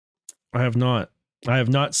 I have not. I have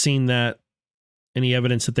not seen that, any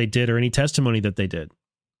evidence that they did or any testimony that they did.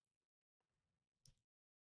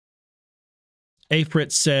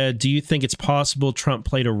 Afrit said, do you think it's possible Trump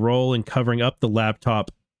played a role in covering up the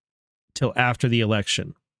laptop till after the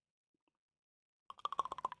election.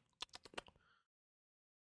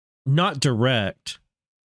 Not direct.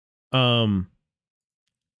 No,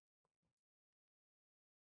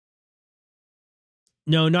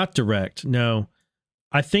 not direct. No.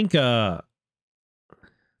 I think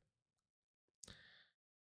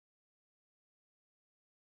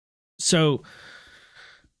so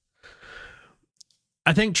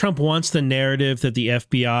I think Trump wants the narrative that the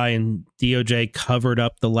FBI and DOJ covered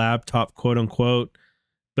up the laptop, quote unquote,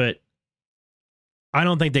 but I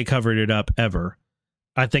don't think they covered it up ever.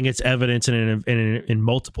 I think it's evidence in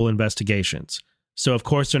multiple investigations. So of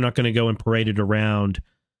course they're not going to go and parade it around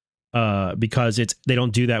because they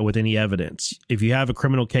don't do that with any evidence. If you have a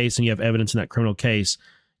criminal case and you have evidence in that criminal case,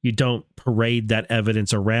 you don't parade that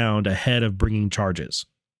evidence around ahead of bringing charges.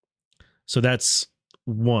 So that's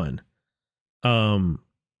one.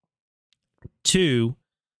 Two,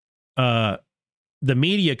 the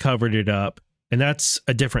media covered it up, and that's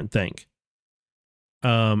a different thing.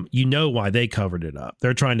 You know why they covered it up.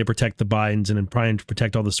 They're trying to protect the Bidens and trying to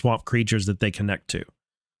protect all the swamp creatures that they connect to.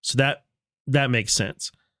 So that makes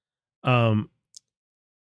sense. But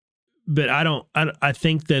I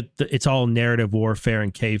think that it's all narrative warfare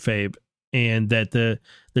and kayfabe, and that the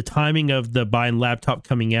timing of the Biden laptop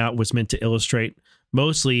coming out was meant to illustrate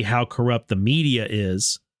mostly how corrupt the media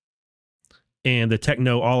is and the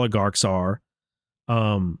techno oligarchs are.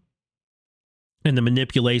 And the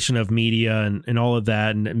manipulation of media and all of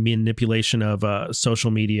that, and manipulation of social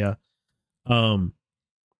media. But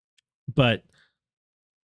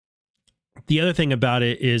the other thing about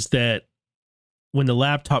it is that when the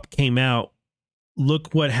laptop came out,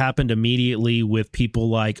 look what happened immediately with people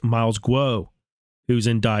like Miles Guo, who's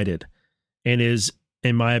indicted and is,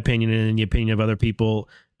 in my opinion and in the opinion of other people,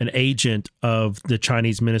 an agent of the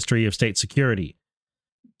Chinese Ministry of State Security.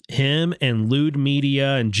 Him and Lewd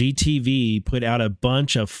Media and GTV put out a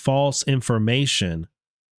bunch of false information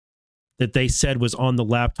that they said was on the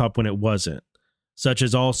laptop when it wasn't, such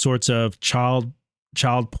as all sorts of child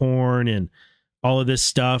porn and all of this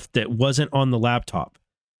stuff that wasn't on the laptop.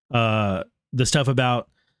 The stuff about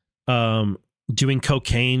doing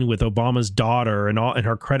cocaine with Obama's daughter and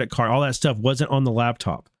her credit card, all that stuff wasn't on the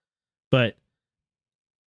laptop. But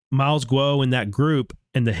Miles Guo and that group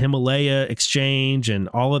and the Himalaya exchange and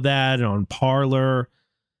all of that, and on Parler,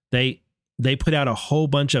 they put out a whole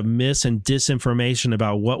bunch of mis and disinformation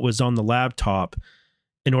about what was on the laptop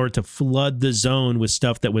in order to flood the zone with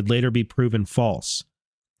stuff that would later be proven false,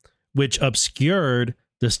 which obscured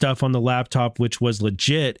the stuff on the laptop which was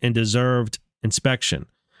legit and deserved inspection.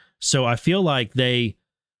 So I feel like they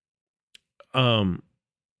were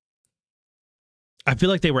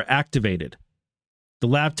activated. The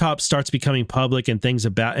laptop starts becoming public, and things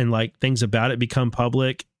about it become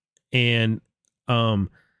public, and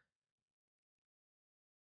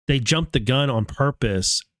they jumped the gun on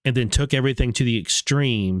purpose and then took everything to the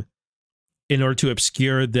extreme in order to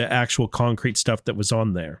obscure the actual concrete stuff that was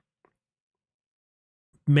on there.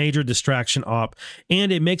 Major distraction op.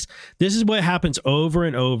 And this is what happens over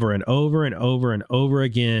and over and over and over and over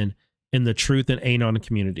again in the truth and anon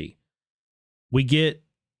community. We get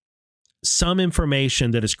some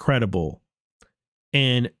information that is credible,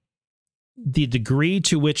 and the degree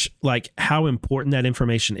to which, like, how important that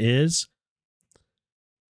information is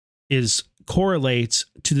correlates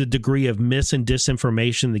to the degree of mis and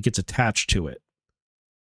disinformation that gets attached to it.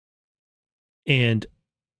 And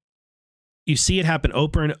you see it happen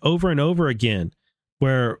over and over and over again,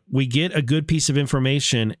 where we get a good piece of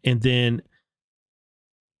information, and then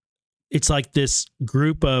it's like this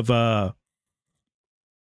group of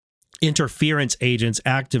interference agents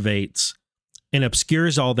activates and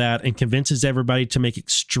obscures all that and convinces everybody to make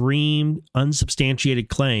extreme, unsubstantiated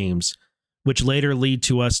claims, which later lead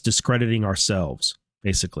to us discrediting ourselves,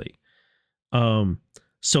 basically.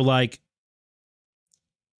 So, like,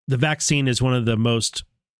 the vaccine is one of the most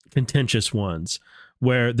contentious ones,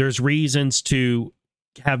 where there's reasons to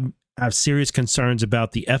have serious concerns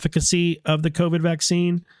about the efficacy of the COVID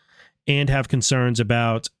vaccine and have concerns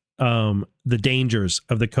about the dangers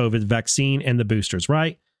of the COVID vaccine and the boosters,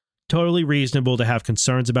 right? Totally reasonable to have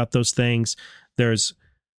concerns about those things. There's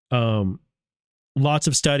lots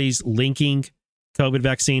of studies linking COVID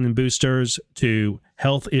vaccine and boosters to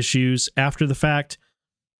health issues after the fact.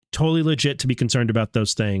 Totally legit to be concerned about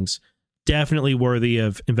those things. Definitely worthy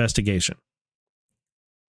of investigation.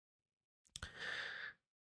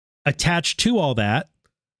 Attached to all that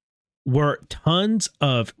were tons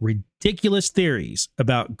of ridiculous theories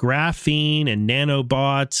about graphene and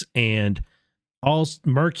nanobots and all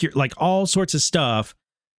mercury, like all sorts of stuff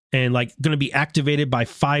and like going to be activated by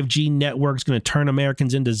 5G networks, going to turn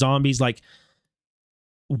Americans into zombies, like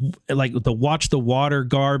the watch the water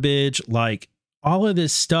garbage, like all of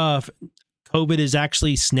this stuff. COVID is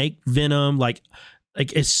actually snake venom. Like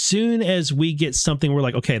as soon as we get something, we're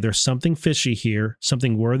like, okay, there's something fishy here,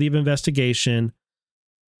 something worthy of investigation.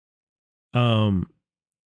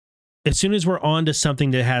 As soon as we're on to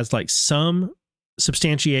something that has like some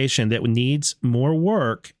substantiation that needs more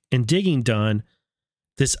work and digging done,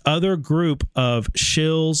 this other group of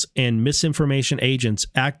shills and misinformation agents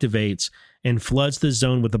activates and floods the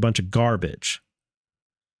zone with a bunch of garbage.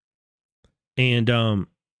 And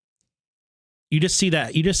you just see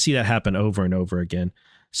that happen over and over again.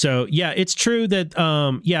 So yeah, it's true that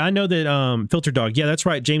I know that Filter Dog, yeah, that's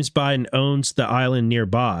right. James Biden owns the island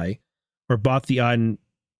nearby, or bought the island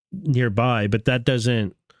nearby, but that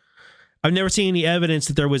doesn't. I've never seen any evidence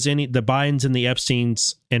that there was the Bidens and the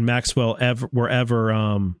Epsteins and Maxwell were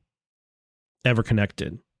ever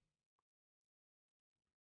connected.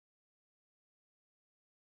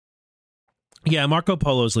 Yeah, Marco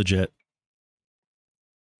Polo's legit.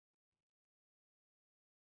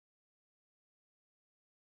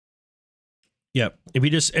 Yep. If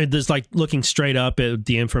you just like looking straight up at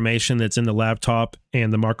the information that's in the laptop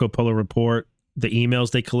and the Marco Polo report, the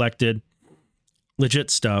emails they collected,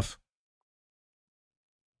 legit stuff.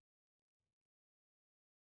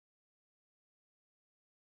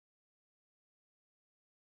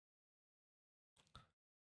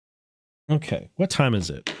 Okay, what time is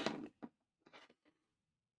it?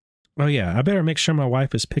 Oh yeah, I better make sure my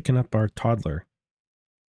wife is picking up our toddler,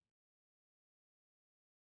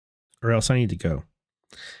 or else I need to go.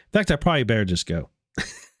 In fact, I probably better just go,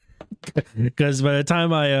 because by the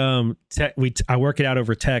time I work it out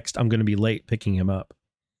over text, I'm going to be late picking him up.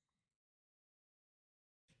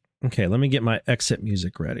 Okay, let me get my exit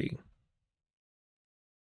music ready.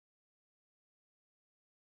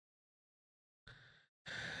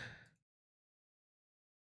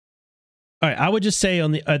 All right, I would just say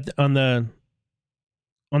on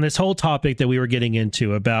this whole topic that we were getting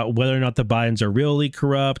into about whether or not the Bidens are really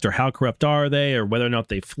corrupt, or how corrupt are they, or whether or not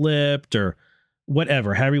they flipped, or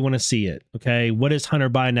whatever, however you want to see it. Okay, what is Hunter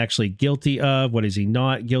Biden actually guilty of? What is he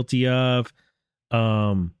not guilty of?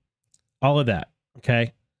 All of that.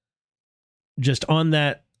 Okay, just on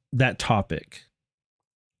that topic,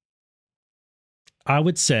 I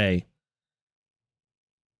would say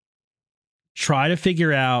try to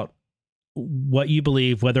figure out what you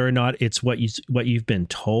believe, whether or not it's what you've been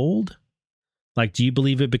told. Like, do you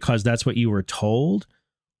believe it because that's what you were told,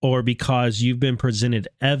 or because you've been presented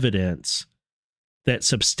evidence that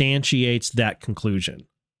substantiates that conclusion?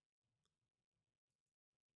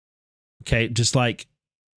 Okay, just like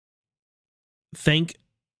think.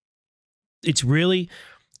 It's really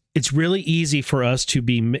easy for us to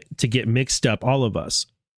get mixed up, all of us,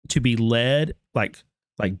 to be led like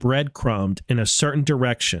breadcrumbed in a certain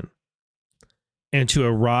direction, and to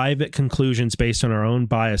arrive at conclusions based on our own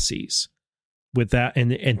biases with that,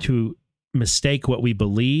 and to mistake what we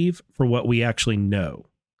believe for what we actually know.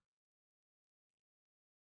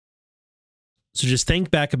 So just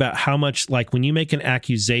think back about how much, like when you make an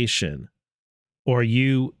accusation or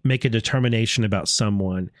you make a determination about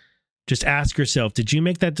someone, just ask yourself, did you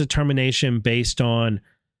make that determination based on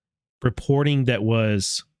reporting that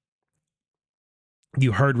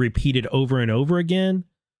you heard repeated over and over again?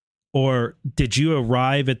 Or did you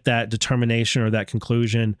arrive at that determination or that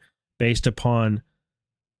conclusion based upon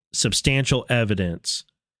substantial evidence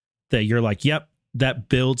that you're like, yep, that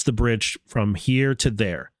builds the bridge from here to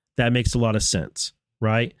there? That makes a lot of sense,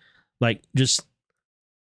 right? Like, just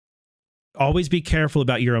always be careful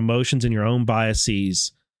about your emotions and your own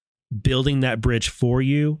biases building that bridge for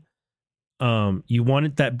you. You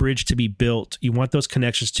want that bridge to be built. You want those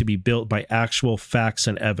connections to be built by actual facts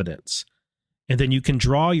and evidence. And then you can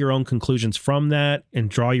draw your own conclusions from that and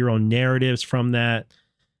draw your own narratives from that.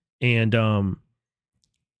 And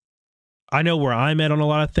I know where I'm at on a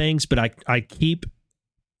lot of things, but I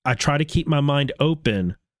try to keep my mind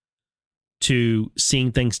open to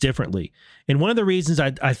seeing things differently. And one of the reasons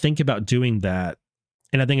I think about doing that,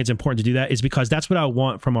 and I think it's important to do that, is because that's what I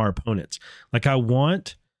want from our opponents. Like, I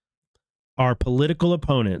want our political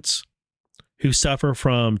opponents who suffer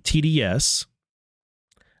from TDS,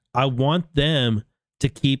 I want them to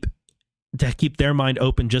keep their mind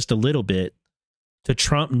open just a little bit to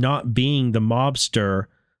Trump not being the mobster,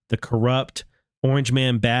 the corrupt, orange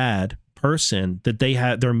man bad person that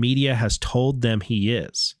their media has told them he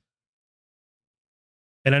is.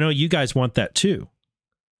 And I know you guys want that too.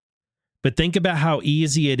 But think about how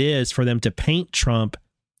easy it is for them to paint Trump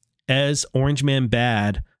as orange man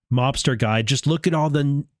bad, mobster guy. Just look at all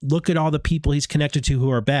the people he's connected to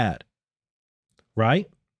who are bad. Right?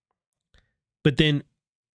 But then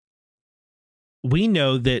we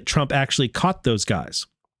know that Trump actually caught those guys.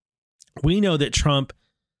 We know that Trump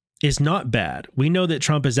is not bad. We know that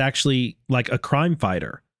Trump is actually like a crime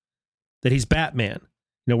fighter, that he's Batman.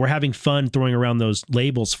 You know, we're having fun throwing around those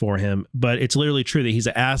labels for him, but it's literally true that he's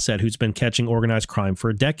an asset who's been catching organized crime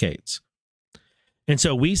for decades. And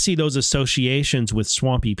so we see those associations with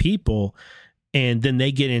swampy people, and then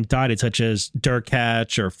they get indicted, such as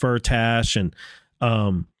Derkach or Firtash and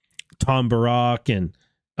Tom Barak and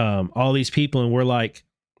all these people. And we're like,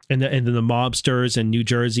 and then the mobsters in New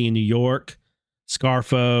Jersey and New York,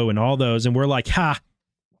 Scarfo and all those. And we're like, ha,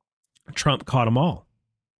 Trump caught them all.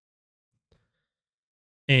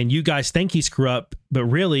 And you guys think he's corrupt, but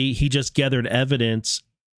really he just gathered evidence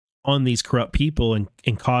on these corrupt people and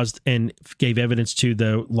gave evidence to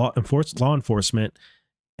the law enforcement,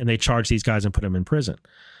 and they charged these guys and put them in prison.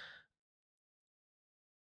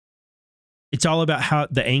 It's all about how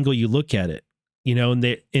the angle you look at it, you know,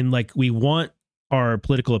 and like we want our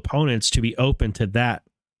political opponents to be open to that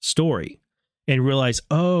story and realize,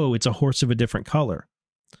 oh, it's a horse of a different color.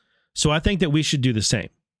 So I think that we should do the same.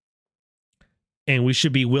 And we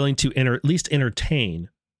should be willing to at least entertain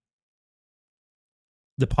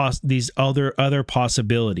these other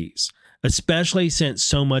possibilities, especially since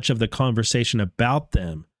so much of the conversation about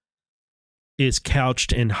them is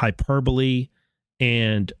couched in hyperbole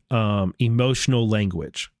and emotional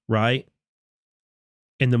language, right?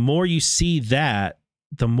 And the more you see that,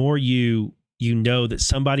 the more you know that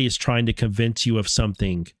somebody is trying to convince you of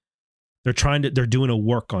something. They're doing a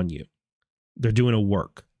work on you. They're doing a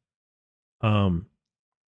work.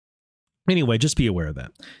 Anyway, just be aware of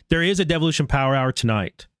that. There is a Devolution Power Hour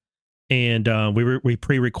tonight, and we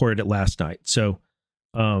pre-recorded it last night, so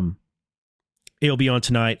it'll be on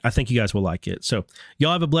tonight. I think you guys will like it. So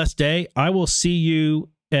y'all have a blessed day. I will see you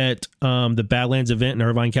at the Badlands event in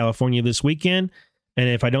Irvine, California this weekend, and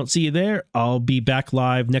if I don't see you there, I'll be back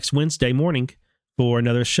live next Wednesday morning for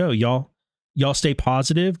another show. Y'all stay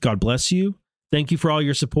positive. God bless you. Thank you for all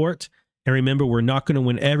your support, and remember, we're not going to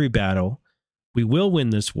win every battle. We will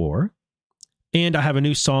win this war. And I have a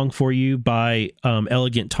new song for you by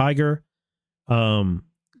Elegant Tiger.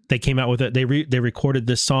 They came out with it. They recorded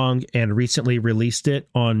this song and recently released it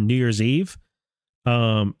on New Year's Eve.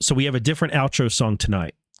 So we have a different outro song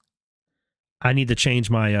tonight. I need to change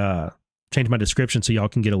my description so y'all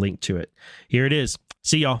can get a link to it. Here it is.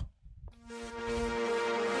 See y'all.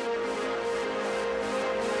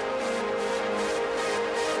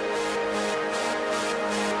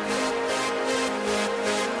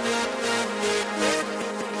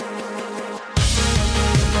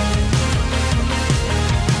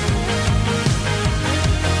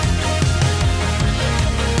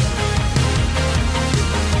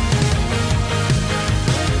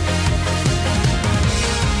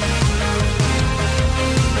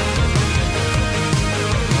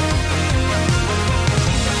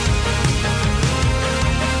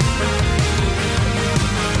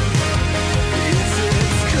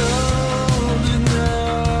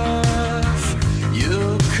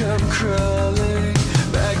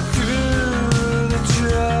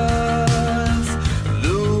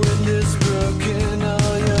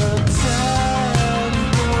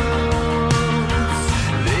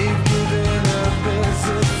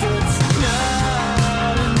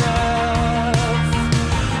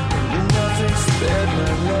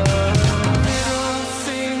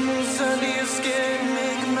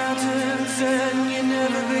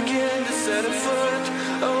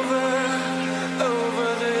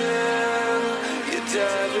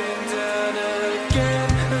 Diving down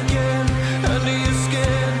again, under your